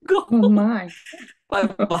 Go. Oh my.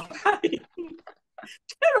 Bye-bye.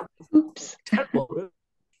 Terrible. Oops. Terrible.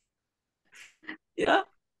 Yeah.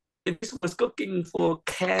 Jesus was cooking for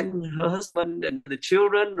Ken, her husband, and the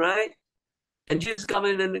children, right? And Jesus come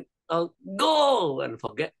in and go and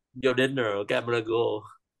forget your dinner. Okay, I'm gonna go.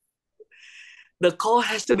 The call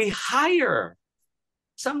has to be higher,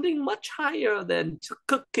 something much higher than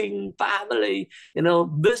cooking, family,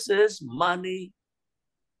 business, money.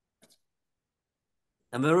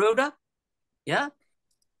 Am I rolled up? Yeah.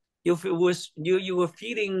 You were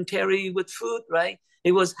feeding Terry with food, right?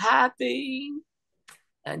 He was happy.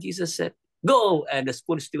 And Jesus said, "Go." And the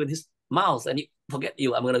spoon is still in his mouth. And forget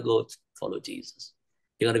you, I'm going to go follow Jesus.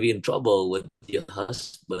 You're going to be in trouble with your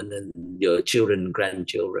husband and your children,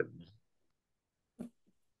 grandchildren.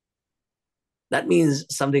 That means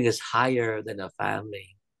something is higher than a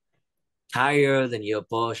family, higher than your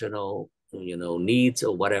personal, needs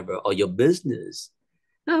or whatever, or your business.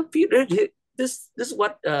 Now, Peter, this is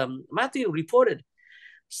what Matthew reported.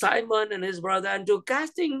 Simon and his brother Andrew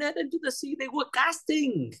casting net into the sea. They were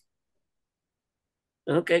casting.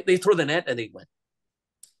 Okay, they threw the net and they went.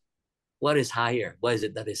 What is higher? What is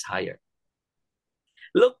it that is higher?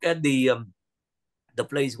 Look at the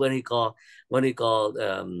place when he called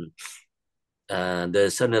the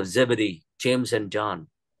son of Zebedee, James and John.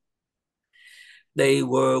 They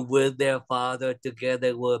were with their father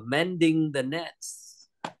together, were mending the nets.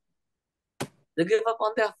 They gave up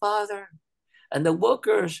on their father and the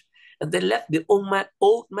workers, and they left the old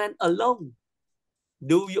man alone.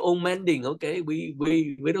 Do your own mending, okay? We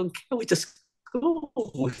don't care. We just go.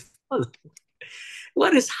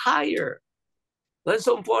 What is higher? What's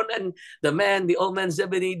so important? And the old man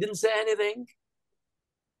Zebedee, didn't say anything.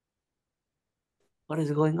 What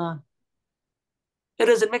is going on? It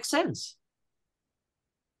doesn't make sense.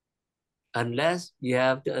 Unless you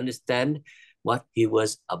have to understand what he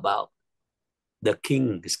was about. The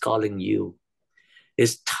king is calling you.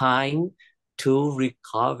 It's time to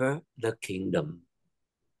recover the kingdom.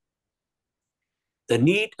 The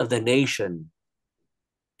need of the nation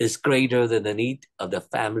is greater than the need of the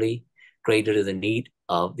family, greater than the need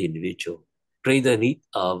of the individual, greater than the need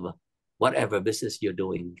of whatever business you're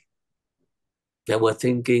doing. They were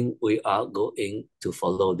thinking, we are going to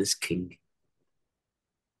follow this king.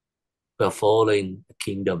 We're following the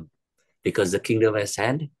kingdom because the kingdom has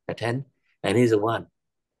hand at hand, and he's the one.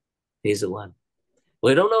 He's the one.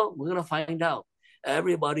 We don't know. We're going to find out.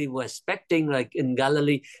 Everybody was expecting, like in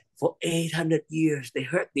Galilee, for 800 years. They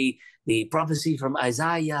heard the prophecy from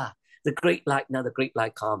Isaiah, the great light. Now the great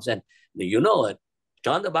light comes. And you know it.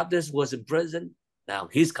 John the Baptist was in prison. Now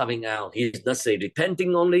he's coming out. He's not saying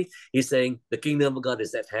repenting only. He's saying the kingdom of God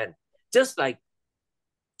is at hand. Just like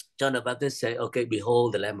John the Baptist said, okay,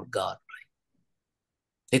 behold the Lamb of God.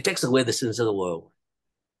 Right? It takes away the sins of the world.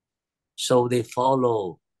 So they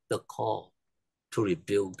follow the call to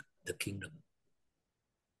rebuild the kingdom.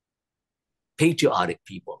 Patriotic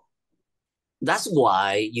people. That's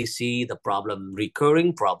why you see the problem,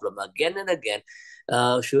 recurring problem again and again.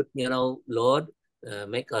 Should, Lord,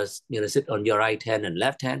 make us, sit on your right hand and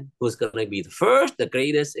left hand. Who's going to be the first, the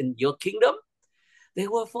greatest in your kingdom? They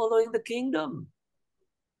were following the kingdom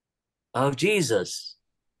of Jesus.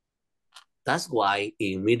 That's why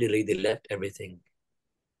immediately they left everything.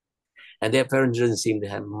 And their parents didn't seem to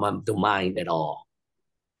have to mind at all.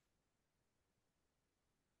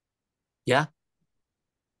 Yeah.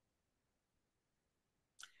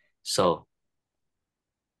 So,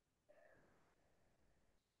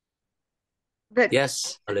 But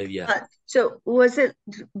yes, Olivia. so was it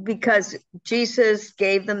because Jesus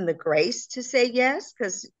gave them the grace to say yes?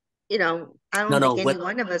 Because, I don't think any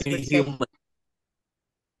one of us would say.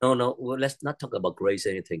 No, well, let's not talk about grace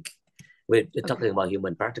or anything. We're talking about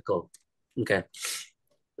human practical. Okay.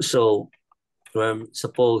 So,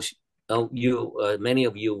 suppose many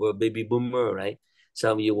of you were baby boomer, right?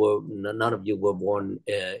 Some of you were, none of you were born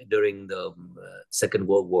during the Second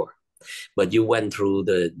World War, but you went through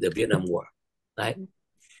the Vietnam War, right?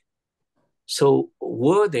 So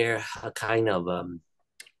were there a kind of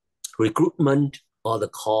recruitment or the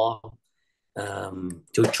call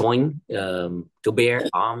to join, to bear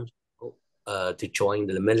arms, to join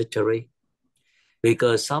the military?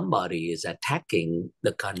 because somebody is attacking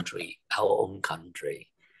the country, our own country.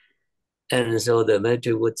 And so the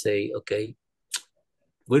military would say, okay,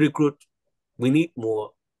 we recruit, we need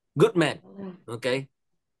more good men, okay?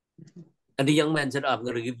 And the young man said, I'm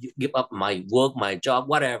going to give up my work, my job,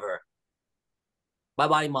 whatever.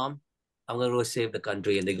 Bye-bye, mom. I'm going to go save the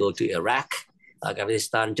country. And they go to Iraq,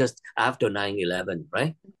 Afghanistan, just after 9/11,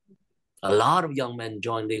 right? A lot of young men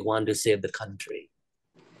joined. They want to save the country.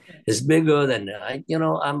 It's bigger than,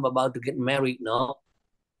 I'm about to get married. No,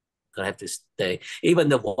 I have to stay. Even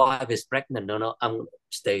the wife is pregnant. No, I'm going to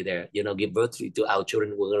stay there. Give birth to our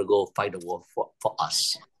children. We're going to go fight the war for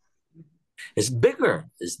us. It's bigger.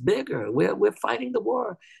 It's bigger. We're fighting the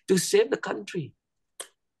war to save the country.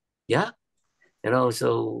 Yeah.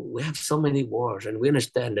 So we have so many wars, and we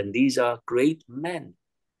understand, and these are great men.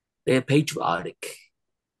 They're patriotic.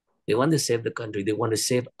 They want to save the country. They want to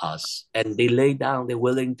save us, and they're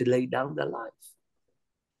willing to lay down their life.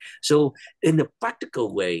 So in the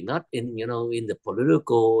practical way, not in the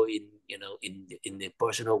political, in the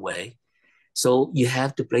personal way. So you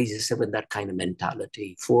have to place yourself in that kind of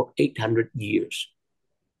mentality for 800 years.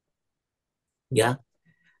 Yeah.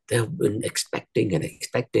 They've been expecting,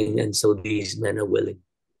 and so these men are willing.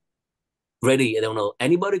 Ready, I don't know,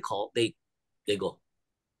 anybody called, they go.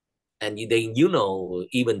 And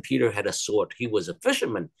even Peter had a sword. He was a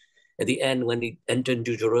fisherman. At the end, when he entered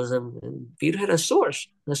into Jerusalem, Peter had a sword,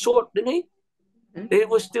 didn't he? They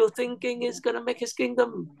were still thinking he's going to make his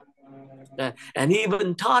kingdom. And he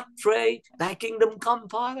even taught, pray, thy kingdom come,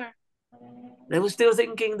 Father. They were still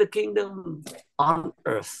thinking the kingdom on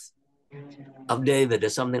earth of David or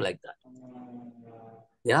something like that.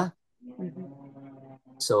 Yeah?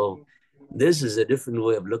 So this is a different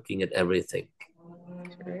way of looking at everything.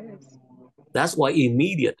 Sure is. That's why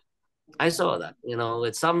immediate. I saw that,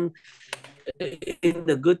 it's some in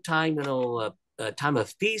the good time, time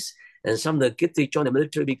of peace, and some of the kids, they join the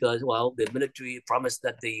military because, well, the military promised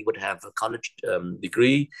that they would have a college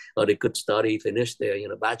degree, or they could finish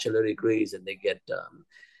their, bachelor degrees, and they get,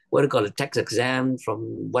 what do you call it, tax exam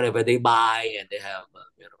from whatever they buy, and they have,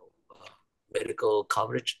 medical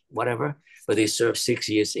coverage, whatever, but they serve 6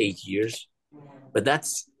 years, 8 years. But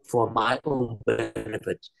that's for my own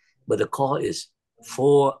benefit. But the call is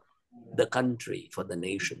for the country, for the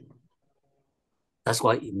nation. That's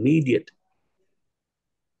why immediate.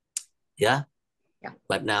 Yeah? Yeah.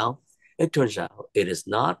 But now it turns out it is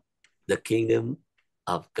not the kingdom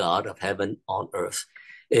of God of heaven on earth.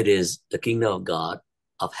 It is the kingdom of God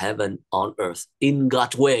of heaven on earth in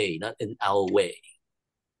God's way, not in our way,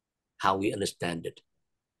 how we understand it.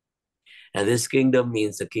 And this kingdom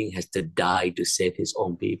means the king has to die to save his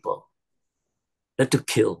own people, not to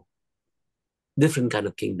kill. Different kind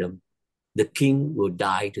of kingdom. The king will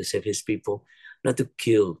die to save his people, not to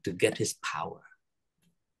kill, to get his power.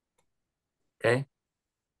 Okay?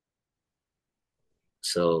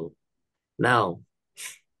 So now,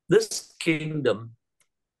 this kingdom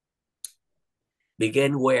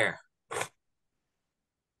began where?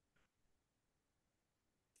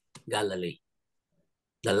 Galilee.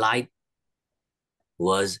 The light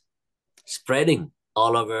was spreading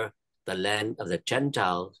all over the land of the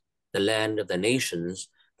Gentiles, the land of the nations,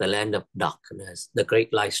 the land of darkness. The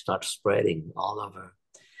great light starts spreading all over.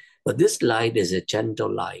 But this light is a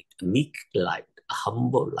gentle light, a meek light, a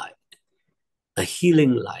humble light, a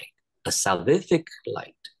healing light, a salvific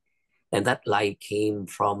light. And that light came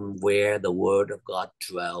from where the word of God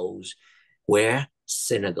dwells, where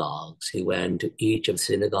synagogues. He went to each of the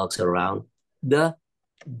synagogues around the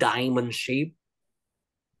diamond-shaped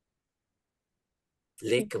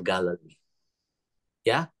Lake of Galilee.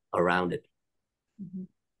 Yeah, around it. Mm-hmm.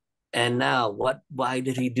 And now, why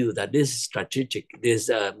did he do that? This is strategic. This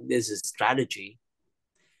is strategy,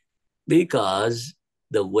 because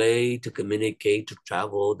the way to communicate, to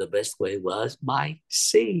travel, the best way was by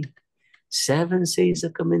sea. 7 seas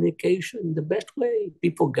of communication, the best way.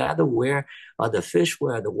 People gather where are the fish,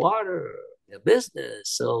 where are the water, the business.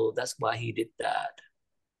 So that's why he did that.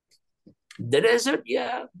 The desert,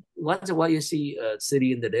 yeah. Once in a while you see a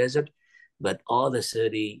city in the desert, but all the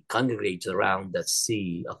city congregates around the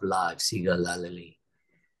sea of life, Sea Galilee.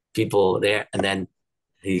 People there, and then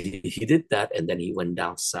he did that, and then he went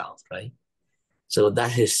down south, right? So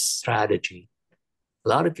that's his strategy. A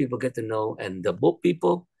lot of people get to know, and the boat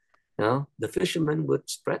people, the fishermen would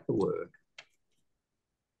spread the word.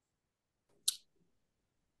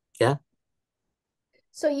 Yeah.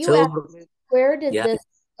 So you asked, where did this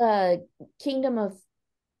kingdom of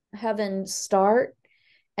heaven start?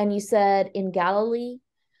 And you said in Galilee.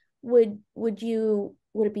 Would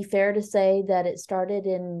it be fair to say that it started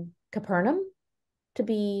in Capernaum to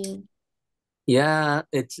be Yeah,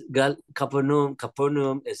 it's Capernaum.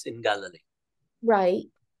 Capernaum is in Galilee. Right.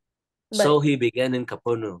 But So he began in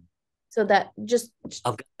Capernaum so that just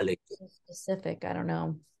of Galilee. specific, I don't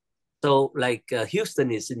know. So like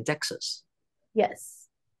Houston is in Texas, Yes.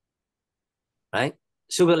 right?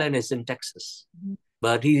 Sugarland is in Texas,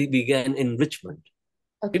 but he began in Richmond.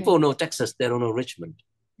 Okay. People know Texas, they don't know Richmond.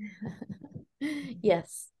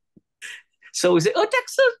 Yes. So we say, oh,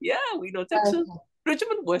 Texas. Yeah, we know Texas. Okay.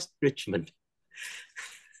 Richmond, West Richmond.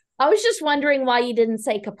 I was just wondering why you didn't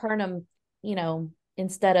say Capernaum,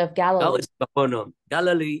 instead of Oh, Galilee. it's Capernaum.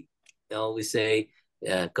 Galilee, we say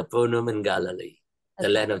Capernaum in Galilee, the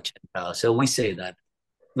Okay. land of Gentiles. So we say that.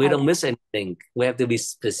 We don't miss anything. We have to be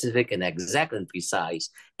specific and exact and precise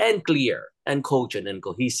and clear and cogent and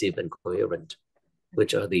cohesive and coherent,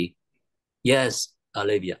 which are the, yes,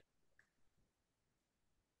 Olivia.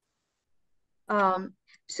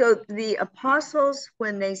 So the apostles,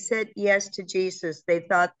 when they said yes to Jesus, they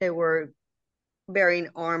thought they were bearing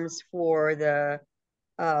arms for the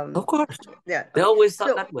Of course. yeah. They always thought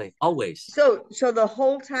So that way, always. so the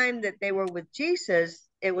whole time that they were with Jesus,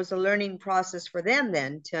 it was a learning process for them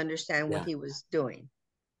then to understand what Yeah. he was doing.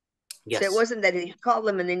 Yes. So it wasn't that he called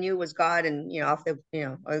them and they knew it was God and off the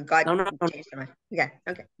or God No. changed them.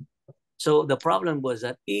 Okay. So the problem was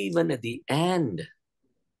that even at the end,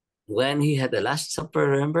 when he had the Last Supper,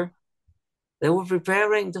 remember? They were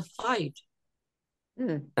preparing to fight.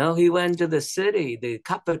 He went to the city, the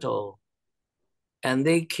capital, and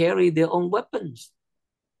they carried their own weapons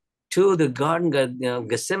to the Garden of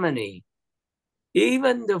Gethsemane.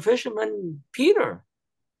 Even the fisherman Peter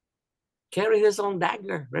carried his own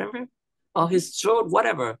dagger, remember? Or his sword,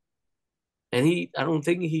 whatever. And I don't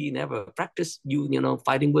think he never practiced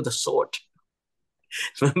fighting with a sword.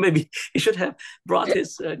 Maybe he should have brought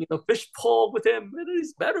his fish pole with him.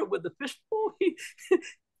 It's better with the fish pole.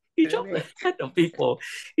 He chopped the head of people.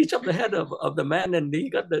 He chopped the head of the man, and he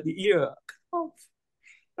got the ear.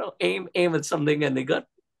 Aim at something, and they got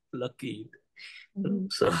lucky.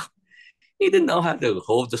 So he didn't know how to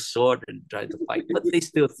hold the sword and try to fight, but they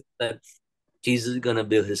still think that Jesus is gonna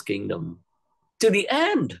build his kingdom to the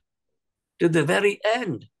end, to the very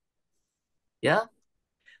end. Yeah.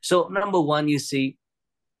 So number one, you see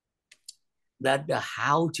that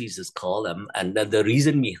how Jesus called them, and that the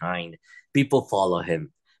reason behind people follow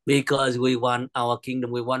him, because we want our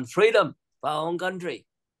kingdom, we want freedom for our own country.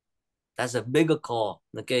 That's a bigger call,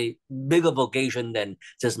 okay? Bigger vocation than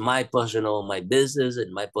just my business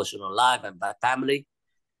and my personal life and my family.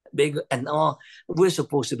 Bigger and all. We're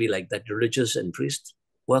supposed to be like that. Religious and priests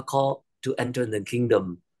were called to enter the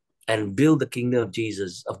kingdom and build the kingdom of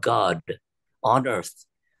Jesus, of God, on earth.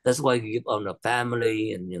 That's why we give on a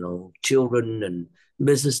family and children and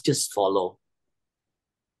business just follow.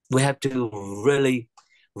 We have to really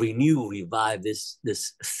revive this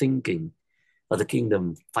thinking of the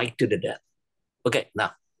kingdom, fight to the death. Okay,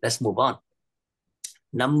 now let's move on.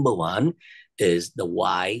 Number one is the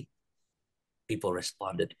why people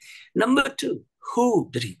responded. Number two, who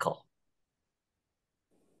did he call?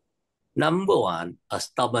 Number one, a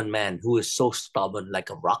stubborn man who is so stubborn like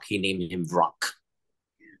a rock, he named him Rock.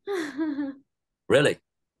 Really?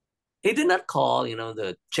 He did not call,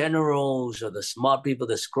 the generals or the smart people,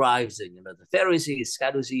 the scribes, and, the Pharisees,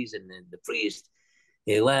 Sadducees, and the priests.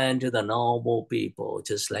 He went to the normal people,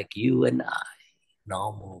 just like you and I,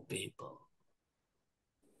 normal people.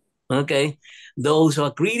 Okay, those who are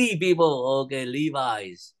greedy people, okay,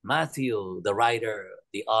 Levi's, Matthew, the writer,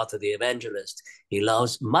 the author, the evangelist, he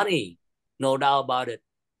loves money, no doubt about it.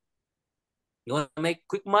 You want to make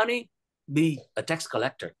quick money? Be a tax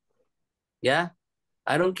collector. Yeah,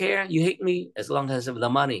 I don't care. You hate me as long as I have the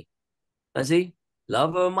money. I see,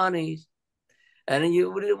 love of money. And then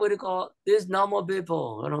what do you call these normal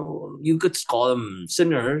people? You could call them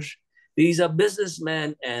sinners. These are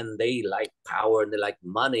businessmen, and they like power and they like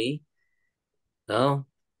money. No,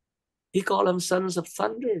 he called them sons of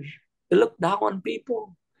thunder. They looked down on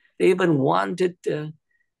people. They even wanted the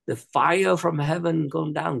fire from heaven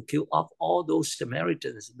going down, kill off all those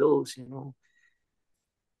Samaritans, those,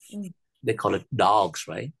 they call it dogs,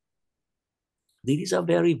 right? These are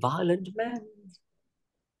very violent men.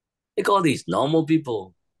 They call these normal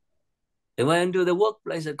people. They went to the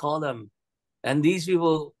workplace and call them. And these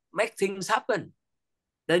people make things happen.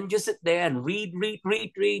 Then just sit there and read,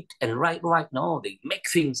 and write. No, they make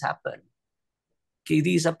things happen. Okay,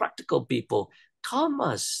 these are practical people.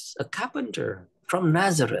 Thomas, a carpenter from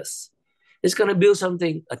Nazareth, is going to build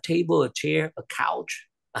something, a table, a chair, a couch,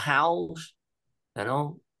 a house,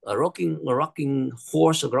 a rocking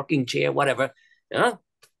horse, a rocking chair, whatever.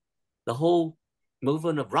 The whole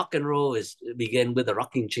movement of rock and roll began with the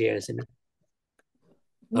rocking chair, isn't it?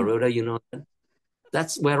 Aurora, you know that?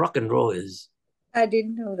 That's where rock and roll is. I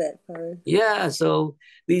didn't know that, Father. Yeah, so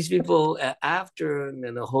these people, after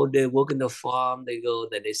the whole day working the farm, they go,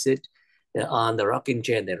 then they sit on the rocking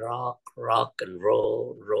chair, they rock and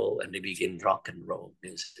roll, and they begin rock and roll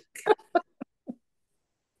music.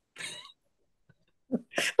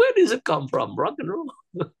 Where does it come from? Rock and roll.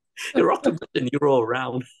 You rock a bit and you roll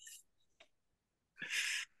around.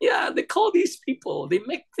 Yeah, they call these people, they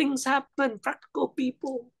make things happen, practical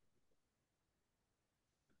people.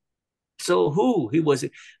 So who? He was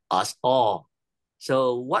us all.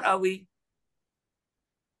 So what are we?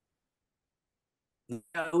 Where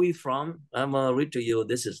are we from? I'm going to read to you.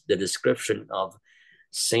 This is the description of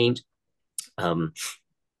Saint Paul.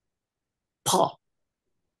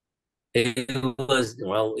 He was,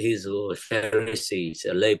 well, he's a Pharisee,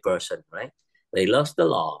 a lay person, right? He loves the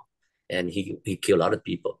law and he killed a lot of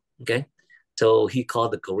people, okay? So he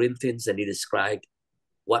called the Corinthians and he described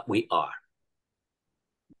what we are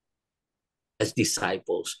as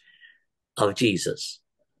disciples of Jesus.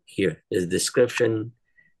 Here is the description.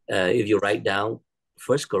 If you write down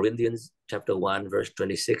 1 Corinthians chapter 1, verse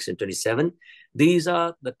 26 and 27, these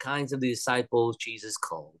are the kinds of disciples Jesus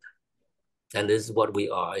called. And this is what we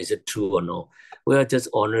are. Is it true or no? We are just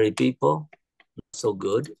ordinary people, not so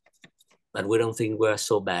good, but we don't think we're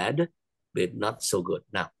so bad, but not so good.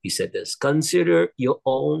 Now, he said this, consider your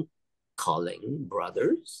own calling,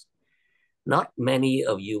 brothers. Not many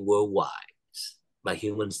of you were wise by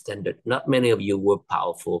human standard. Not many of you were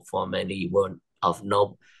powerful, for many were of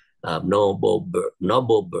noble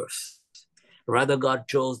birth. Rather, God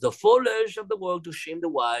chose the foolish of the world to shame the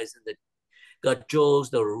wise, and God chose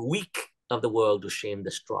the weak of the world to shame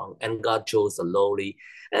the strong, and God chose the lowly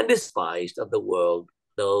and despised of the world,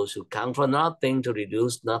 those who count for nothing, to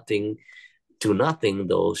reduce nothing to nothing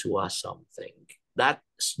those who are something, that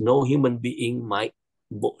no human being might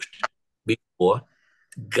boast before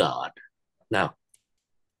God. Now,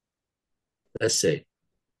 let's say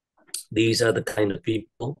these are the kind of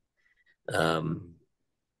people the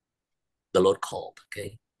Lord called,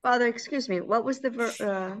 okay? Father, excuse me, what was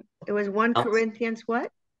the it was 1 Corinthians what?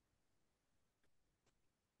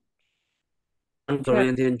 1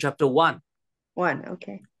 Corinthians chapter 1. 1,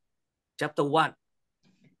 okay. Chapter 1,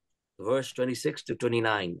 verse 26 to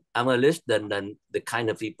 29. I'm going to list then the kind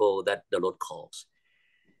of people that the Lord calls.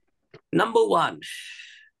 Number 1,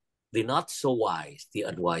 the not so wise, the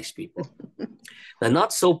unwise people. The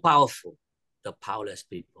not so powerful, the powerless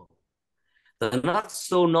people. The not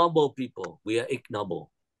so noble people, we are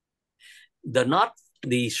ignoble. The not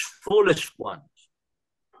the foolish ones,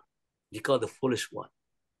 we call the foolish one.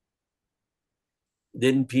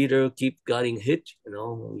 Didn't Peter keep getting hit? You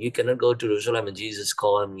know, you cannot go to Jerusalem, and Jesus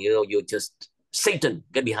called him, you know, you're just Satan,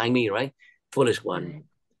 get behind me, right? Foolish one. Right.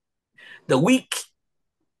 The weak,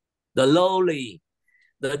 the lowly,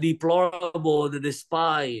 the deplorable, the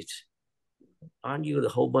despised. Aren't you the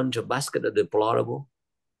whole bunch of basket of deplorable?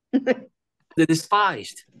 The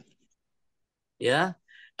despised. Yeah.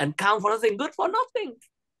 And count for nothing, good for nothing.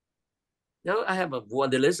 You know, I have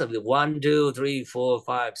the list of the 1, 2, 3, 4,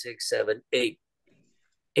 5, 6, 7, 8.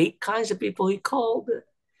 8 kinds of people he called.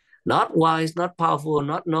 Not wise, not powerful,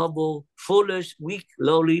 not noble, foolish, weak,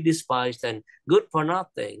 lowly, despised, and good for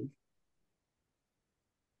nothing.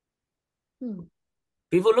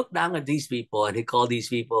 People look down at these people, and he called these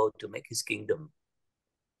people to make his kingdom,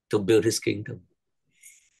 to build his kingdom.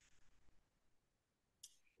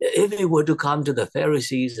 If he were to come to the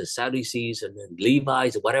Pharisees, the Sadducees, and the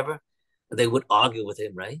Levites, or whatever, they would argue with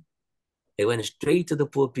him, right? He went straight to the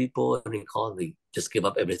poor people, and he called them, just give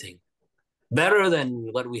up everything. Better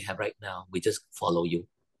than what we have right now. We just follow you.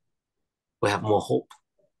 We have more hope.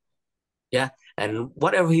 Yeah. And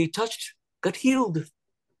whatever he touched got healed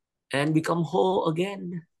and become whole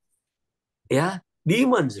again. Yeah.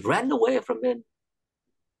 Demons ran away from him.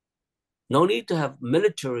 No need to have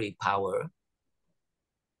military power,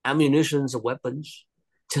 ammunitions or weapons,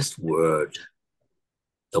 just word.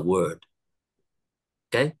 The word.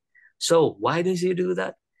 Okay. So why does he do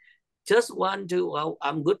that? Just want to, well,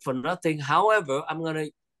 I'm good for nothing. However,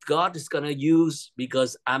 God is going to use,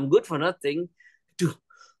 because I'm good for nothing, to,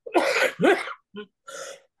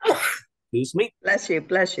 excuse me. Bless you,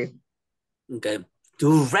 bless you. Okay.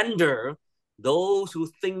 To render those who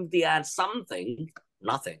think they are something,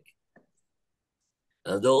 nothing.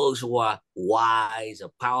 Those who are wise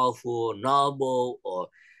or powerful, noble, or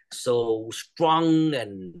so strong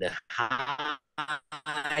and high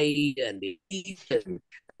and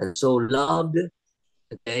so loved,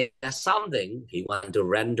 okay, that's something. He wanted to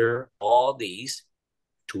render all these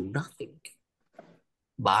to nothing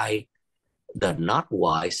by The not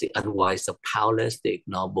wise, the unwise, the powerless, the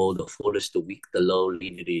ignoble, the foolish, the weak, the lowly,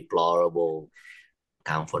 the deplorable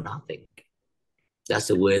count for nothing. That's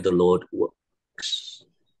the way the Lord works.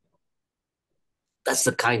 That's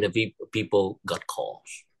the kind of people God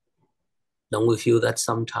calls. Don't we feel that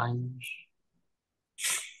sometimes?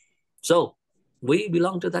 So we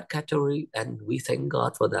belong to that category, and we thank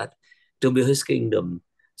God for that, to build His kingdom.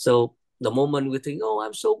 So the moment we think, oh,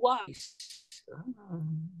 I'm so wise,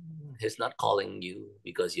 He's not calling you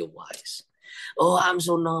because you're wise. Oh, I'm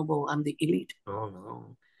so noble, I'm the elite. Oh,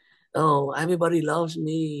 no. Oh, everybody loves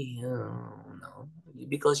me. Oh, no,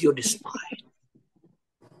 because you're despised.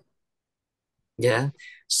 Yeah.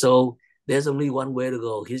 So there's only one way to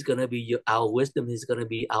go. He's gonna be our wisdom. He's gonna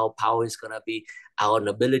be our power. He's gonna be our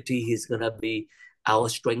nobility. He's gonna be our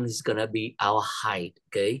strength. He's gonna be our height.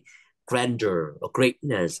 Okay, grandeur or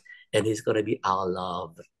greatness, and He's gonna be our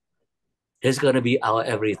love. He's gonna be our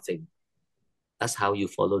everything. That's how you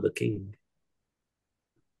follow the King.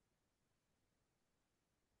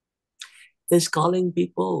 He's calling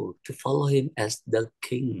people to follow Him as the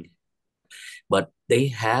King, but they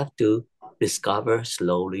have to discover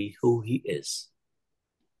slowly who He is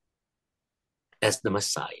as the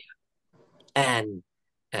Messiah and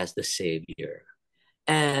as the Savior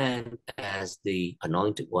and as the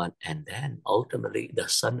Anointed One, and then ultimately the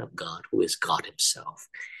Son of God, who is God Himself,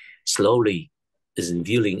 slowly is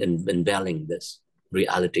unveiling and unveiling this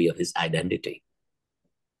reality of His identity.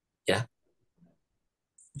 Yeah?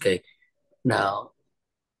 Okay. Now,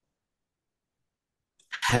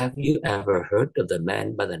 have you ever heard of the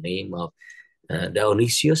man by the name of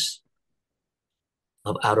Dionysius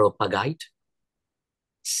of Areopagite?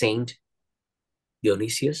 Saint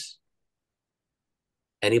Dionysius?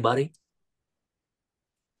 Anybody?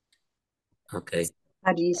 Okay.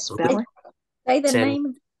 How do you spell it? Say the Saint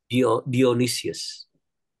name. Dionysius.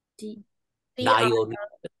 D-I-O.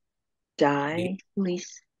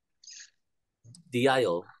 Dionysius.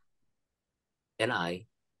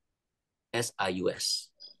 Dionysius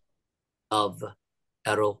of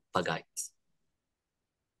Areopagites.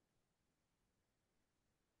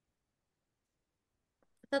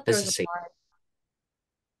 I thought there This was is a it.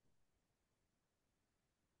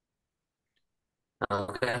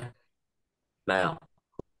 Okay. Now,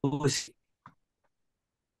 who is he?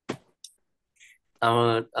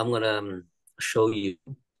 I'm gonna show you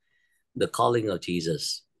the calling of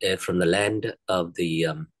Jesus from the land of the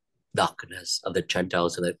darkness of the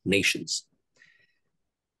Gentiles and the nations.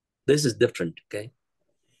 This is different. Okay,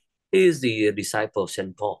 he is the disciple of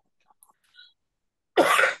Saint Paul.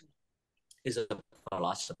 He's a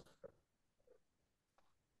philosopher,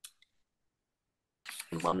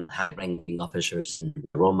 one high-ranking officers in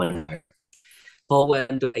the Roman. Paul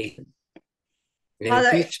went to Athens. And he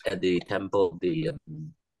preached at the temple of the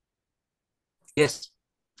yes.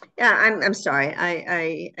 Yeah, I'm sorry.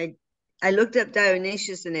 I looked up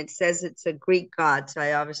Dionysius and it says it's a Greek god, so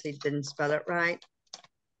I obviously didn't spell it right.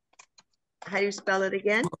 How do you spell it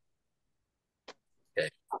again? Okay,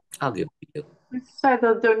 I'll give it to you. It's side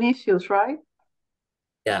of Dionysius, right?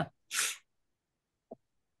 Yeah.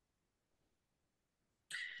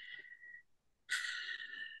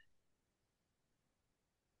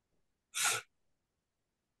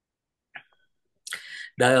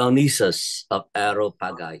 Dionysus of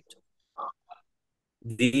Areopagite.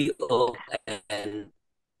 Donysus.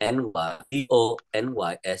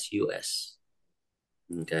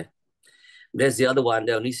 Okay. There's the other one,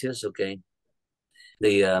 Dionysius. Okay.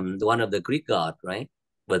 The one of the Greek god, right?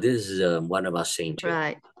 But this is one of our saints here.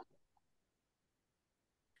 Right.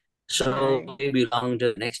 So they belong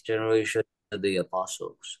to the next generation of the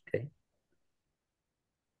apostles. Okay.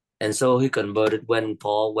 And so he converted when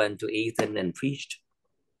Paul went to Athens and preached.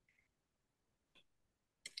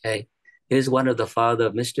 Okay. He's one of the father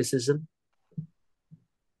of mysticism.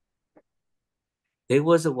 He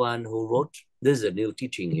was the one who wrote, this is a new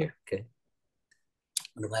teaching here, okay?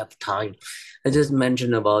 I don't have time. I just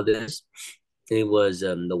mentioned about this. He was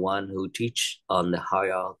the one who teach on the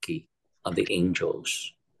hierarchy of the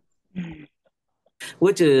angels,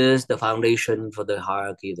 which is the foundation for the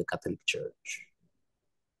hierarchy of the Catholic Church.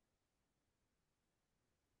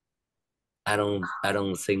 I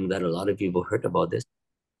don't think that a lot of people heard about this.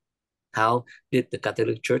 How did the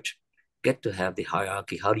Catholic Church get to have the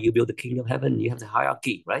hierarchy? How do you build the kingdom of heaven? You have the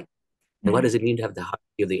hierarchy, right? And what does it mean to have the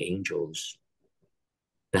hierarchy of the angels?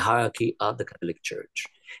 The hierarchy of the Catholic Church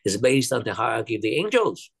is based on the hierarchy of the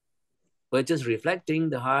angels, which is reflecting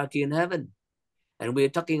the hierarchy in heaven. And we're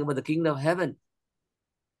talking about the kingdom of heaven.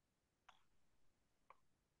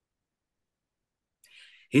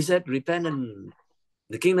 He said, repent and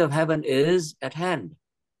the kingdom of heaven is at hand,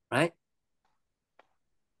 right?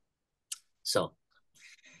 So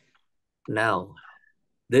now,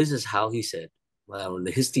 this is how he said. Well,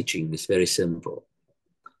 his teaching is very simple.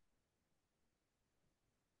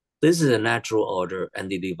 This is a natural order and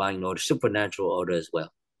the divine order, supernatural order as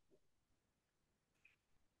well.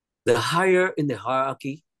 The higher in the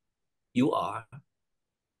hierarchy you are,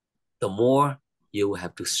 the more you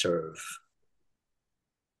have to serve.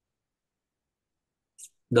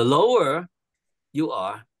 The lower you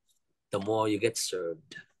are, the more you get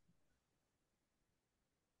served.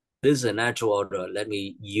 This is a natural order. Let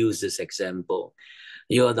me use this example.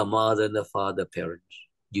 You're the mother and the father, parents.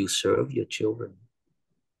 You serve your children.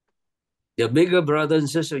 Your bigger brother and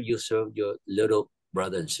sister, you serve your little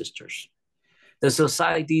brother and sisters. The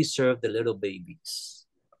society serve the little babies.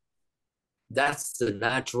 That's the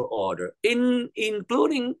natural order,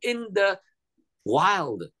 including in the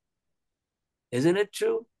wild. Isn't it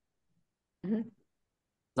true? Mm-hmm.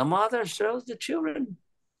 The mother serves the children.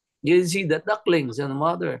 You see the ducklings and the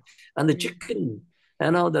mother and the chicken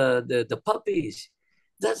and all the puppies.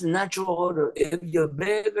 That's natural order. If you're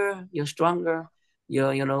bigger, you're stronger, you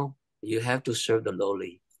have to serve the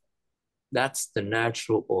lowly. That's the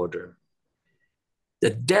natural order.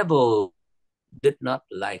 The devil did not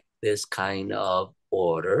like this kind of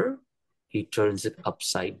order. He turns it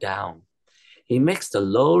upside down. He makes the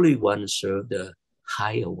lowly ones serve the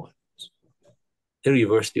higher ones. He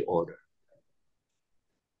reversed the order.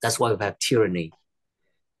 That's why we have tyranny.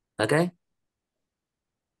 Okay?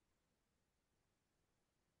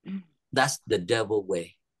 That's the devil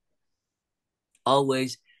way.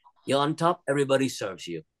 Always, you're on top, everybody serves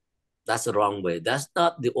you. That's the wrong way. That's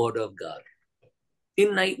not the order of God.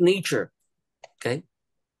 In nature, okay?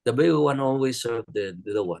 The bigger one always serves the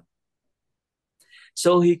little one.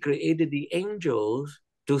 So he created the angels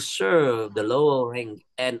to serve the lower rank,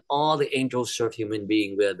 and all the angels serve human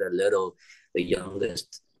being, where the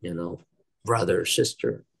youngest, brother,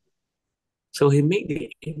 sister. So he made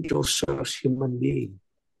the angels serve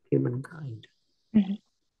humankind. Mm-hmm.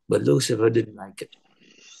 But Lucifer didn't like it.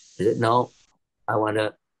 He said, no, I want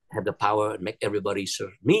to have the power and make everybody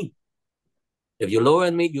serve me. If you lower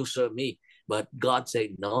me, you serve me. But God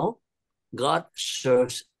said, no, God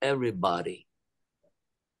serves everybody.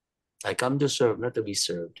 I come to serve, not to be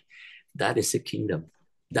served. That is the kingdom.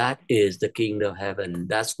 That is the kingdom of heaven.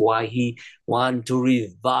 That's why he wanted to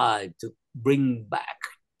revive, to bring back,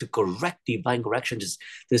 to correct divine correction, just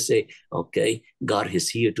to say, okay, God is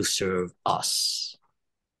here to serve us.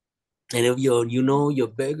 And if you're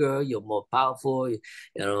bigger, you're more powerful,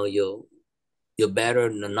 you're better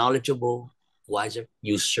and knowledgeable, wiser,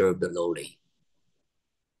 you serve the lowly.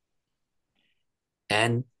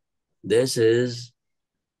 And this is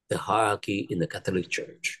the hierarchy in the Catholic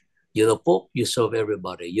Church. You're the Pope, you serve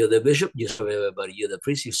everybody. You're the bishop, you serve everybody. You're the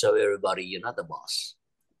priest, you serve everybody. You're not the boss.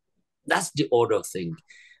 That's the order of things.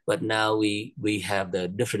 But now we have the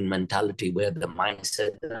different mentality where the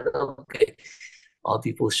mindset that, okay, all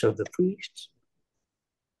people serve the priests.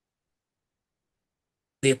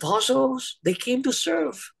 The apostles, they came to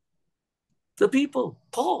serve the people.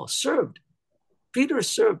 Paul served. Peter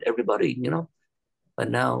served everybody, But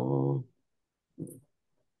now,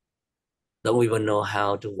 don't even know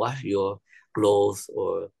how to wash your clothes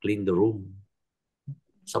or clean the room.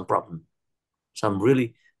 Some problem.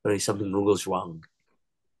 Something goes wrong.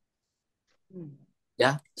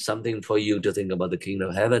 Yeah, something for you to think about the kingdom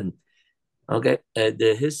of heaven. Okay,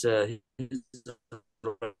 his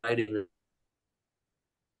writing,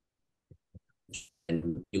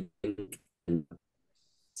 and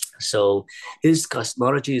so his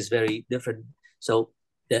cosmology is very different. So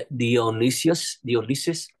Dionysius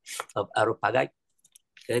of Areopagite,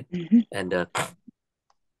 okay, and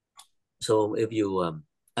so if you,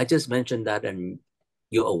 I just mentioned that, and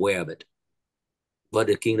you're aware of it, what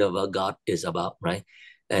the kingdom of God is about, right?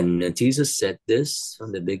 And Jesus said this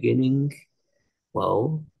from the beginning.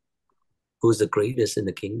 Well, who's the greatest in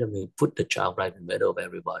the kingdom? He put the child right in the middle of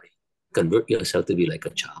everybody. Convert yourself to be like a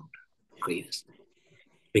child, greatest,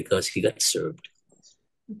 because he got served.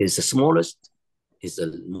 He's the smallest. He's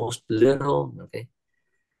the most little. Okay,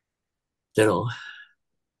 little,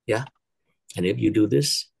 yeah. And if you do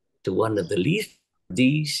this to one of the least,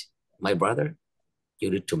 these, my brother, you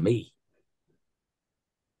do it to me.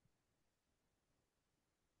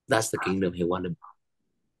 That's the kingdom he wanted.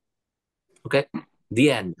 Okay,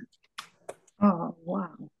 the end. Oh, wow.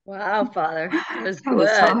 Wow, Father. That was That was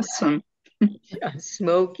good. awesome. Yeah,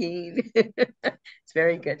 smoking. It's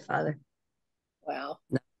very good, Father. Wow.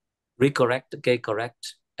 Recorrect, okay,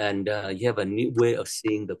 correct. And you have a new way of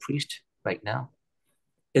seeing the priest right now.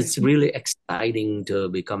 It's really exciting to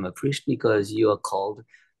become a priest because you are called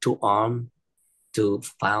to arm to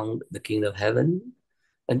found the kingdom of heaven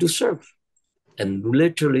and to serve. And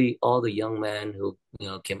literally all the young men who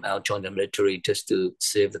came out, joined the military just to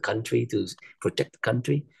save the country, to protect the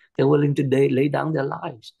country, they're willing to lay down their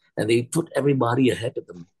lives. And they put everybody ahead of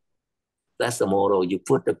them. That's the motto. You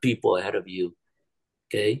put the people ahead of you.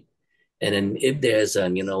 Okay? And then if there's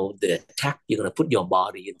the attack, you're going to put your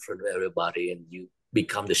body in front of everybody and you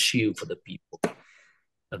become the shield for the people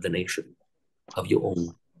of the nation, of your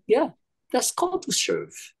own. Yeah, that's called to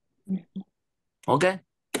serve. Okay?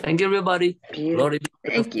 Thank you, everybody. Glory be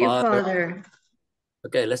to Thank the you, Father. Father.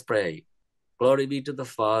 Okay, let's pray. Glory be to the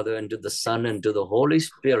Father, and to the Son, and to the Holy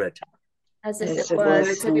Spirit. As As it it was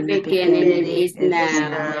was To the in the beginning, beginning, is is now,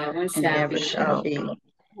 now, never and shall never be, shall be,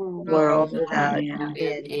 world world without without end.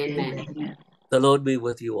 end. Amen. Amen. The Lord be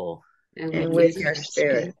with you all. And with your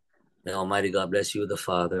spirit. May Almighty God bless you, the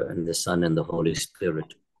Father, and the Son, and the Holy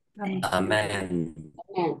Spirit. Amen. Amen.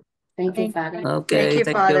 Amen. Thank you, Father. Okay, Thank you, thank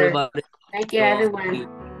you, Father. everybody. Thank you, everyone.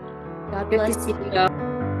 God Good bless to see you all.